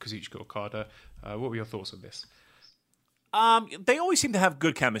beat Kazuchika Okada. What were your thoughts on this? They always seem to have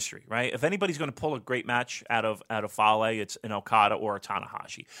good chemistry, right? If anybody's going to pull a great match out of Fale, it's an Okada or a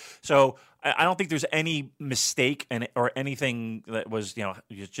Tanahashi. So I don't think there's any mistake or anything that was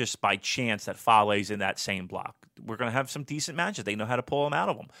just by chance that Fale's in that same block. We're going to have some decent matches. They know how to pull them out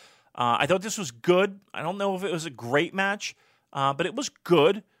of them. I thought this was good. I don't know if it was a great match, but it was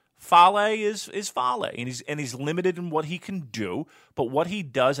good. Fale is Fale, and he's limited in what he can do, but what he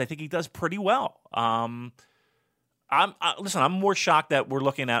does, I think he does pretty well. Listen, I'm more shocked that we're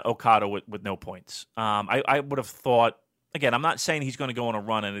looking at Okada with no points. I would have thought, again, I'm not saying he's going to go on a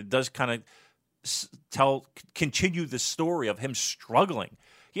run, and it does kind of continue the story of him struggling.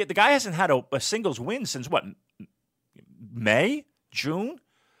 The guy hasn't had a singles win since what, May, June?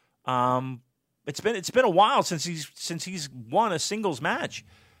 It's been a while since he's won a singles match.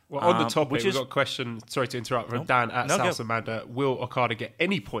 Well, on the topic, we've got a question, sorry to interrupt, from Dan at South Amanda. Will Okada get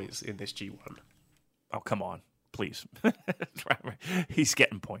any points in this G1? Oh, come on, please. He's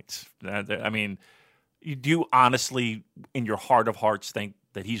getting points. I mean, do you honestly, in your heart of hearts, think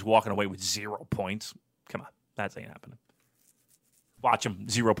that he's walking away with 0 points? Come on, that ain't happening. Watch him,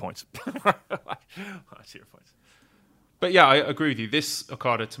 0 points. 0 points. But yeah, I agree with you. This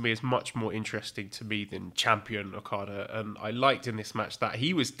Okada to me is much more interesting to me than champion Okada. And I liked in this match that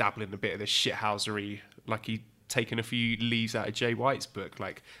he was dabbling a bit of the shithousery, like he'd taken a few leaves out of Jay White's book,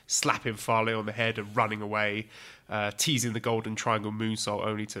 like slapping Fale on the head and running away, teasing the Golden Triangle moonsault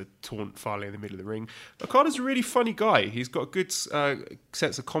only to taunt Fale in the middle of the ring. Okada's a really funny guy. He's got a good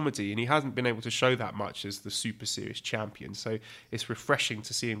sense of comedy, and he hasn't been able to show that much as the super serious champion. So it's refreshing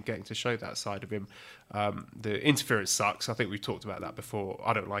to see him getting to show that side of him. The interference sucks. I think we've talked about that before.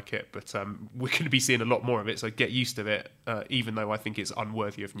 I don't like it, but we're going to be seeing a lot more of it, so get used to it, even though I think it's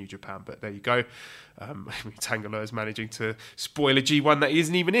unworthy of New Japan. But there you go. Tangaloa is managing to spoil a G1 that he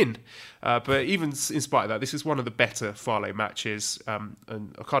isn't even in. But even in spite of that, this is one of the better Fale matches, and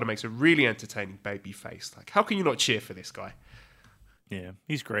Okada makes a really entertaining baby face. Like, how can you not cheer for this guy? Yeah,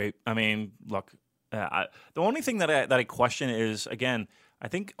 he's great. I mean, look, the only thing that I question is, again, I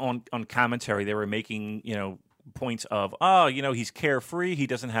think on commentary they were making points of, he's carefree, he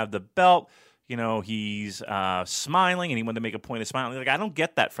doesn't have the belt, he's smiling, and he wanted to make a point of smiling. Like, I don't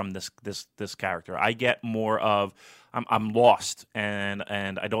get that from this character. I get more of I'm lost and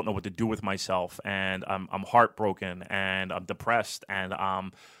I don't know what to do with myself, and I'm heartbroken and I'm depressed, and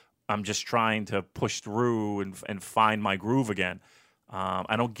I'm just trying to push through and find my groove again.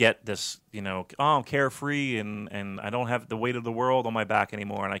 I don't get this, I'm carefree and I don't have the weight of the world on my back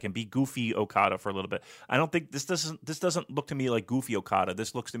anymore, and I can be goofy Okada for a little bit. I don't think this doesn't look to me like goofy Okada.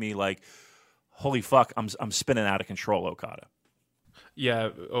 This looks to me like, holy fuck, I'm spinning out of control Okada. Yeah,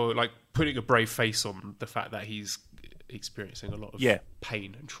 or like putting a brave face on the fact that he's experiencing a lot of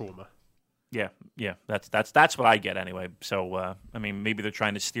pain and trauma. Yeah, that's what I get anyway. So I mean, maybe they're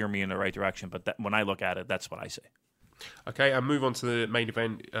trying to steer me in the right direction, but when I look at it, that's what I see. Okay, and move on to the main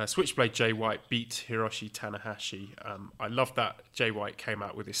event. Switchblade Jay White beat Hiroshi Tanahashi. I love that Jay White came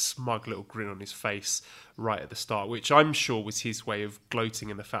out with this smug little grin on his face right at the start, which I'm sure was his way of gloating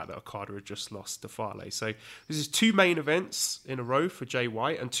in the fact that Okada had just lost to Fale. So this is 2 main events in a row for Jay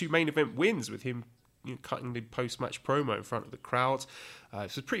White, and 2 main event wins with him cutting the post-match promo in front of the crowd.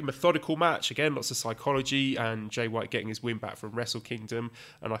 It's a pretty methodical match. Again, lots of psychology, and Jay White getting his win back from Wrestle Kingdom.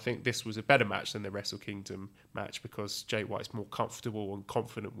 And I think this was a better match than the Wrestle Kingdom match because Jay White's more comfortable and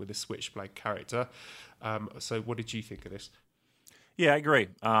confident with the Switchblade character. So what did you think of this? Yeah, I agree.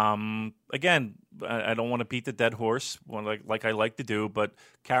 Again, I don't want to beat the dead horse like I like to do, but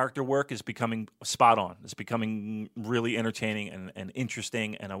character work is becoming spot on. It's becoming really entertaining and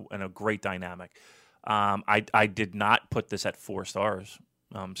interesting and a great dynamic. I did not put this at 4 stars.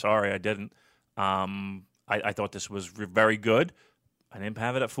 I'm sorry, I didn't. I thought this was very good. I didn't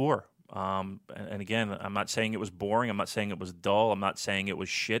have it at 4. And again, I'm not saying it was boring. I'm not saying it was dull. I'm not saying it was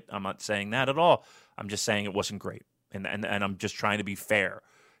shit. I'm not saying that at all. I'm just saying it wasn't great. And I'm just trying to be fair.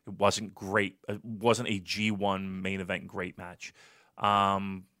 It wasn't great. It wasn't a G1 main event great match.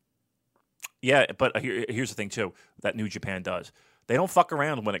 Yeah, but here's the thing, too, that New Japan does. They don't fuck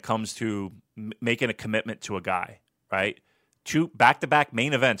around when it comes to making a commitment to a guy, right? 2 back-to-back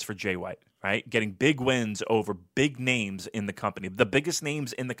main events for Jay White, right? Getting big wins over big names in the company, the biggest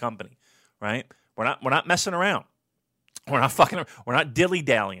names in the company, right? We're not messing around. We're not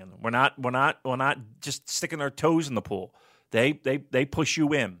dilly-dallying. We're not just sticking our toes in the pool. They push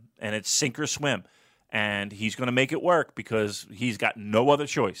you in, and it's sink or swim. And he's going to make it work because he's got no other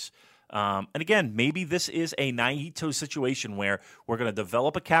choice. And again, maybe this is a Naito situation where we're going to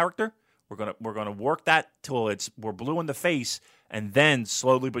develop a character. We're going to work that till we're blue in the face, and then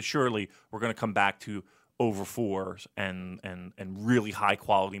slowly but surely we're going to come back to over 4s and really high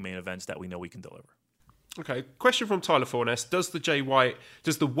quality main events that we know we can deliver. Okay, question from Tyler Forness. Does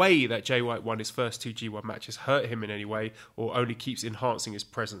the way that Jay White won his first 2 G1 matches hurt him in any way, or only keeps enhancing his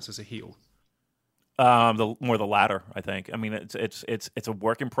presence as a heel? The latter, I think. I mean, it's a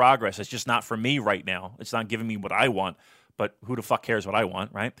work in progress. It's just not for me right now. It's not giving me what I want, but who the fuck cares what I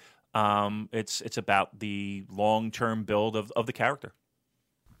want, right? It's about the long-term build of the character.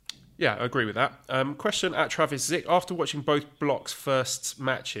 Yeah, I agree with that. Question at Travis Zick. After watching both Block's first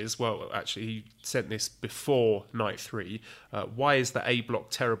matches, well, actually, he sent this before Night 3, why is the A Block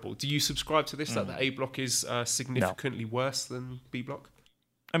terrible? Do you subscribe to this, that the A Block is significantly worse than B Block?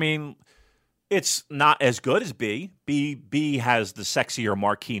 I mean, it's not as good as B. B has the sexier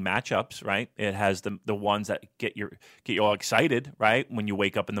marquee matchups, right? It has the ones that get you all excited, right? When you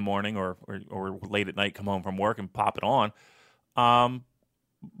wake up in the morning or late at night, come home from work and pop it on.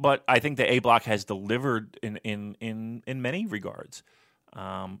 But I think the A Block has delivered in many regards.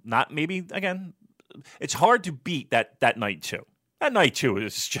 Not maybe again. It's hard to beat that night 2. That night 2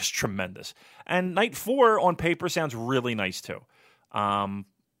 is just tremendous, and night 4 on paper sounds really nice too.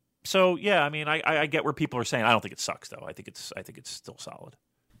 So yeah, I mean, I get where people are saying. I don't think it sucks though. I think it's still solid.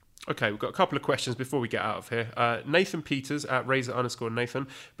 Okay, we've got a couple of questions before we get out of here. Nathan Peters at Razor_Nathan.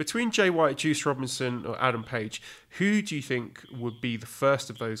 Between Jay White, Juice Robinson, or Adam Page, who do you think would be the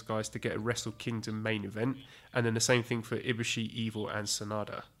first of those guys to get a Wrestle Kingdom main event? And then the same thing for Ibushi, Evil, and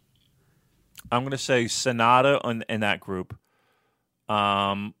Sanada. I'm going to say Sanada in that group.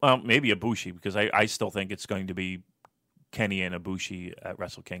 Well, maybe Ibushi, because I still think it's going to be Kenny and Ibushi at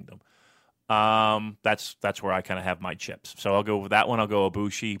Wrestle Kingdom. That's where I kind of have my chips. So I'll go with that one. I'll go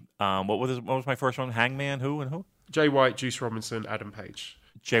Ibushi. What was my first one? Hangman, who and who? Jay White, Juice Robinson, Adam Page.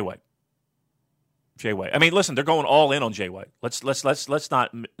 Jay White. I mean, listen, they're going all in on Jay White. Let's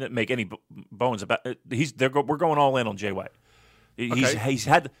not make any bones about it. We're going all in on Jay White. He's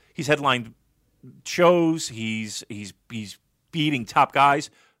headlined shows. He's beating top guys.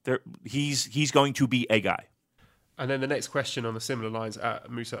 He's going to be a guy. And then the next question on the similar lines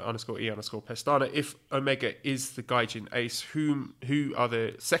at Musa_E_Pestana. If Omega is the Gaijin ace, who are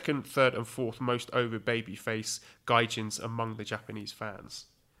the second, third, and fourth most over babyface Gaijins among the Japanese fans?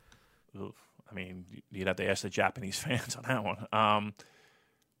 Oof. I mean, you'd have to ask the Japanese fans on that one.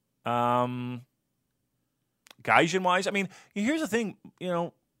 Gaijin-wise, I mean, here's the thing,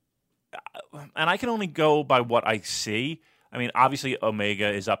 and I can only go by what I see. I mean, obviously, Omega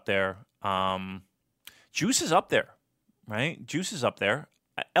is up there. Juice is up there, right? Juice is up there.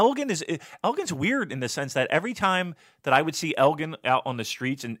 Elgin's weird in the sense that every time that I would see Elgin out on the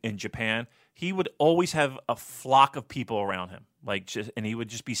streets in Japan, he would always have a flock of people around him, and he would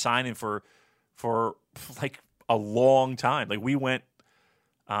just be signing for like a long time. Like we went,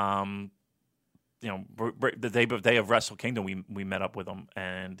 the day of Wrestle Kingdom, we met up with him,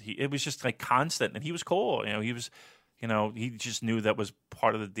 and it was just like constant, and he was cool. He just knew that was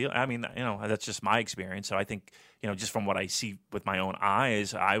part of the deal. I mean, that's just my experience. So I think, just from what I see with my own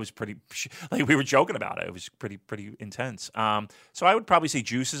eyes, I was pretty, like we were joking about it. It was pretty intense. So I would probably say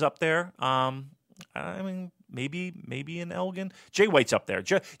Juice is up there. I mean, maybe an Elgin. Jay White's up there.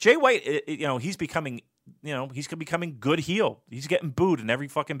 Jay White, he's becoming good heel. He's getting booed in every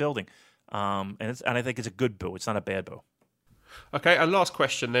fucking building. And I think it's a good boo. It's not a bad boo. Okay, and last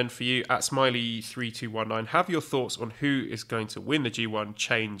question then for you at Smiley3219. Have your thoughts on who is going to win the G1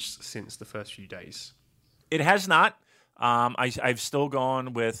 changed since the first few days? It has not. I've still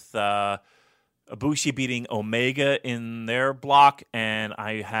gone with Ibushi beating Omega in their block, and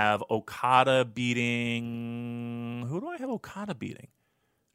I have Okada beating... Who do I have Okada beating?